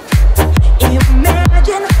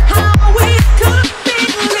 Imagine how we could be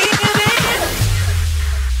living.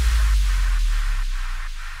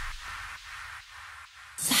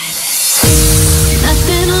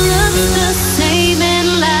 Nothing looks the same in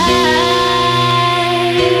life.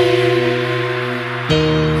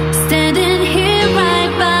 Standing here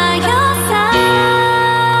right by your side.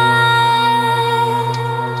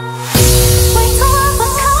 Wait till I'm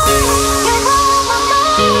calling, you're on my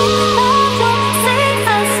mind. That's what saves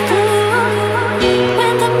us through.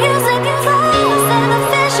 When the music flows and the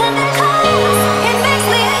vision comes, it makes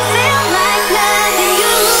me feel like loving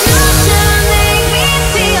you. You should make me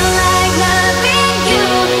feel like loving you.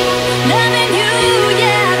 Loving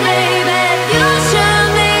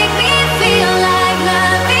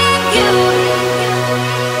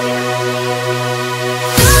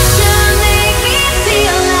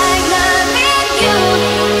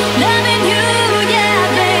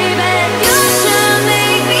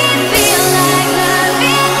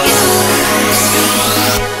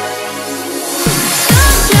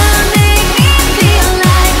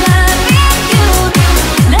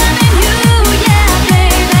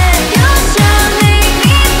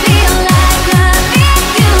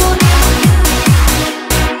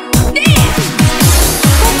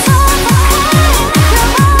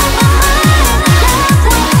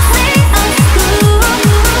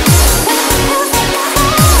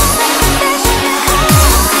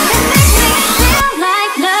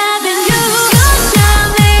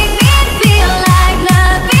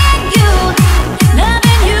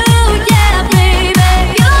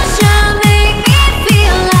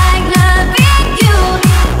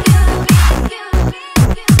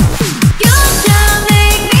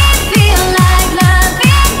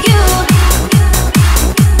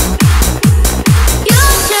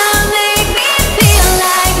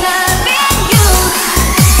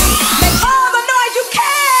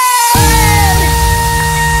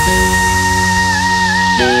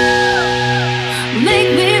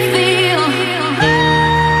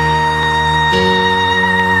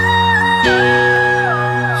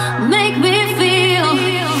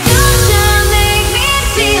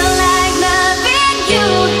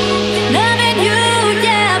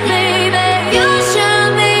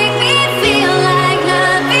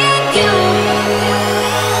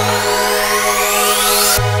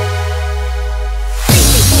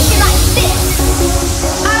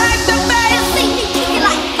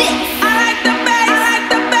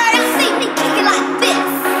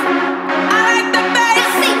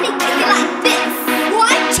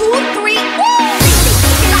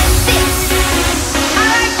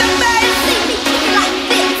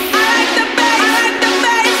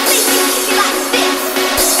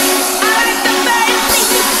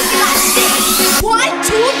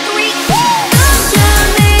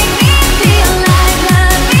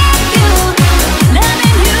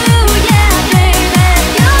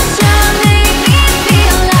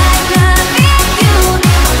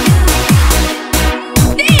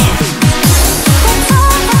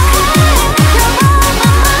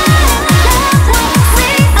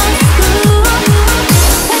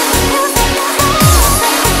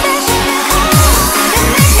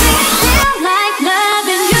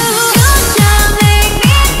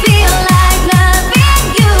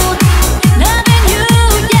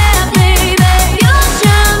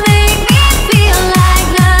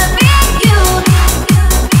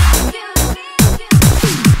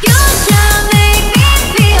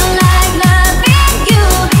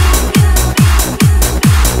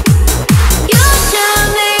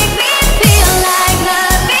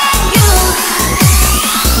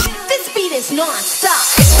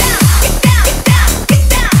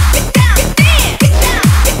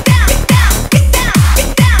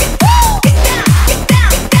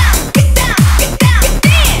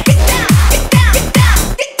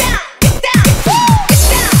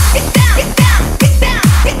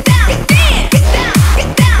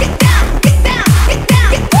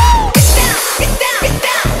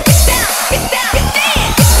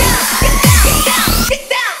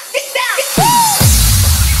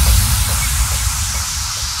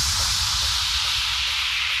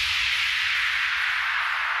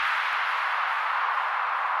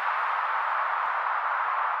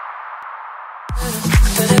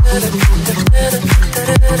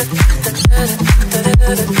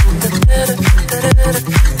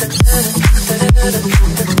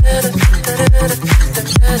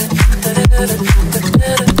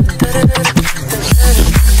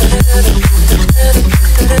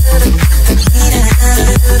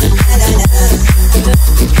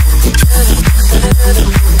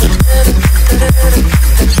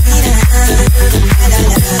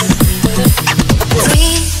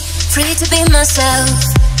Free to be myself,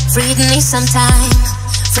 free to need some time,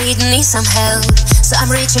 free to need some help. So I'm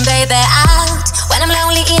reaching baby out when I'm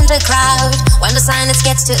lonely in the crowd. When the silence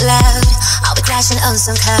gets too loud, I'll be crashing on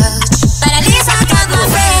some couch. But at least I got my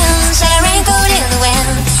friends, like a raincoat in the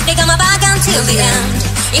wind. They got my back until the end.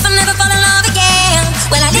 If I never fall in love again,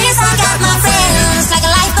 well at least I got my friends, like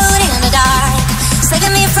a lifeboat in the dark,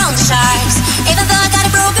 saving me from the sharks. Even though I got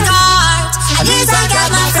a broken heart, at least I got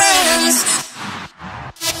my friends.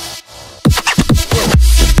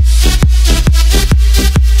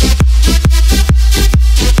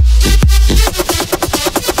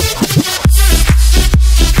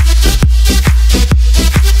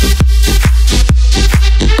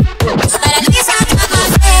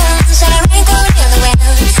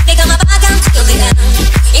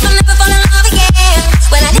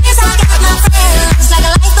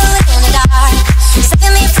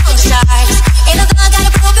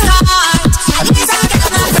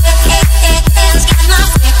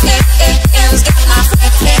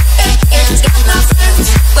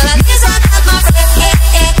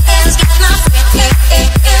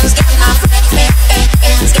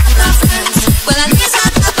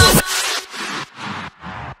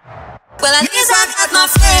 Well, at least I got my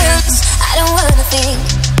friends. I don't wanna think,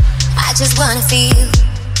 I just wanna feel,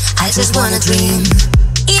 I just wanna dream.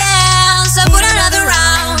 Yeah, so put another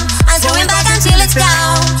round, I'm throwing back until it's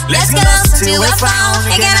down. Let's get lost until we're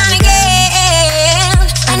found, again and again.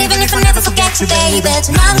 And even if I never forget you, baby,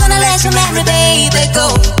 tonight I'm gonna let your memory, baby, go.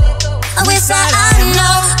 I wish that I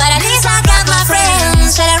know, but at least I got my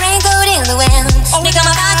friends. Said I raincoat in the wind, they got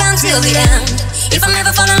my back until the end. If I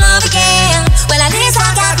never fall in love again, well at least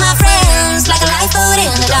I got my friends, like a lifeboat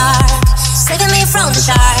in the dark, saving me from the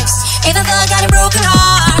sharks. Even though I got a broken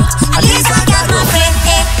heart, at least I got my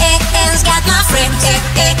friends, got my friends,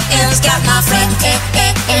 got my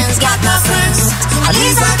friends, got my friends. At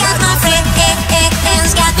least I got my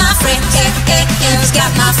friends, got my friends,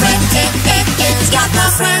 got my friends, got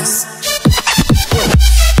my friends.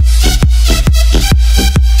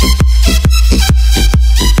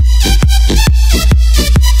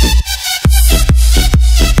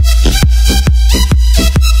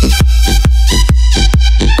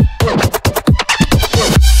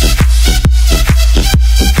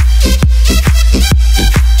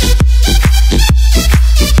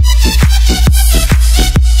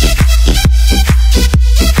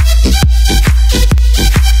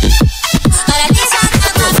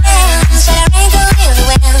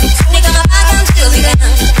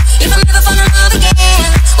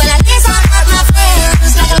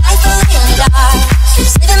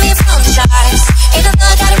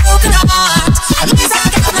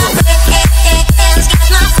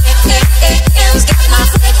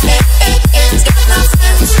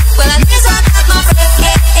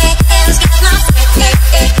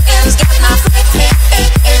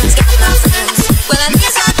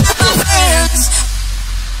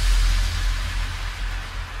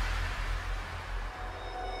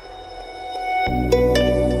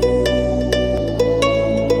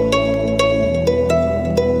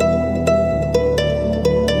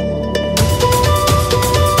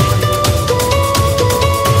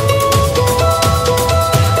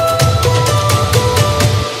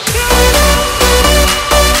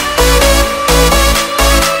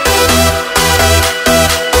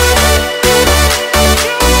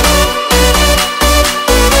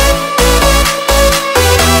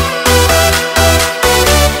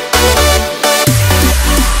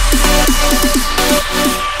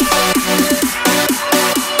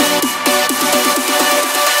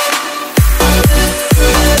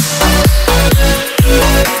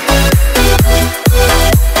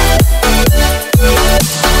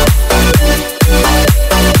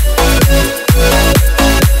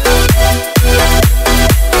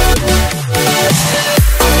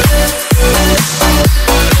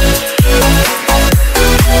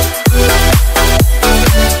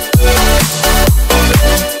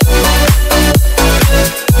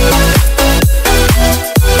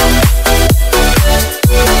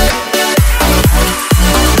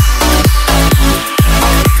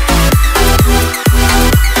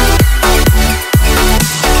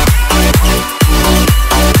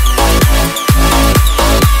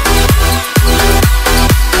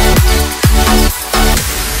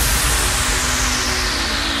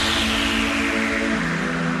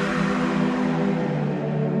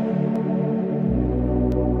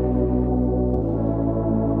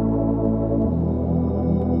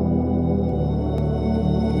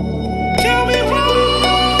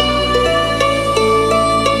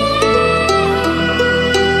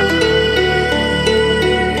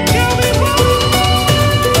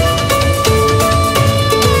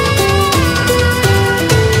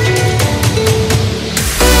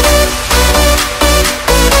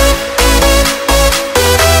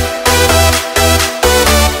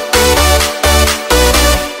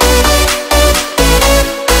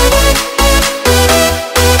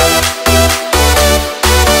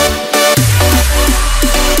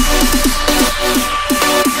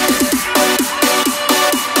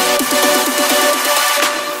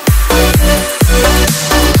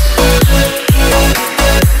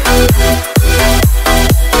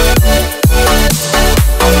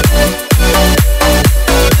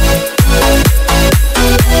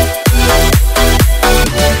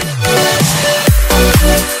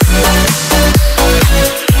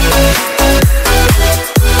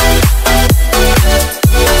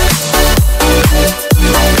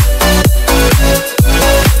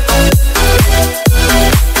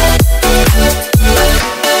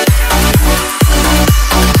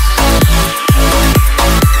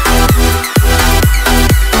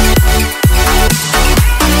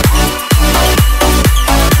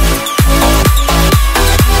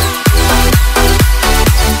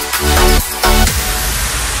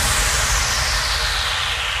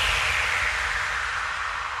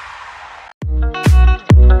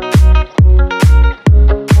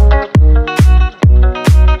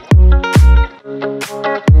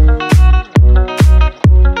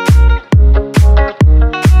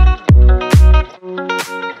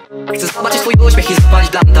 uśmiech i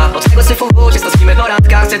zapalić blanta. Od tego syfu uciec, to spimy po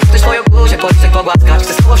randkach. Chcę dotknąć twoją buzię, policzek pogłaskać.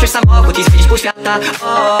 Chcę z tobą wsiąść samochód i zwiedzić pół świata.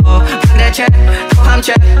 Pragnę cię, kocham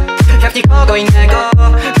cię, jak nikogo innego.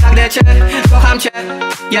 Pragnę cię, kocham cię,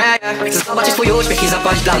 yeah. Chcę zobaczyć twój uśmiech i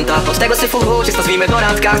zapalić blanta. Od tego syfu uciec, to spimy po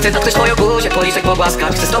randkach. Chcę dotknąć twoją buzię, policzek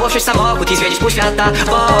pogłaskać. Chcę z tobą wsiąść samochód i zwiedzić pół świata.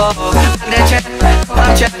 Pragnę cię,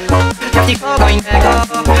 kocham cię, jak nikogo innego.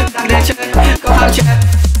 Pragnę cię, kocham cię,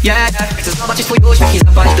 yeah. Chcę zobaczyć twój uśmiech i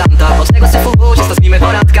zapalić blanta. Od tego syfu uciec, to spimy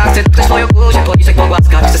po randkach. Chcę dotknąć twoją buzię, policzek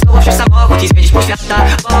pogłaskać. Chcę z tobą wsiąść samochód i zwiedzić pół świata.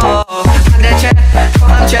 Pragnę cię,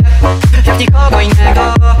 kocham cię, jak nikogo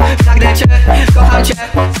innego. Pragnę cię, kocham cię,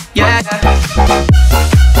 yeah.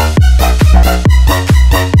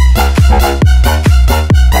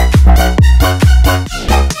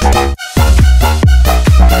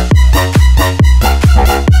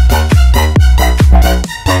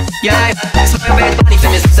 Swoją wyjadbani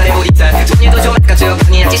chcemy zrzucać ulicę. Dzwonię do ziołeczka, czy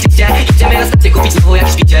ogarnie jakieś liście. Idziemy na stację kupić znowu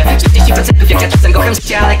jakieś picie. 40% jak ja czasem kocham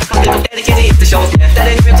życie, ale kocham tylko wtedy, kiedy jesteś obok mnie.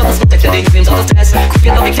 Wtedy nie wiem co to smutek, wtedy nie wiem co to stres.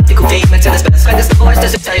 Kupię nowe kwiaty, kupię ich Mercedes Benz. Będę spróbować te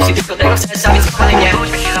życia, jeśli tylko tego chcesz. A więc kochaj mnie,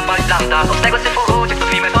 uśmiech i zapalić blanta. Od tego syfu uciek, to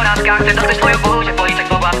filmy po randkach. Chcę dotknąć twoją buzię, policzek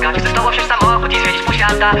pogłaskać. Chcę z tobą wsiąść samochód i zwiedzić pół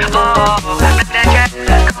świata. Pragnę cię,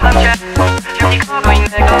 kocham cię, jak nikogo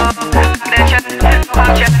innego. Pragnę cię,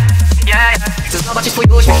 kocham cię, yeah. Chcę zobaczyć twój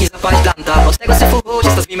uśmiech i zapalić blanta. Od tego syfu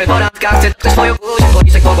uciec, to spimy po randkach. Chcę dotknąć twoją buzię,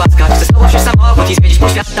 policzek pogłaskać. Chcę z tobą wsiąść samochód i zwiedzić pół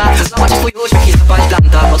świata. Chcę zobaczyć twój uśmiech i zapalić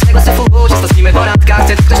blanta. Od tego syfu uciec, to spimy po randkach.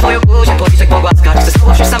 Chcę dotknąć twoją buzię, policzek pogłaskać. Chcę z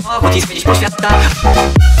tobą wsiąść samochód i zwiedzić pół świata.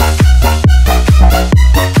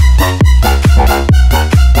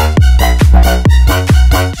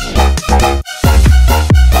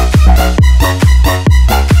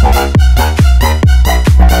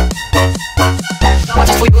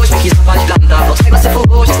 Zobaczyć twój uśmiech i zapalić blanta. Od tego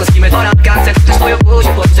syfu uciec, to spimy po randkach. Chcę dotknąć twoją buzię,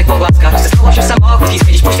 policzek pogłaskać. Chcę z tobą wsiąść samochód i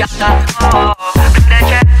zwiedzić pół świata. Pragnę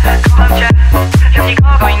cię, kocham cię, jak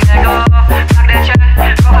nikogo innego. Pragnę cię,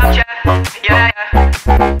 kocham cię, yeah.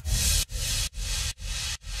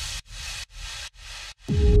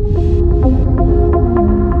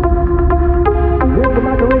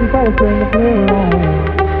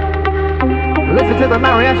 Listen to the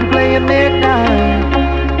mariachi playing midnight.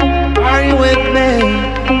 Are you with me?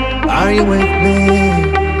 Are you with me?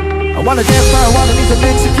 I wanna dance by water beneath the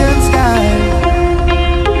Mexican sky.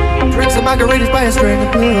 Drink some margaritas by a string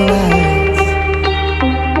of blue lights.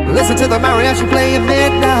 Listen to the mariachi playing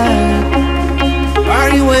midnight. Are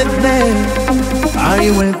you with me? Are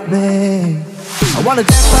you with me? I wanna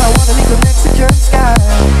dance by water beneath the Mexican sky.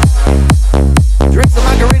 Drink some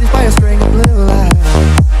margaritas by a string of blue lights.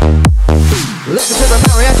 Listen to the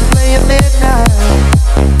mariachi playing midnight.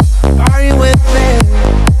 Are you with me?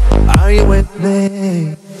 Are you with me?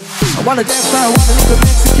 I wanna dance by water beneath the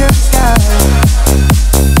Mexican sky.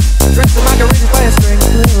 Drink some margaritas by a string of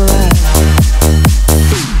blue lights.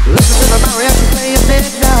 Listen to the mariachi playing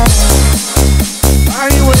midnight.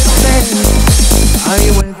 Are you with me? Are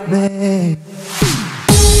you with me?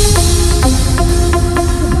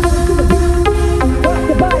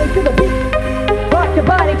 Rock your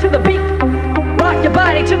body to the beat. Rock your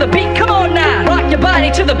body to the beat. Come on now. Rock your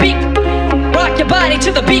body to the beat. Rock your body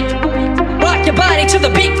to the beat. Rock your body to the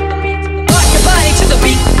beat. Rock your body to the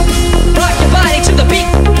beat. Rock your body to the beat.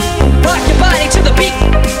 Rock your body to the beat.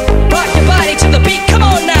 Rock your body to the beat. Come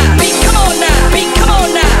on now. Beat, come on now. Beat, come on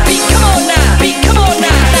now. Beat, come on now. Beat, come on now.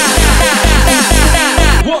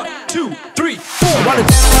 1, 2, 3, 4. I wanna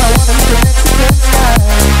dance by water beneath the Mexican sky.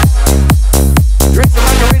 Drink some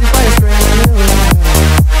margaritas by a string of blue lights.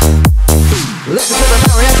 Listen to the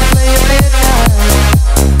mariachi playing midnight.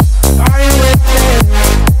 Are you with me?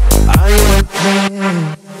 Are you with me?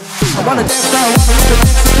 I wanna dance by water beneath the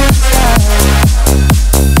Mexican sky.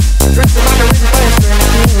 Drink some margaritas by a string of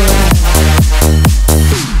blue lights.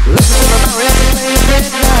 Listen to the mariachi playing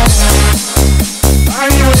midnight. Are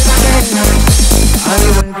you with me? Are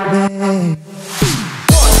you with me?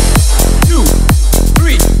 1, 2,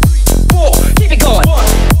 3, 4. Keep it going. 1,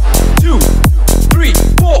 2, 3,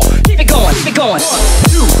 4. Keep it going. Keep it going. 1,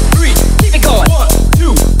 2, 3. Keep it going. 1,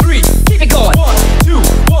 2, 3. Keep it going. 1, 2,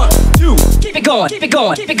 1, 2. Keep it going. Keep it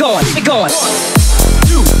going. Keep it going. Keep it going. 1,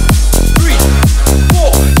 2, 3,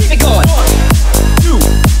 4. Keep it going. 1, 2,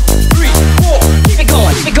 3, 4. Keep it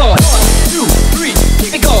going. Keep it going. 1, 2, 3.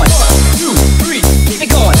 Keep it going. 1, 2, 3. Keep it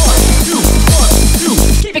going. 1, 2, 1, 2.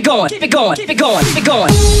 Keep it going. Keep it going. Keep it going. Keep it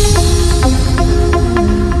going.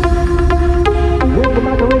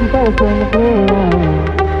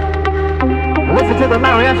 Listen to the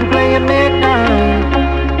mariachi playing midnight.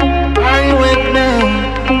 Are you with me?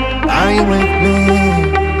 Are you with me?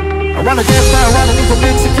 I wanna dance by water beneath the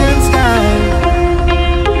Mexican sky.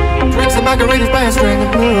 Drinks and margaritas by a string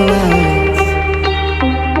of blue lights.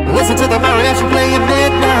 Listen to the mariachi play at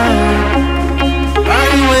midnight. Are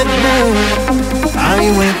you with me? Are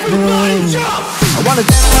you with me? I wanna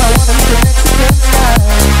dance, I wanna meet the Mexican sky.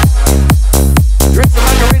 Drinks and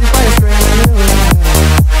margaritas by a string of blue lights.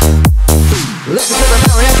 Listen to the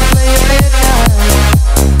mariachi play at midnight.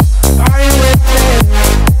 Are you with me?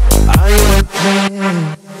 Are you with me?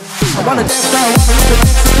 I wanna dance, I wanna meet the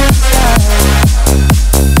Mexican sky.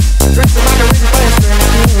 Drinks and margaritas by a string of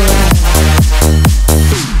blue lights.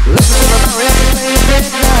 Listen to the mariachi play at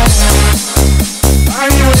midnight. Are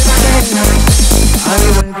you with me? Are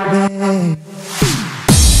you with me?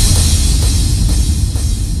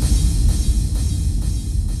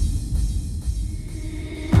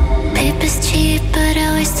 Paper's cheap, but I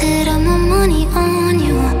wasted all my money on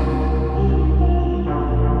you.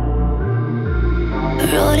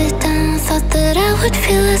 Wrote it down, thought that I would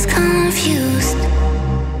feel less confused.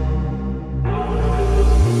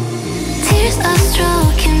 Tears are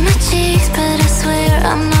stroking my cheeks, but I swear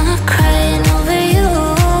I'm not crying over you.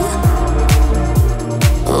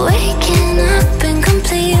 Waking up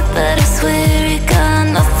incomplete, but I swear it got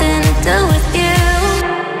nothing to do with you.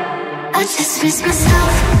 I just miss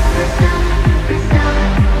myself.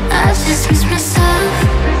 I just miss myself.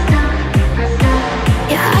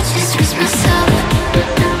 Yeah, I just miss myself.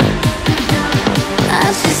 I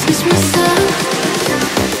just miss myself.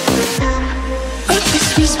 I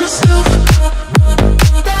just miss myself.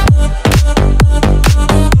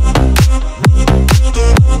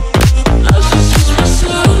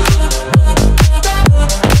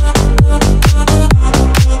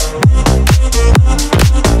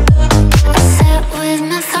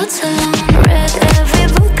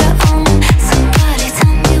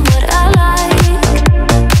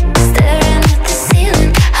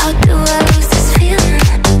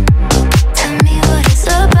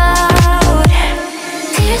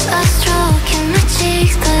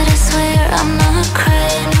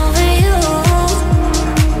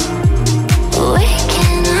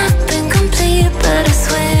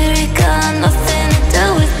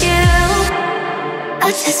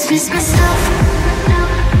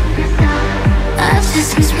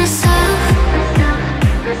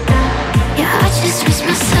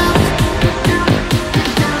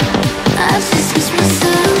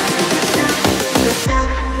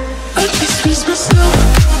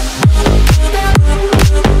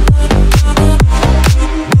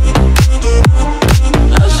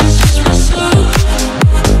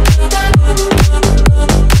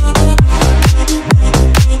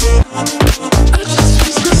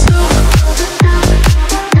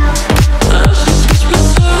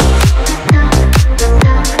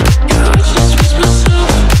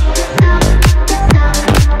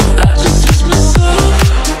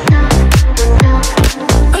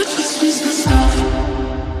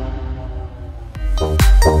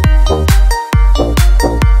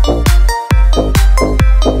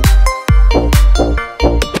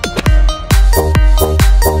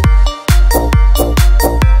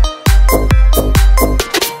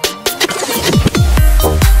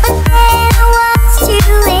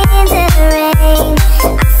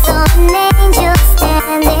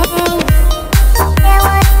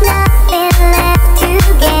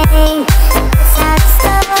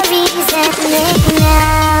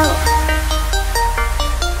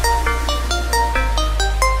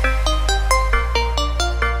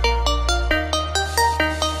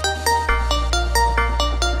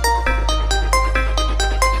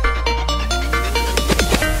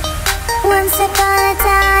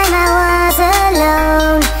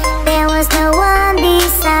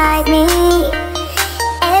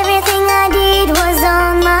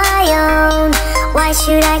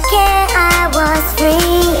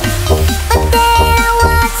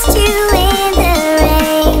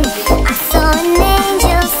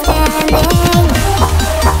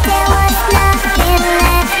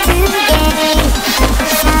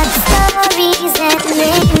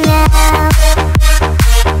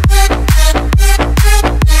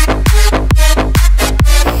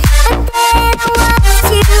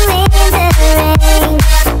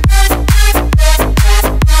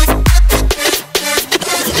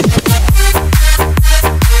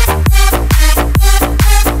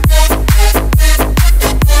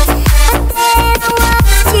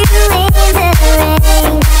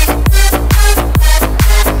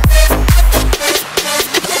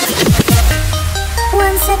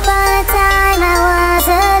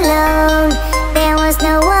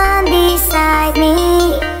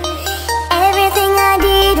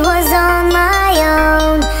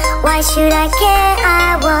 should I care?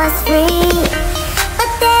 I was free,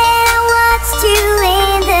 but then I watched you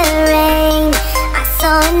in the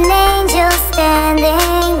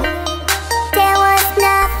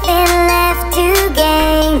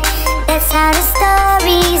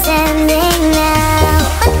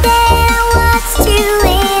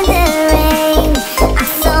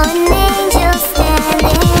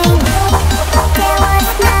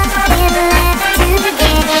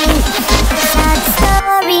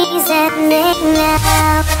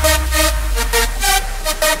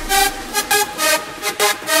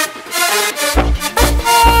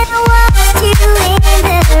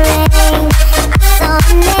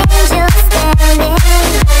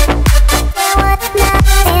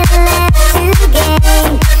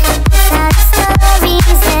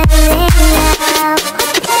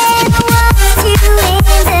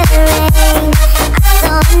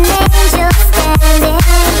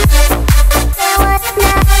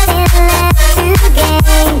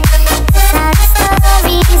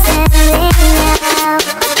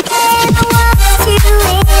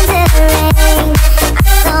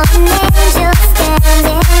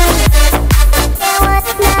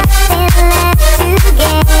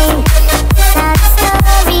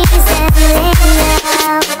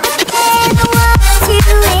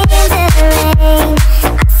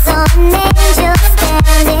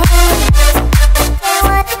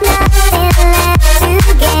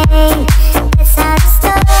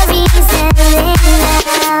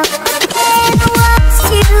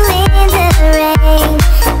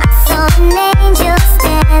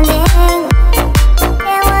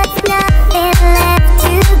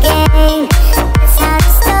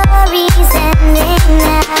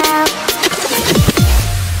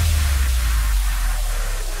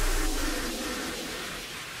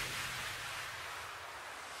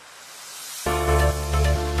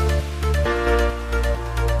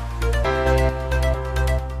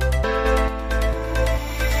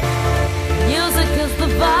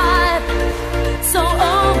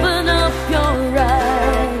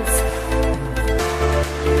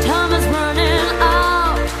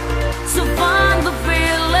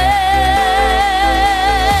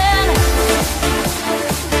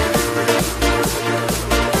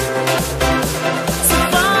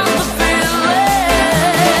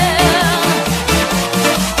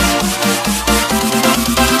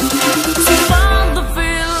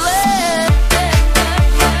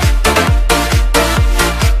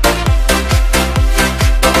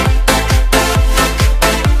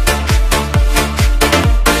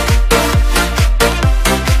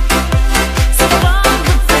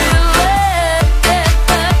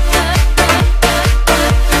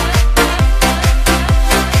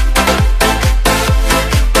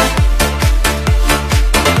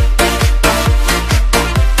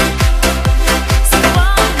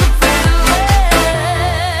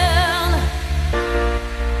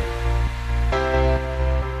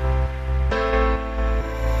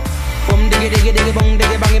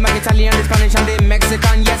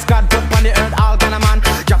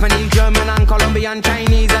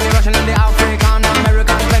and the Russian and the African,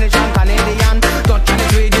 American, Venetian, Canadian, Dutch and the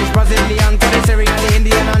Swedish, Brazilian, to the Syrian, the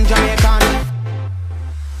Indian and Jamaican.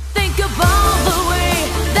 Think about the way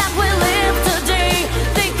that we live today.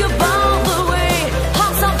 Think about the way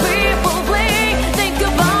how some people play. Think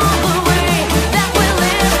about the way that we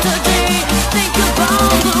live today. Think about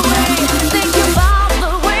the way. Think about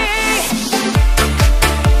the way.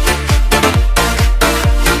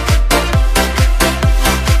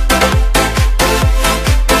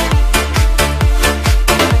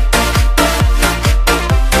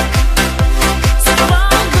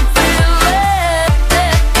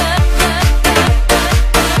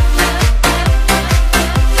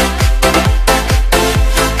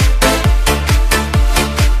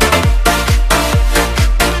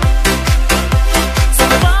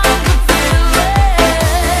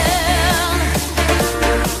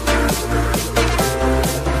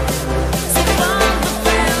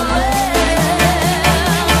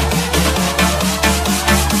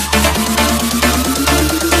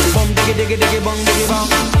 Diggy diggy bong diggy bong.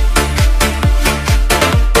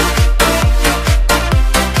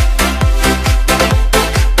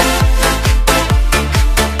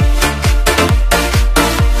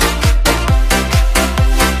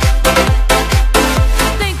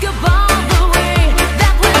 Think about the way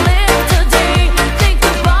that we live today. Think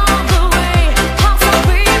about the way how some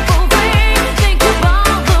people play. Think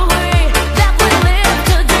about the way that we live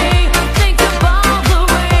today. Think about the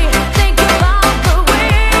way. Think about the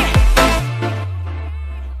way.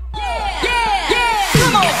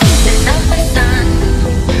 Come on. The summer sun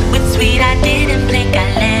with sweet I didn't blink. I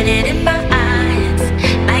let it in my eyes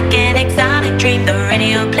like an exotic dream. The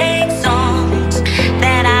radio playing songs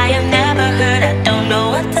that I have never heard. I don't know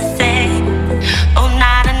what to say. Oh,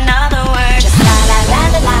 not another word. Just la la la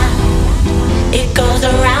la la. It goes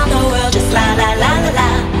around the world. Just la la la la la.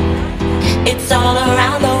 It's all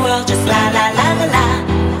around the world. Just la la la la la.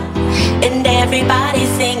 And everybody's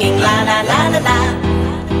singing la la la la la.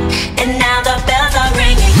 And now the bells are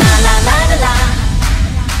ringing la la la la la.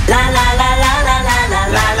 La la la la la la la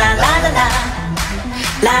la la la la la.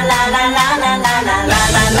 La la la la la la la la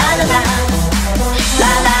la la la la.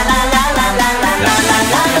 La la la la la la la la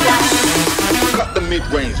la la la. Cut the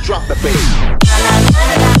mid-range, drop the bass.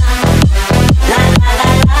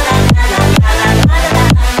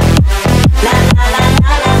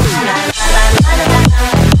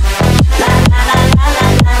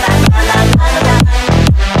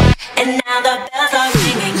 And now the bells are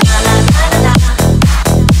ringing la la la la la.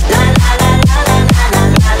 La la la la la la la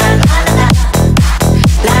la la la la.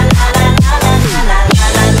 La la la la la la la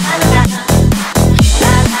la la la. La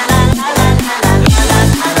la la la la la la la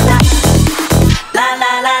la la. La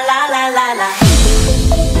la la la la la la.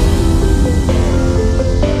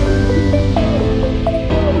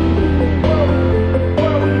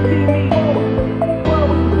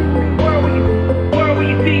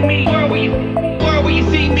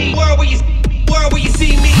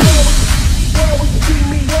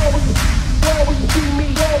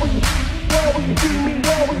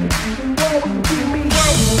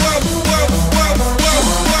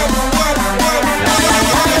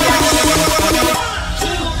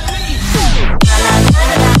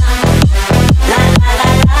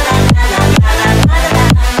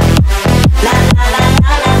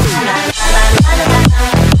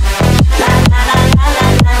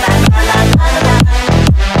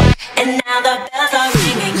 And now the bells are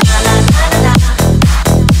ringing la la la la la.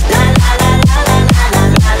 La la la la la la la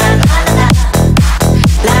la la la la.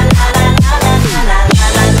 La la la la la la la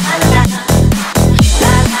la la la la.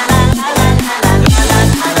 La la la la la la la la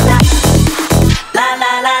la la. La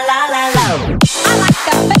la la la la la. I like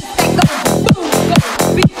that bass that goes boom, goes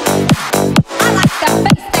beat. I like that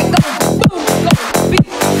bass that goes boom, goes beat.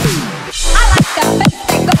 I like that bass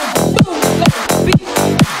that goes boom, goes beat.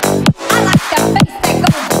 I like that bass that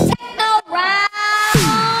goes techno round.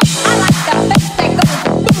 I like that bass that goes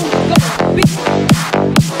boom, goes beat.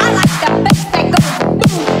 I like that bass that goes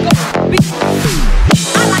boom, goes beat.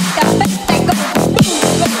 I like that bass that goes boom,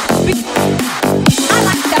 goes beat. I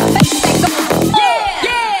like that bass that goes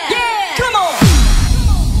yeah. Come on.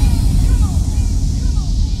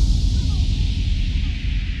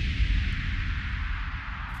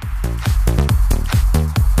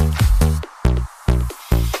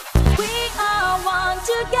 We are one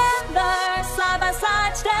together, side by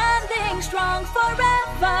side, standing strong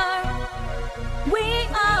forever. We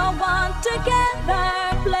are one together,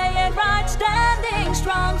 playing right, standing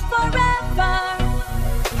strong forever.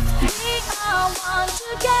 We are one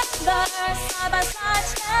together, side by side,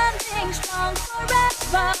 standing strong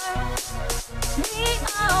forever. We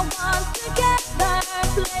are one together,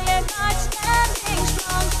 playing right, standing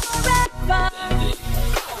strong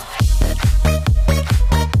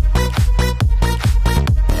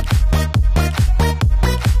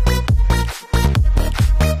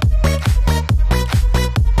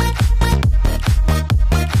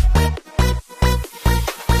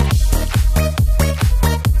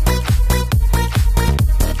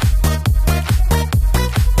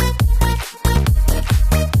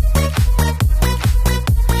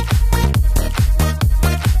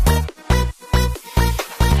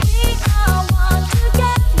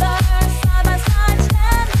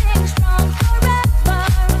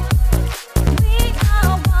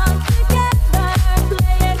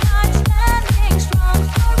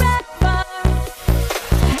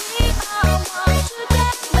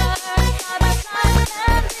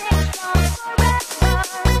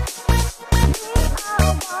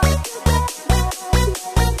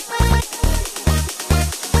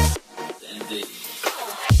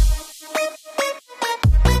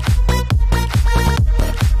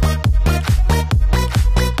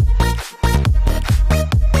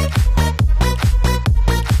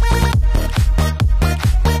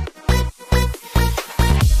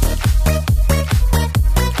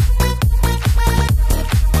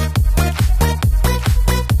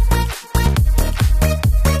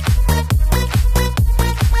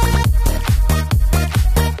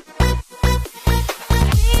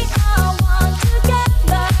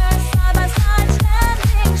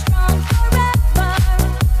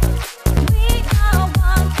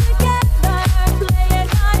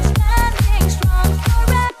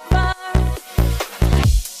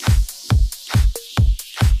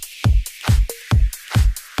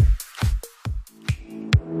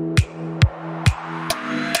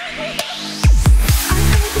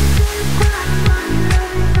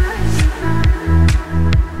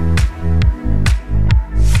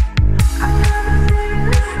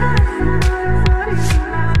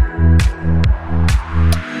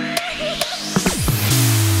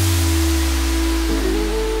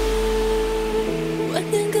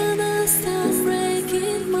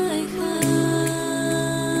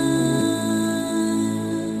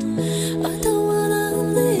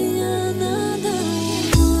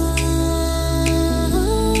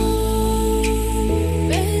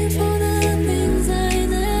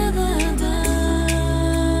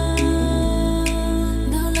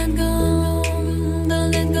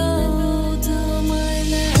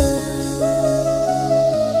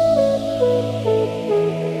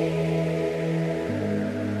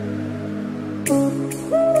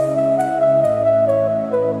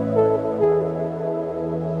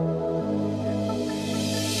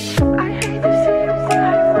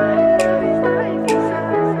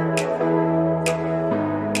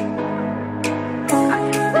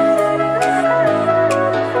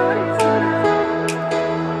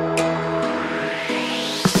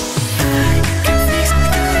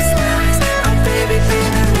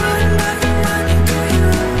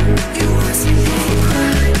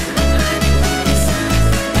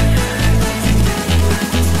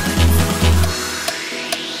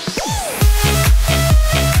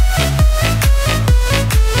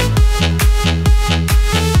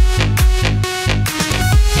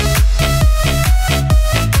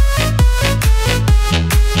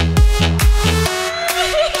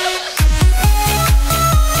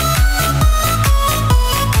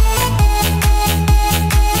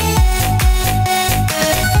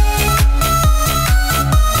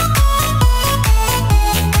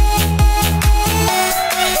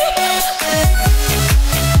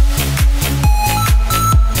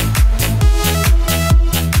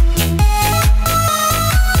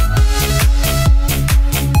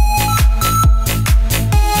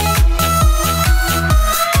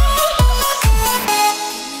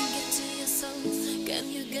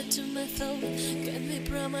it to my throat. Can we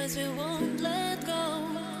promise we won't let go?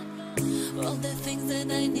 All the things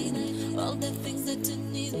that I need, all the things that you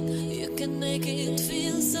need, you can make it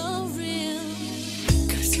feel so real.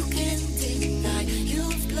 Cause you can't deny,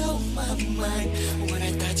 you've blown my mind. When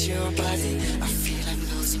I touch your body, I feel I'm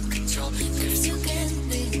losing control. Cause you can't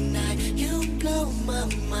deny, you blow my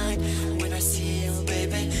mind. When I see you,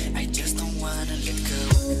 baby, I just don't wanna let go.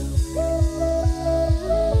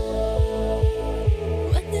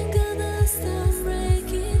 When you gonna stop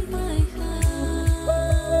breaking my heart?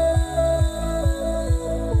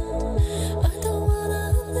 I don't wanna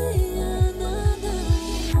be another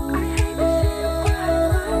one.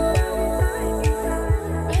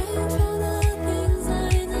 Wait for the things I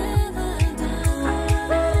never done.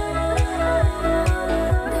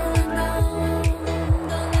 Don't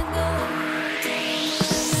let go.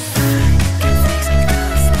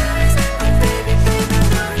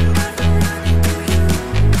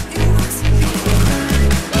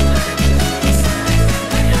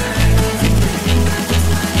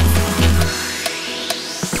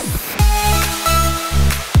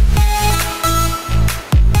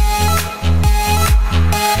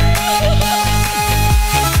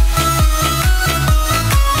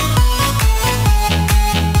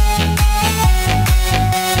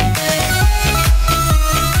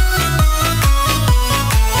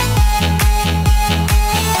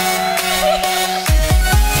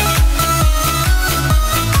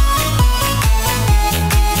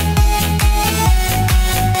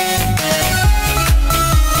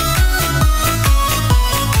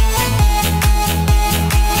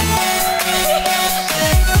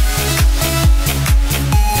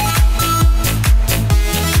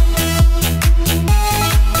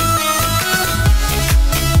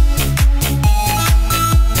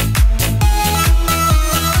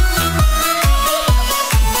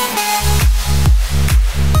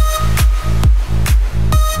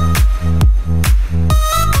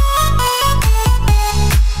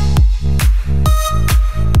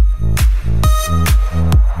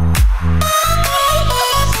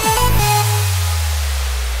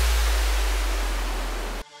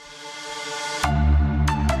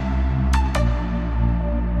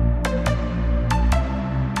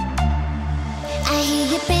 I hear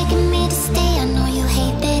you begging me to stay. I know you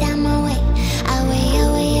hate that I'm away. Away,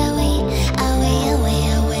 away, away, away, away,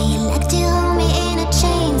 away. You like to hold me in a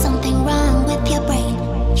chain. Something wrong with your brain.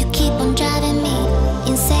 You keep on driving me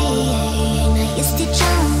insane. I used to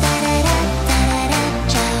drown, da-da-da, da-da-da,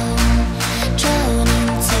 drown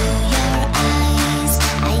into your eyes.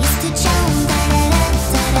 I used to drown, da-da-da,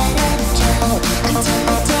 da-da-da, drown until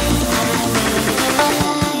the day I realized.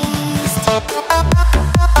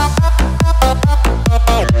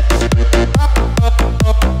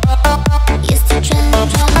 Used to drown,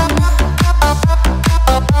 drown.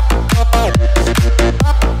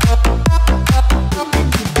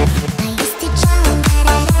 I used to drown,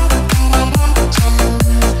 da-da-da, da-da-da,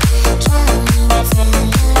 drown into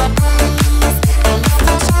your eyes. I used to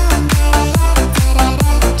drown, da-da-da,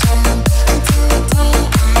 da-da-da, drown until the day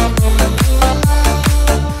I realized.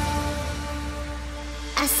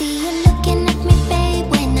 I see you looking at me, babe,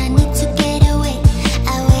 when I need to get away.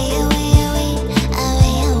 Away, away, away,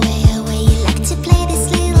 away, away, away. You like to play this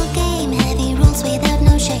little game, heavy rules without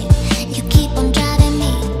no shame. You keep on driving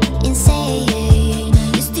me insane. I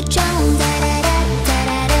used to drown, da-da-da,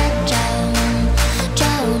 da-da-da,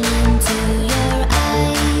 drown into your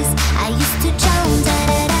eyes. I used to drown,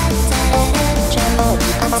 da-da-da, da-da-da, drown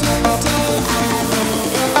until the day I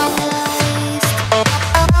realized. I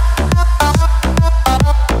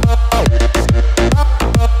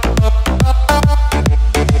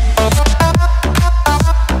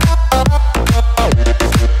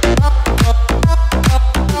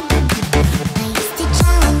used to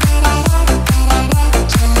drown, da-da-da, da-da-da,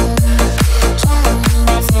 drown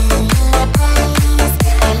into your eyes. I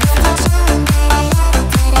used to drown, da-da-da,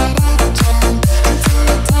 da-da-da, drown until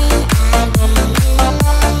the day I realized.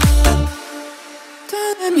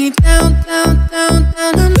 Don't let me down, down, down,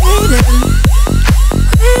 down. I'm waiting,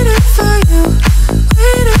 waiting for you,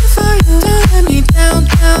 waiting for you. Don't let me down,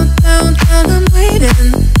 down, down, down. I'm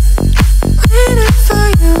waiting, waiting for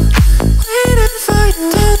you, waiting for you.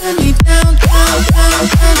 Don't let me down, down, down,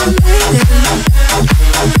 down. I'm waiting,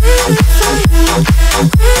 waiting for you,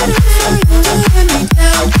 waiting for you. Don't let me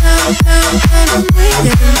down, down, down, down. I'm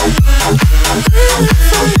waiting, waiting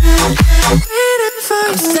for you, waiting for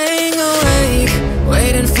you. I'm staying awake,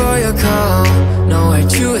 waiting for your call. Nowhere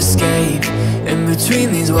to escape in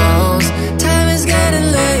between these walls. Time is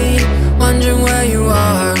getting late, wondering where you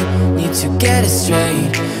are. Need to get it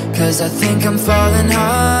straight, cause I think I'm falling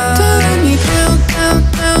hard. Don't let me down, down,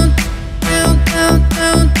 down.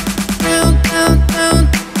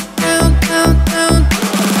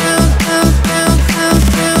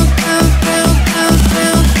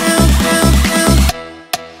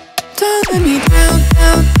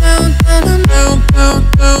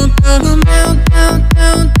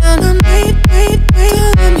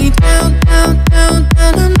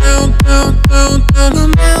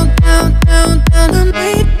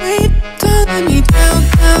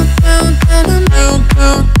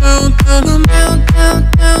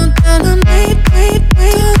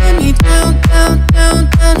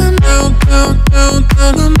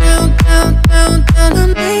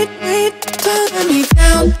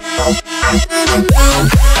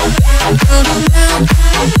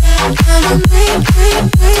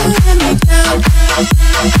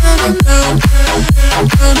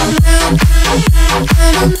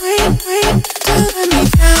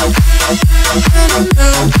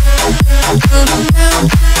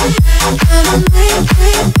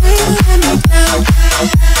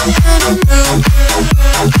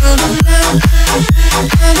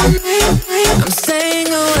 I'm staying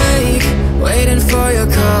awake, waiting for your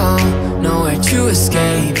call. Nowhere to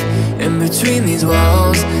escape, in between these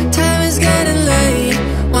walls. Time is getting late,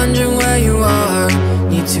 wondering where you are.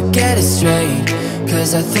 Need to get it straight,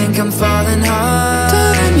 cause I think I'm falling hard.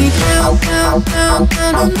 Don't let me down, down, down,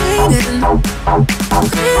 down. I'm waiting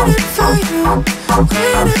for you,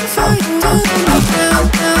 waiting for you. Don't let me down,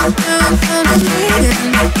 down, down, down. I'm waiting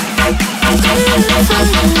for you,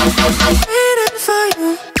 waiting for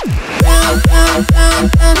you. Down, down, down,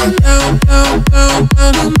 down, down, down, down, down,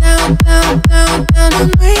 down, down, down, down. I'm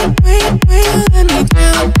waiting, waiting, waiting. Let me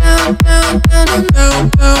down, down, down, down, down,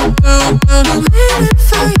 down, down, down. I'm waiting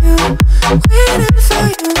for you, waiting for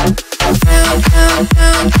you. Down, down,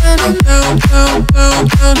 down, down, down, down, down, down,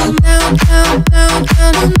 down, down, down,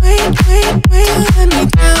 down. I'm waiting, waiting, waiting. Let me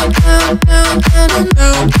down, down, down, down,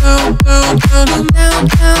 down, down, down, down, down, down,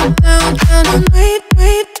 down, down. I'm waiting,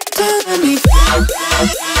 waiting. Don't let me down.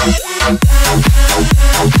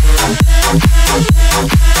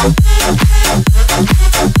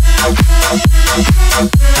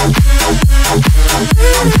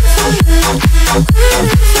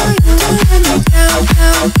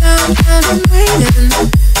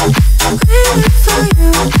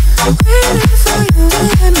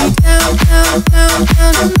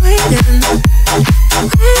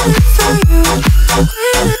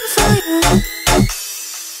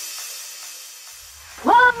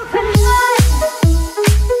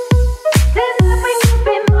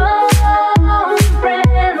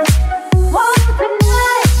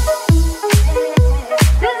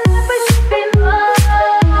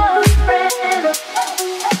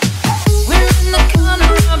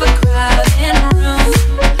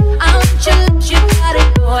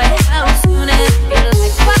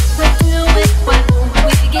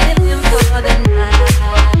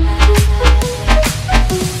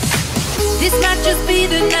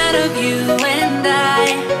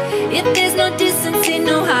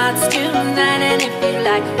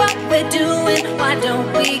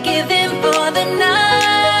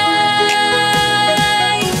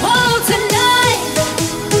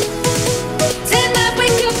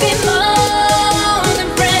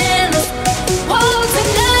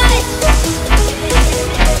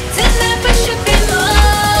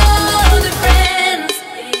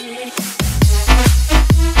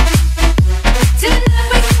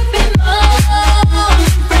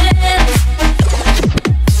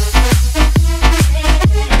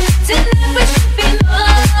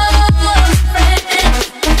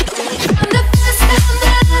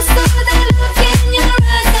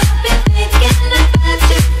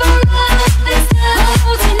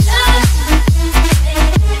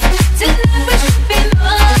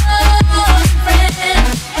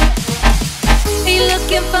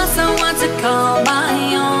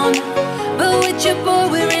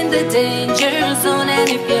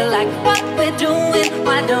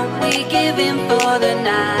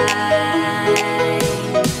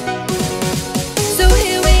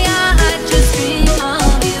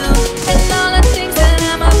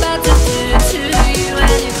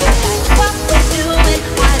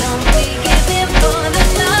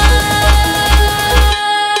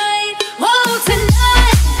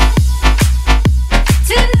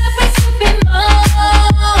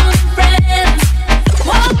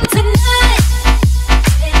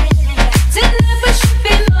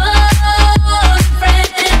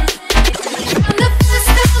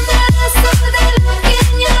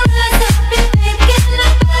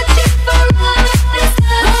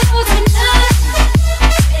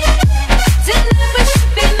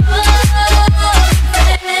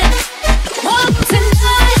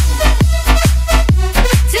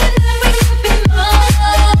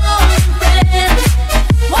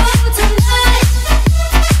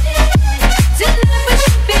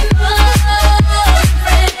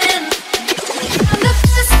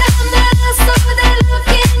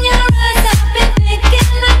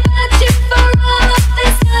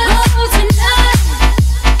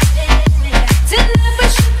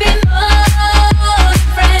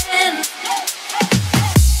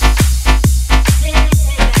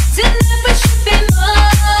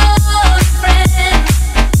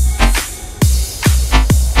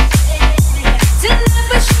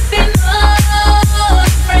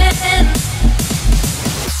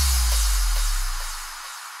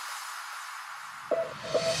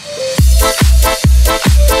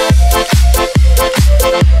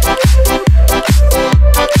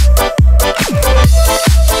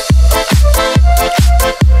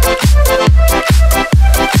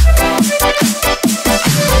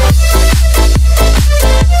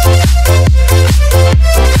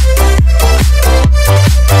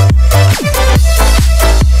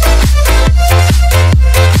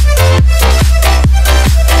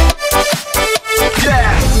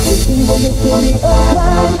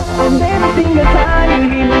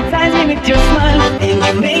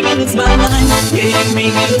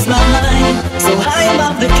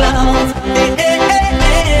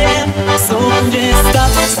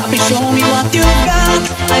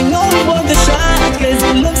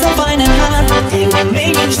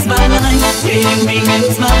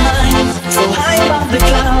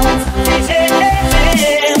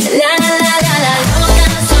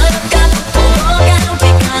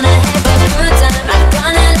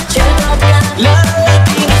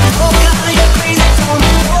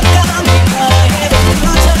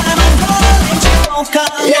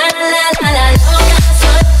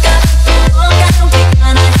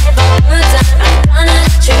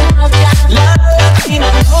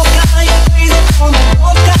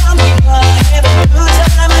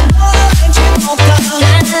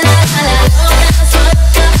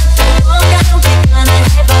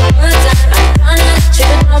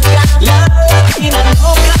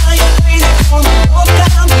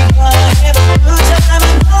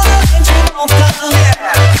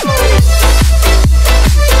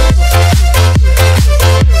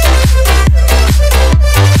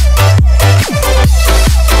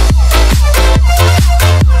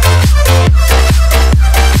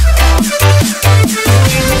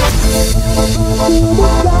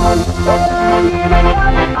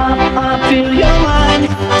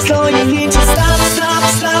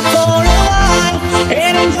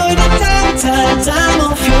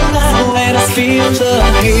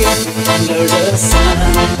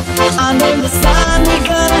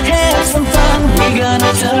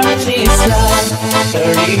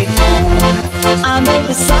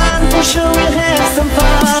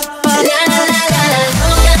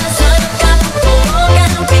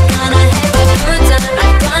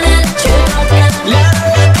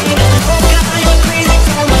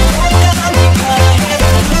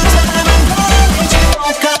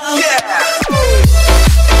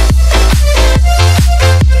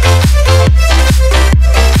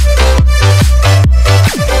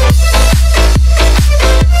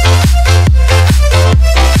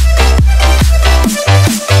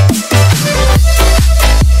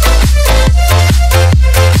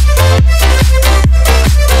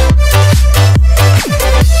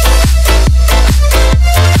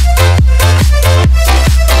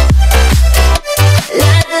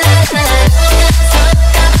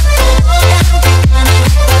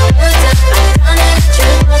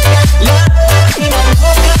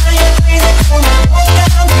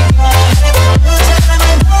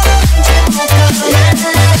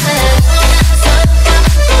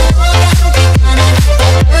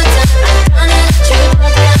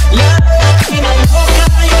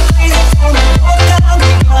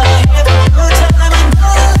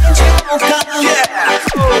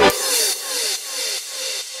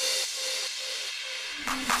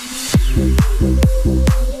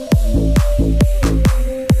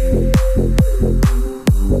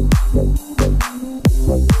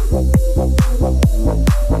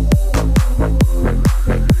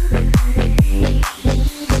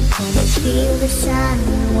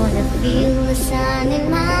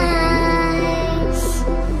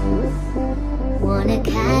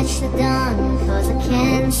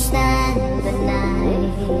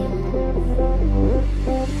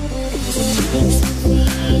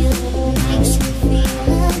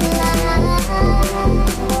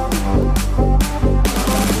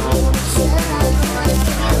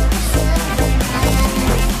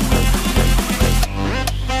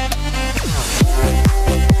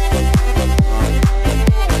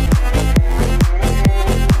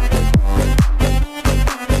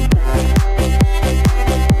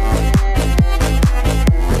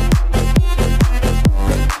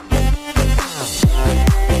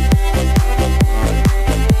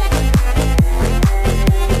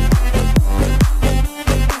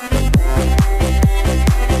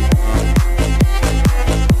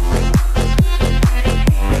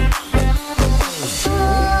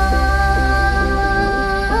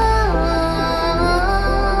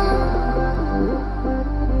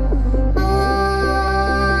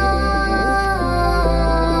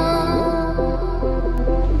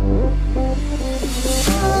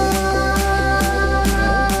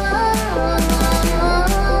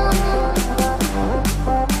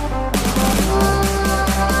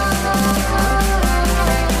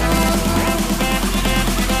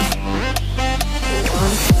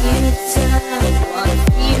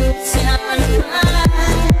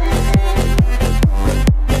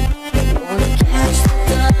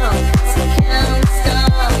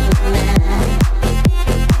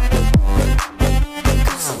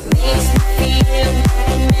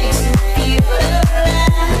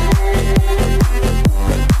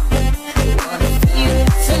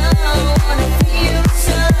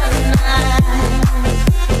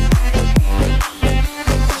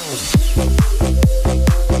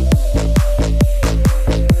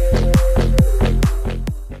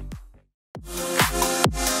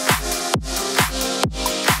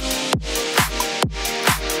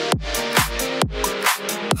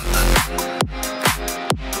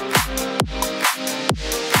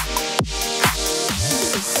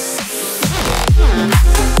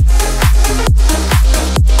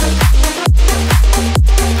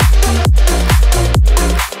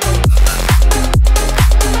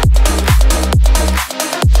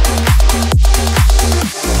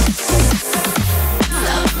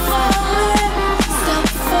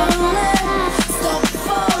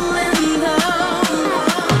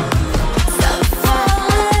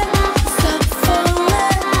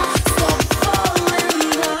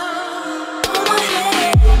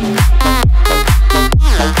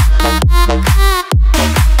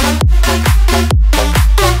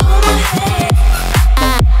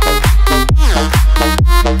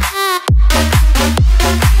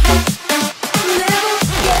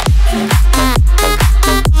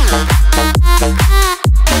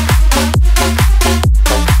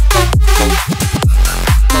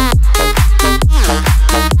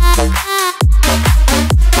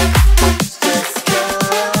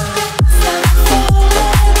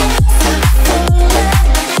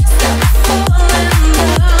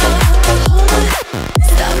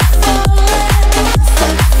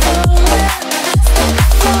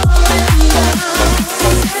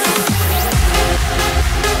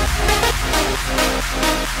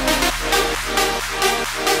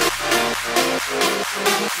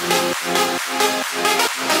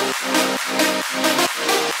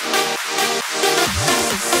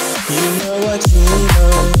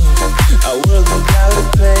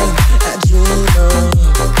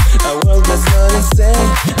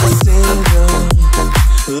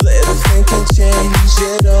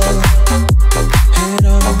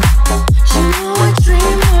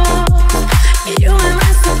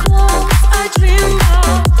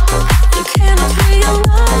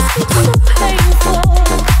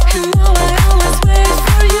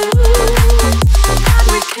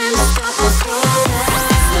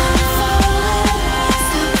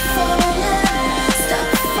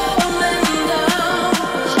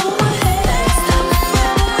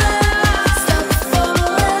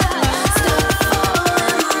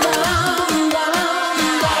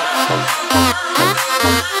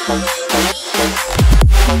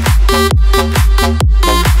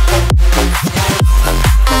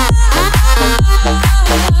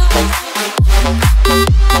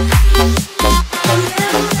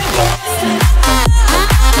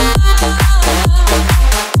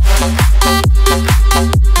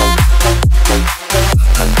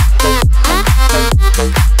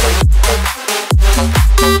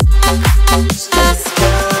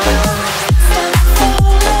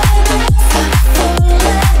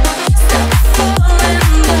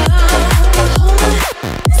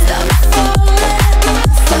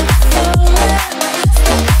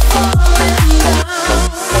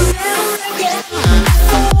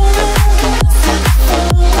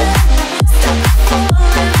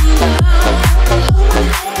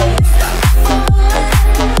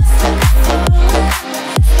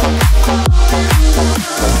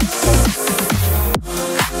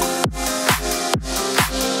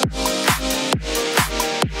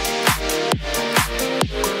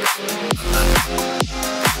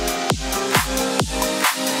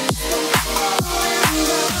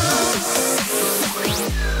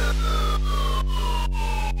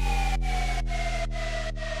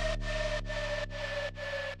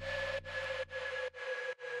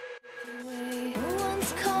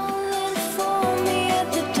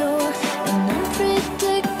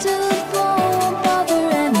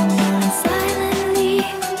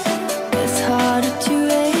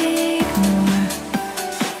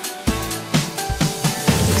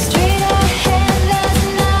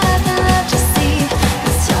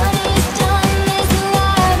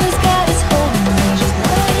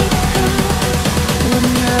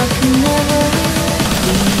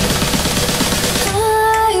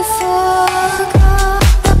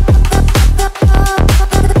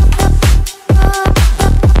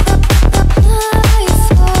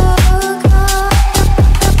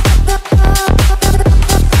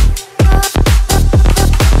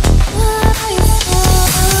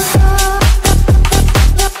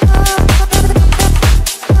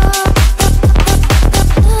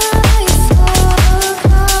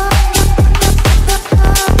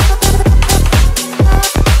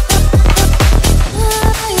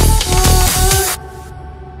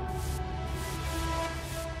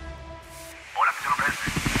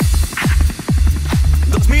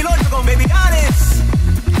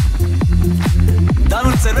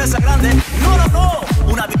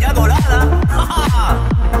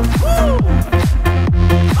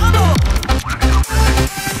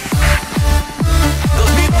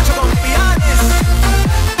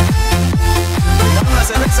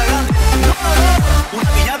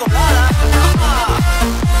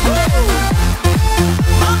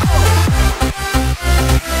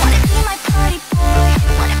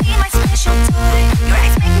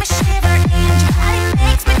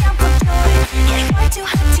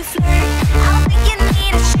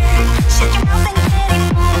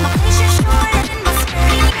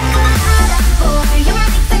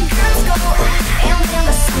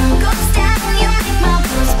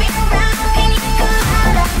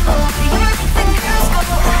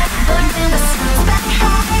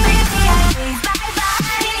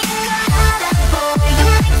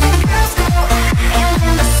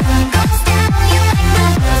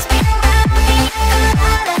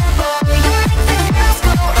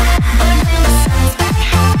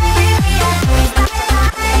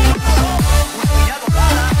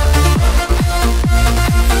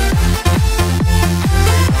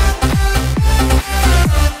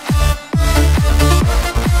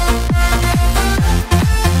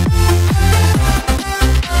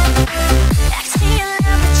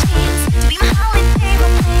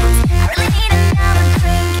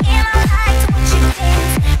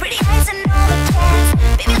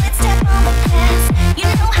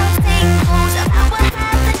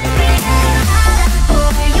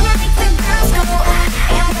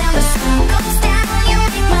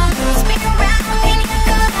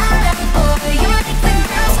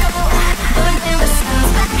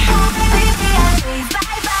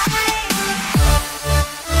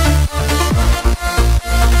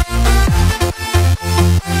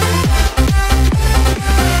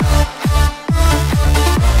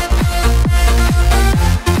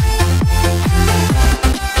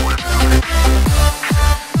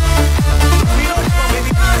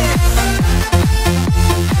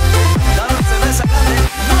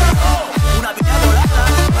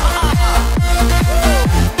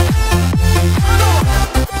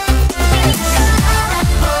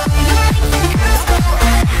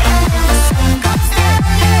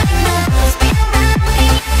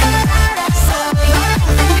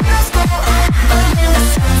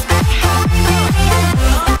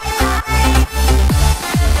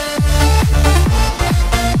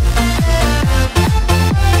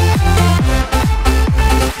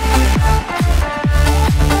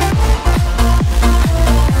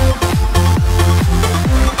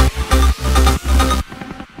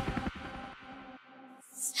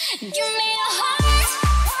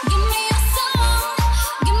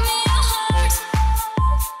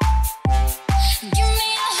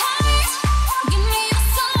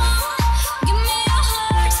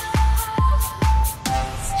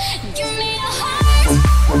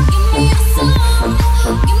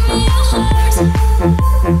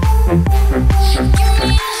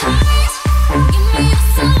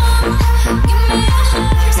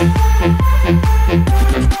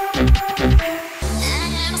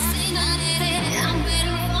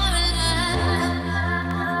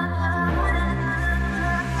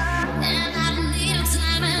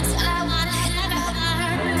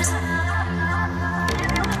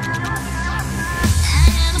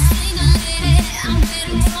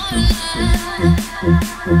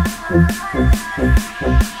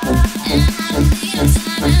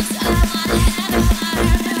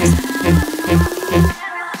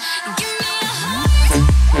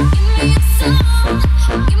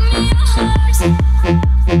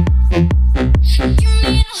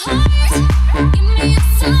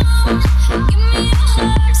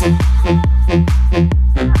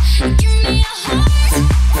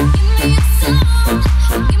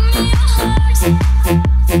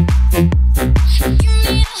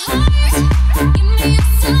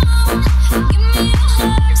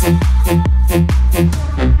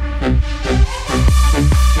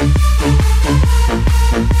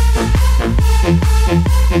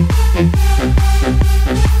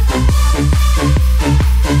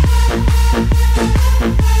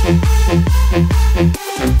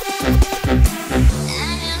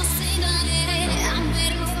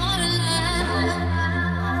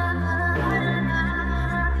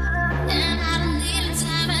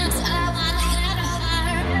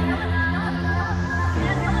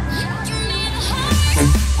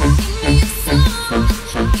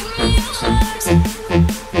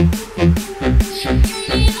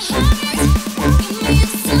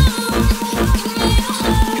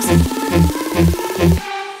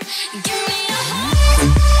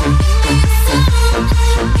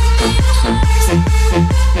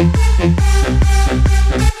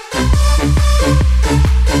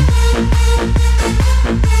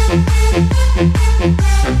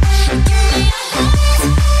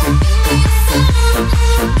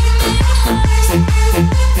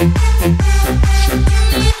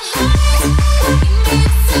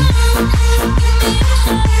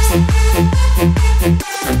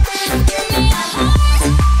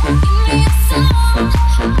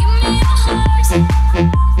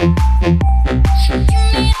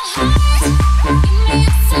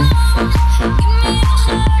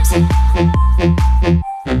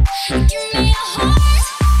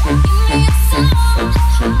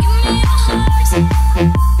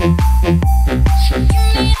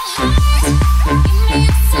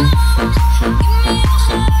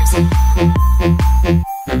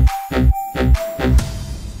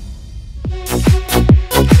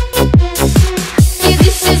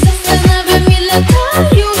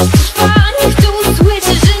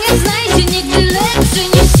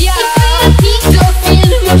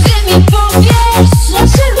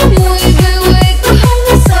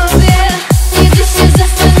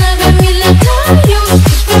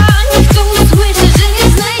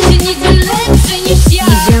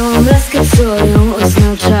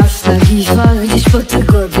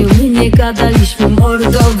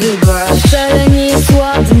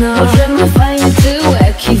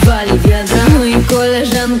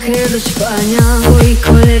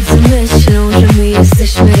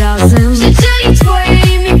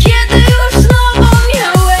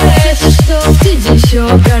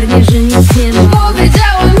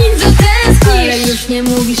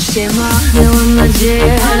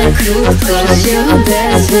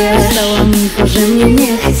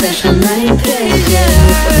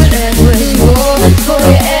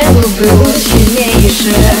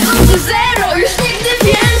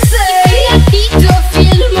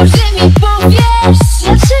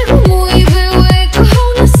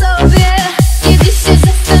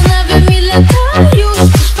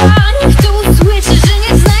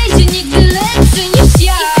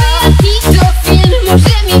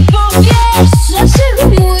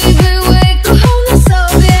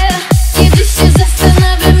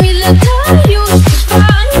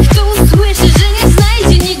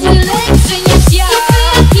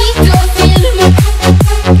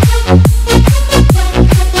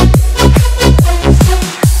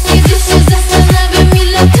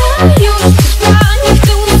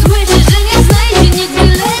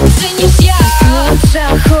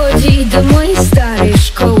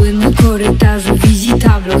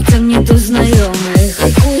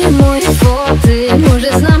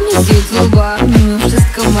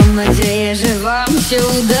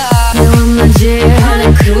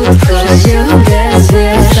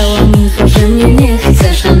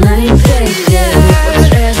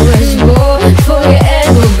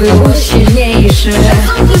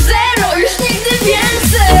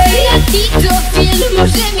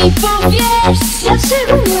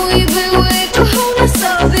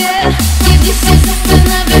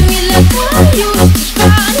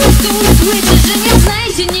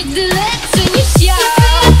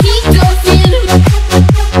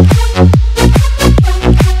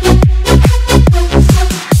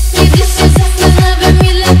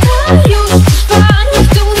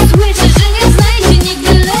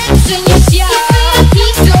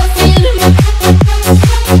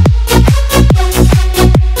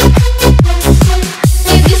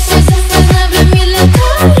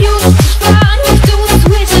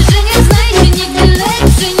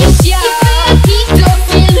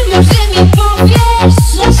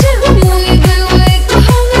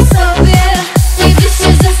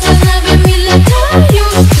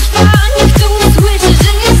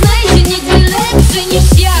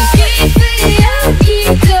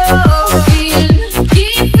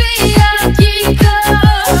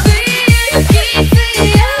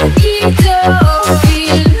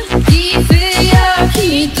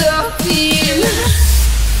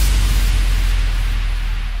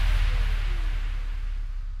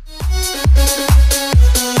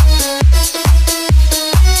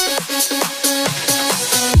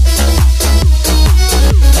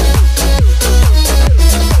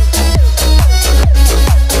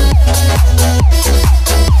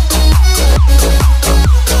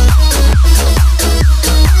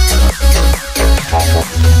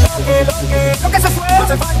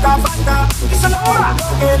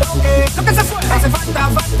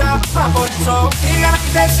 pasa por eso. Sígueme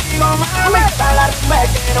y te sigo, mami, para la rumba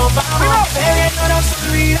que nos vamos. Bebiendo nos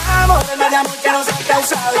olvidamos del mal de amor que nos ha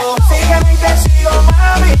causado. Sígueme y te sigo,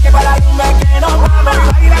 mami, que para la rumba que nos vamos.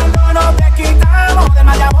 Bailando no te quitamos del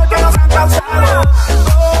mal de amor que nos han causado.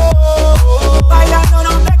 Bailando no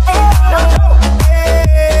te quitamos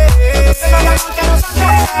del mal de amor que nos han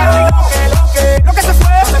causado. Lo que se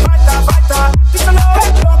fue, hace falta. Díselo,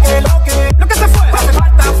 lo que se fue, hace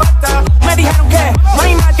falta. Me dijeron que no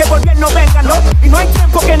hay mal que por bien no venga, no. Y no hay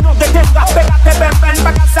tiempo que nos detenga. Pégate, ven,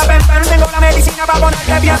 pa' casa, ven. Tengo la medicina para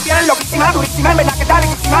ponerte bien. Loquísima, durísima, en verdad que está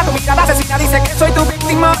lindísima. Tu mirada asesina dice que soy tu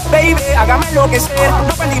víctima. Baby, hágame enloquecer.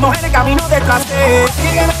 Nos perdimos en el camino detrás de.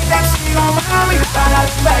 Sígueme y te sigo, mami, para la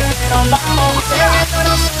rumba que nos vamos. Bebiendo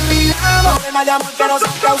nos olvidamos del mal de amor que nos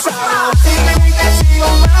han causado. Sígueme y te sigo,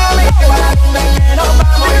 mami, que para la rumba que nos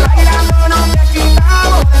vamos. Bailando no te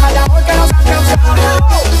quitamos del mal de amor que nos han causado.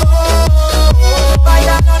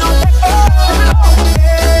 Bailando no te quitamos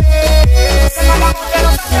del mal de amor que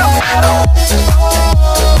nos han causado.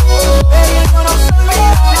 Bebiendo nos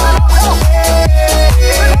olvidamos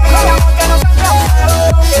del mal de amor que nos han causado.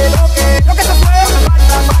 Lo que se fue, hace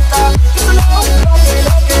falta. Díselo,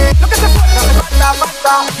 lo que se fue, hace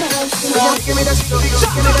falta. Sígueme y te sigo,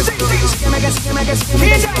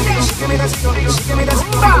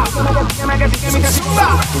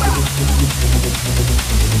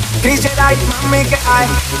 Chris Jedi, mami, que hay.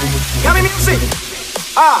 Yummy Music.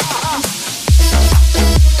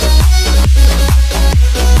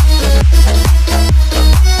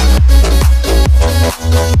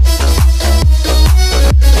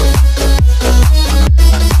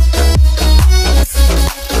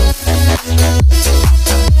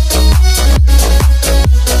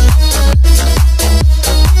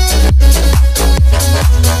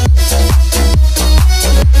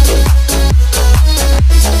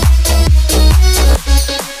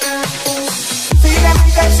 Sígueme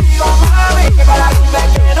y te sigo, mami, que para la rumba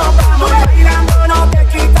que nos vamos. Bailando no te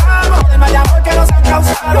quitamos del mal de amor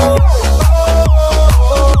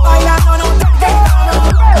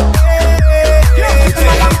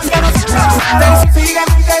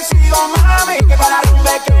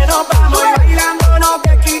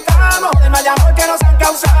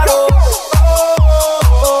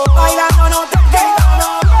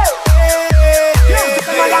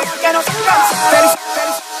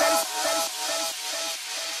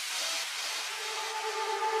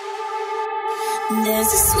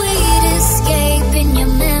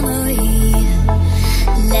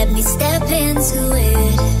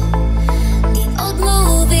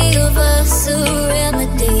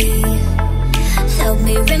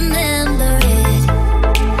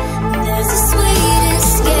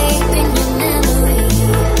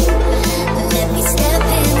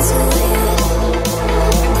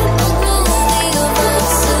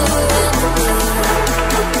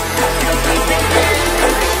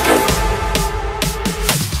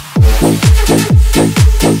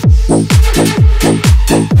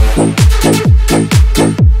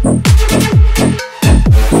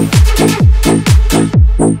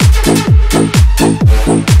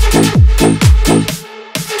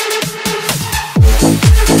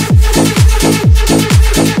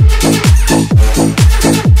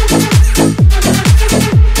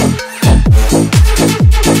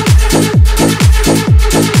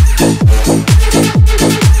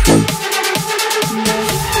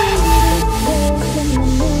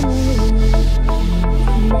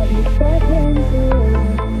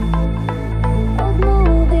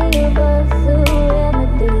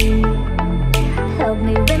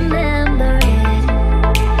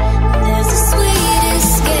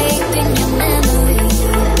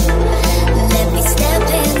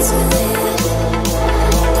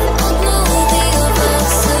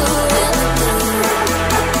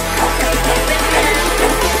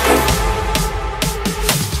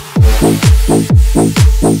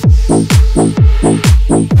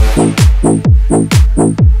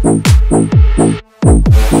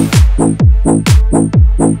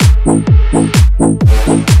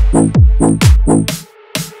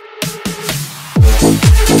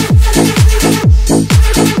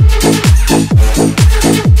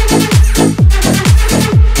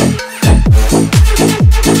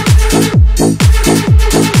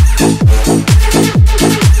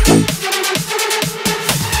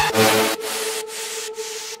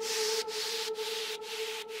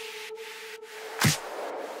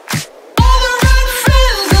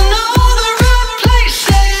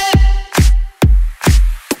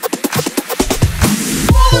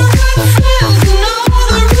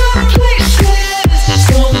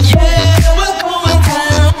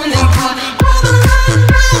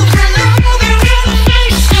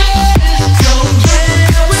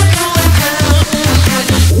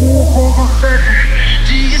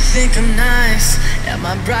eyes? Am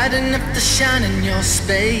I bright enough to shine in your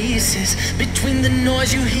spaces? Between the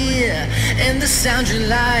noise you hear and the sound you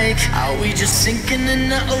like, are we just sinking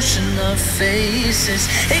in an ocean of faces?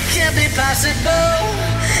 It can't be possible.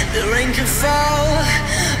 The rain can fall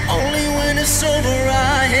only when it's over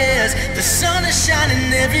our heads. The sun is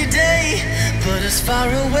shining every day, but it's far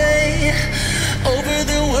away over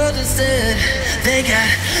the world instead. They got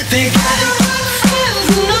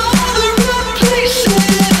it.